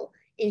medical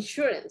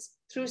insurance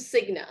through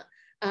Cigna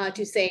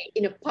to say,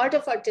 part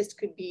of our test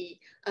could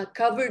be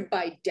covered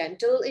by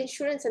dental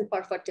insurance and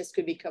part of our test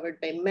could be covered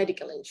by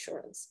medical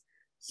insurance.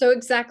 So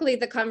exactly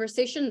the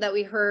conversation that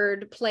we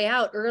heard play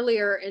out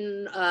earlier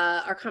in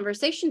our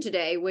conversation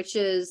today, which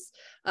is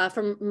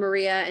from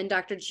Mariya and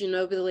Dr.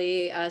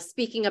 Giannobile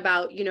speaking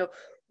about,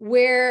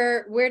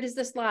 where does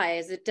this lie?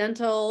 Is it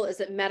dental? Is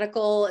it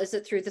medical? Is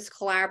it through this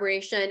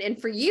collaboration? And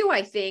for you,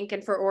 I think,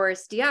 and for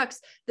OrisDX,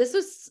 this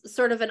was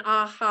sort of an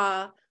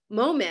aha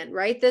moment,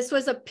 right? This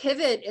was a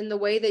pivot in the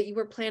way that you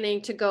were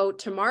planning to go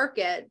to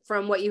market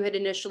from what you had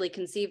initially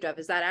conceived of.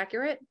 Is that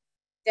accurate?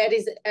 That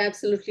is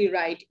absolutely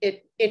right.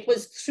 It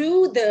was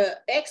through the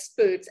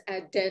experts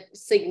at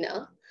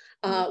Cigna.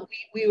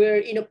 We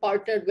were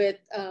partnered with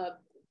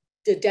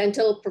the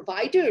dental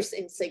providers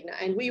in Cigna,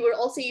 and we were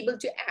also able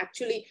to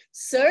actually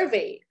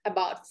survey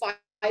about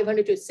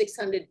 500 to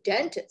 600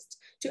 dentists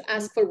to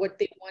ask for what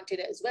they wanted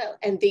as well.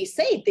 And they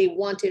say they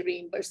want a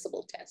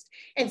reimbursable test.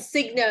 And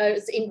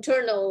Cigna's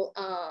internal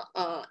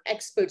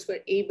experts were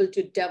able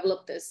to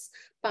develop this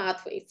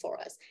pathway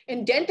for us.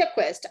 And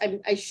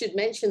DentaQuest, I should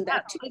mention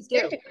that too.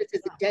 DentaQuest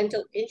is a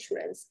dental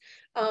insurance.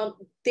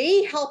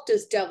 They helped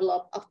us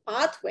develop a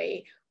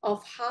pathway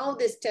of how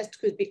this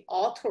test could be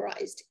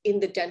authorized in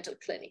the dental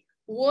clinic.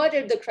 What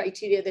are the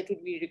criteria that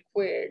would be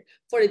required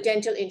for a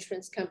dental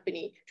insurance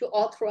company to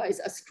authorize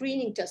a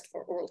screening test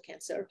for oral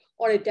cancer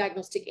or a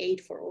diagnostic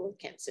aid for oral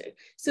cancer?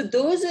 So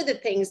those are the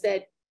things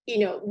that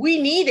we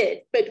needed,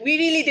 but we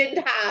really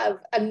didn't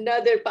have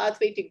another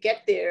pathway to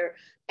get there.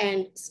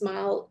 And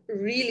SMILE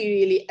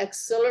really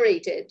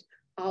accelerated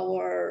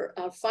our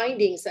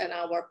findings and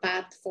our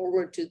path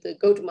forward to the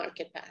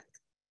go-to-market path.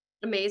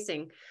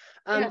 Amazing.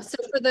 So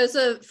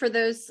for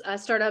those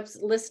startups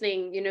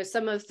listening,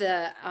 some of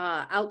the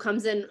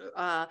outcomes in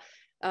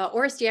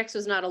OrisDX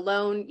was not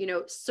alone.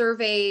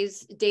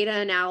 Surveys, data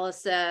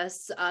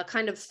analysis,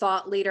 kind of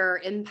thought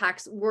leader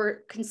impacts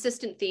were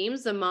consistent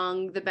themes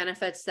among the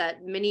benefits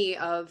that many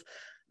of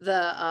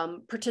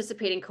the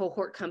participating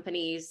cohort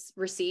companies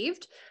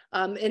received.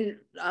 And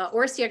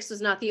OrisDX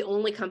was not the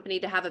only company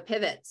to have a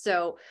pivot.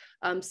 So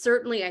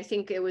certainly I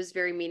think it was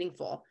very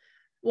meaningful.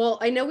 Well,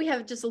 I know we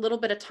have just a little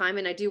bit of time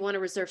and I do want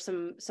to reserve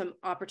some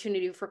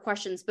opportunity for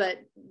questions, but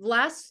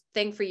last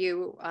thing for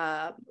you,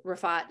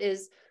 Rafat,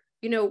 is,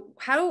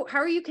 how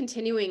are you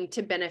continuing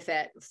to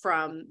benefit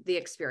from the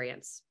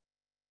experience?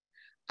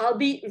 I'll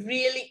be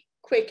really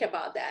quick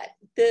about that.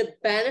 The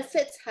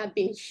benefits have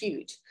been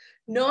huge.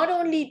 Not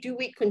only do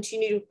we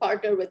continue to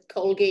partner with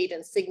Colgate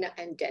and Cigna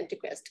and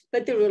DentaQuest,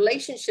 but the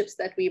relationships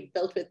that we've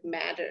built with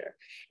Matter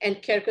and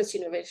CareQuest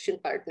Innovation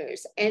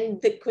Partners and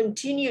the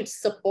continued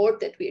support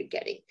that we're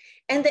getting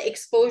and the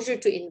exposure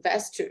to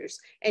investors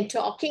and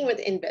talking with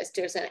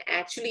investors and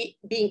actually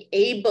being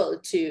able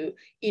to,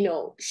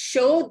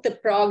 show the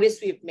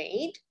progress we've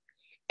made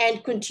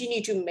and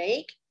continue to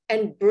make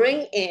and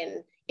bring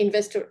in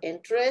investor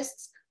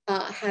interests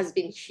has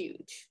been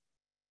huge.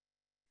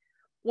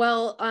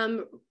 Well,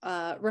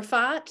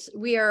 Rafat,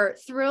 we are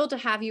thrilled to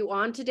have you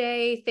on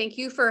today. Thank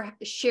you for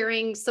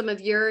sharing some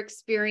of your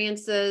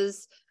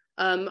experiences.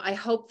 I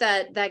hope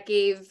that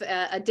gave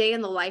a day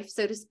in the life,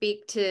 so to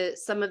speak, to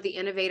some of the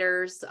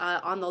innovators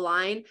on the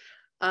line.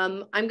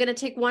 I'm going to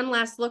take one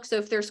last look. So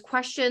if there's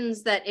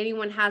questions that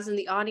anyone has in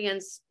the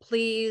audience,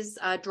 please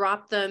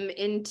drop them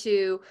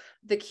into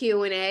the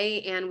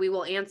Q&A and we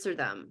will answer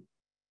them.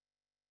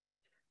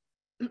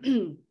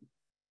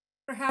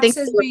 Perhaps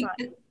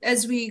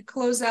as we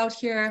close out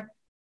here,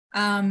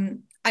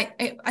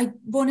 I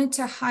wanted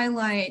to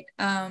highlight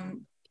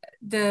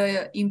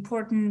the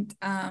important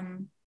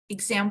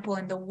example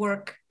and the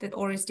work that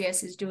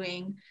ORSDS is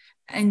doing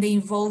and the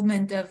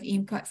involvement of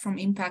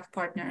impact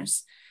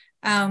partners.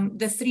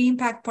 The 3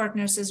 impact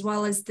partners, as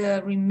well as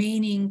the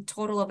remaining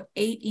total of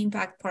 8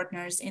 impact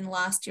partners in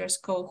last year's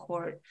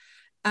cohort,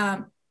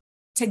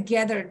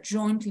 together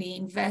jointly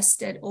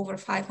invested over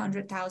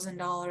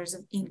 $500,000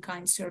 of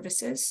in-kind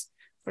services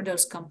for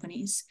those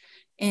companies.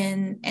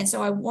 And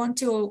so I want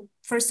to,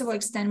 first of all,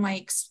 extend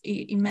my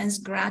immense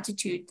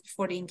gratitude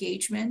for the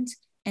engagement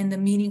and the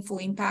meaningful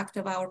impact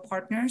of our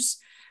partners.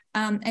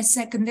 And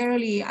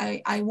secondarily,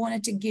 I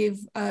wanted to give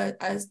a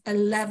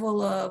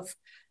level of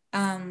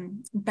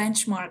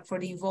benchmark for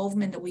the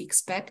involvement that we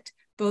expect,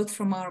 both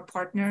from our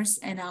partners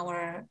and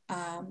our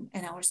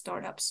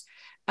startups.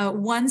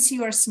 Once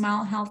you are a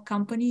Smile Health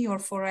company, you're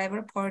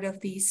forever part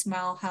of the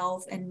Smile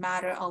Health and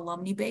Matter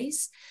alumni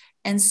base.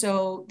 And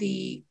so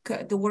the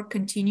work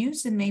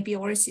continues, and maybe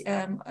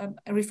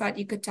Rifat,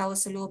 you could tell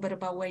us a little bit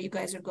about where you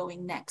guys are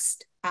going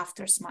next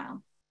after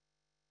Smile.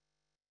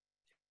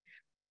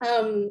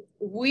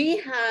 We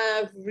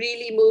have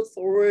really moved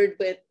forward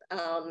with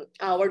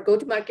our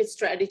go-to-market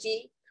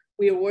strategy.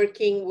 We're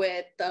working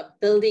with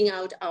building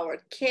out our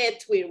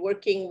kit. We're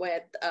working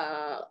with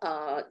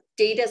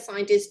data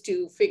scientists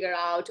to figure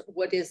out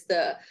what is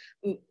the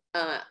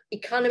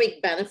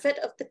economic benefit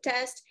of the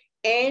test.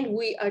 And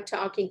we are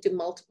talking to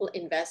multiple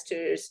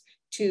investors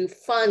to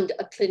fund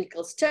a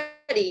clinical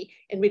study.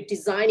 And we're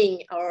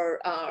designing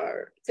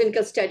our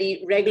clinical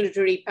study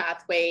regulatory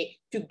pathway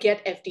to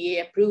get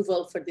FDA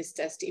approval for this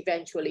test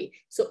eventually.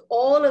 So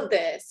all of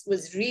this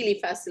was really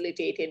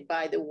facilitated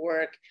by the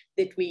work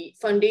that we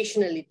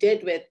foundationally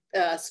did with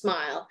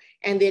Smile,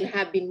 and then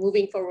have been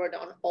moving forward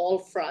on all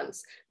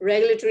fronts: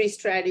 regulatory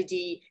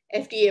strategy,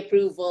 FDA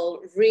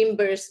approval,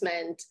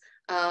 reimbursement,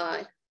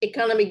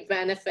 economic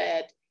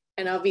benefit,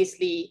 and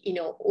obviously,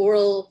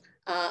 oral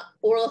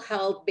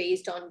health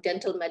based on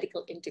dental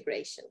medical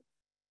integration.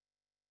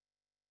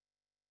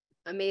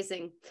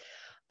 Amazing.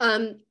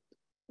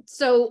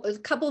 So a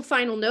couple of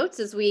final notes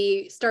as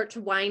we start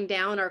to wind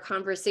down our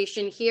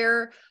conversation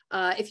here.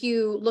 If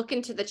you look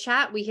into the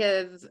chat, we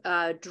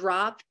have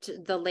dropped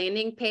the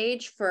landing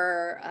page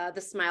for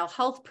the Smile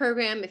Health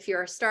program. If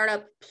you're a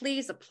startup,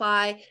 please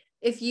apply.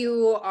 If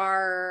you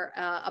are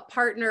a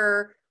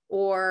partner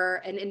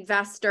or an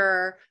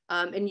investor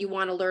and you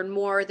want to learn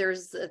more,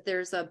 there's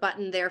a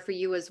button there for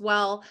you as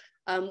well.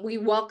 We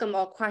welcome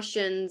all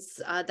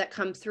questions that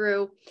come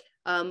through.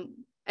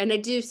 And I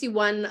do see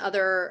one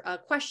other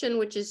question,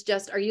 which is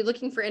just, are you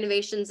looking for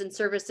innovations in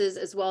services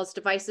as well as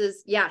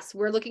devices? Yes,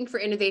 we're looking for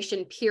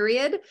innovation,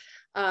 period.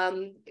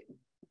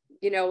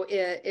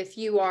 If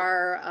you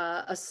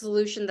are a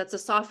solution that's a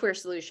software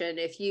solution,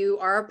 if you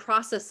are a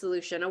process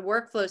solution, a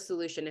workflow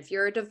solution, if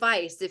you're a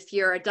device, if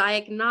you're a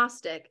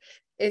diagnostic,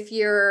 if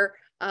you're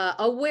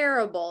a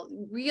wearable,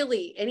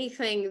 really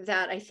anything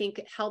that I think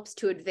helps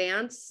to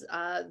advance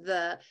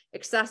the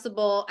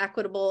accessible,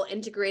 equitable,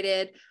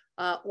 integrated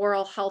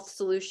oral health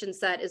solution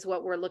set is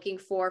what we're looking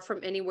for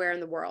from anywhere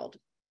in the world.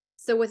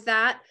 So with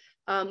that,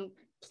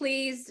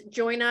 please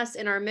join us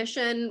in our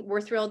mission. We're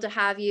thrilled to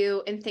have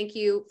you, and thank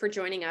you for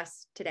joining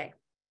us today.